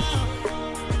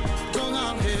Tonga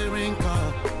Herinka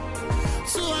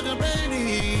Suagareni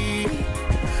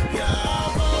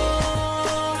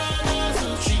Yabora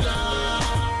Gazuchia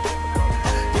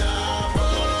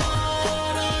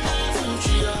Yabora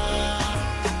Gazuchia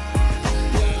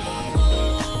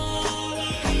Yabora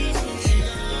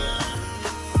Gazuchia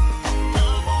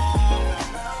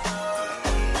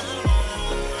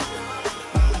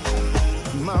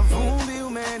Mavumbi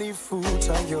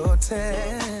umenifuta yote,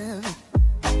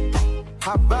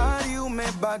 habari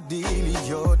umebadili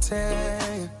yote,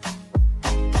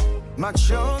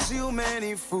 machozi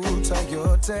umenifuta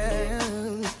yote,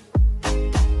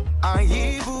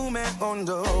 aibu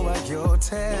umeondoa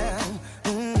yote.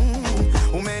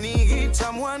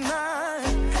 Umeniita mwana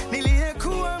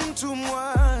niliyekuwa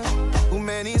mtumwa,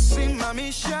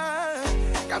 umenisimamisha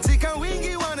katika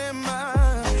wingi wa neema,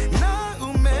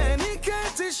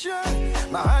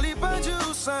 mahali pa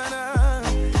juu sana.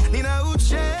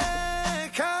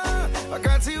 Ninaucheka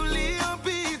wakati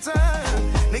uliopita,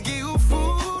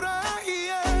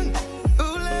 nikiufurahia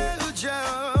ule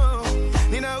ujao.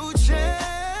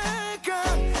 Ninaucheka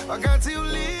wakati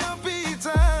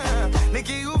uliopita,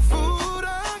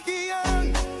 nikiufurahia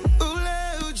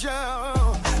ule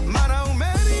ujao. Maana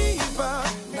umenipa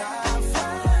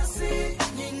nafasi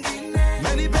nyingine,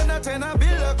 umenipenda tena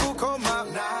bila kukoma.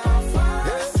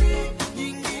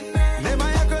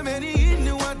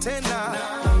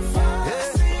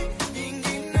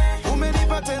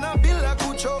 Tena bila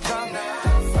kuchoka.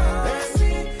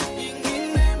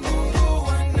 Mungu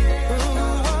wa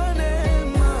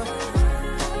neema.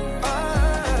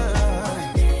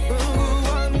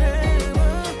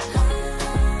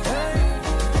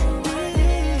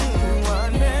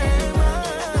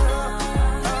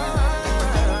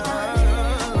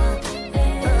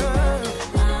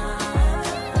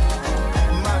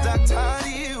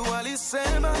 Madaktari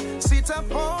walisema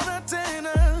sitapona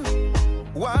tena,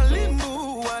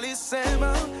 walimu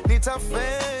walisema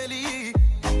nitafeli,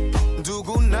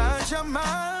 ndugu na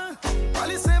jamaa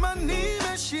walisema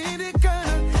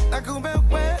nimeshindikana, na kumbe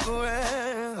wewe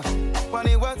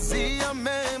waniwazia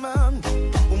mema.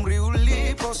 Umri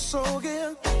uliposogea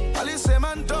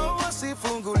walisema ndoa si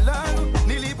fungu langu,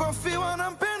 nilipofiwa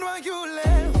na mpendwa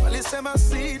yule walisema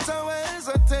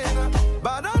sitaweza tena.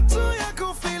 Baada tu ya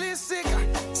kufilisika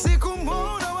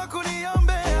sikumwona wa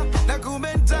kuniombea, na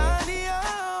kumbe ndani ya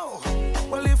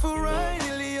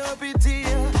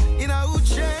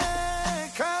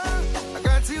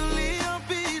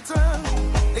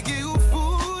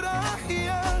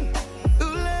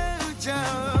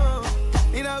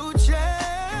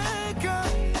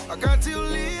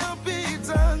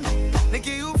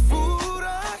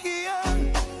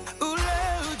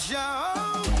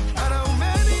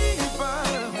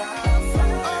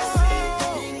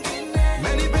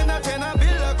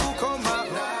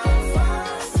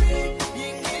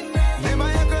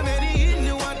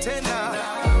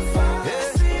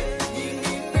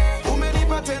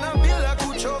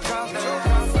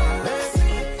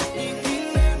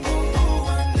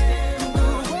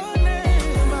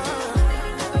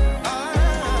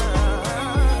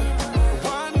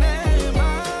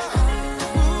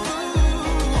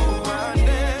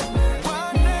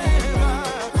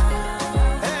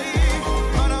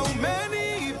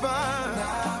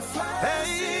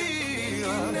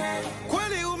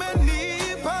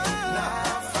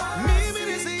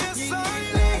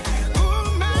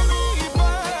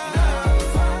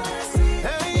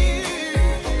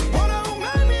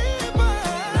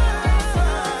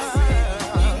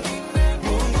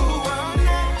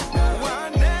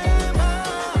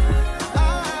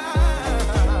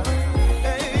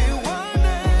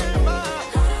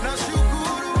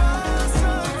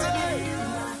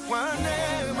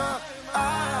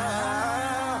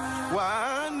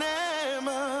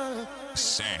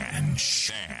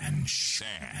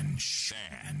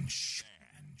Sanch.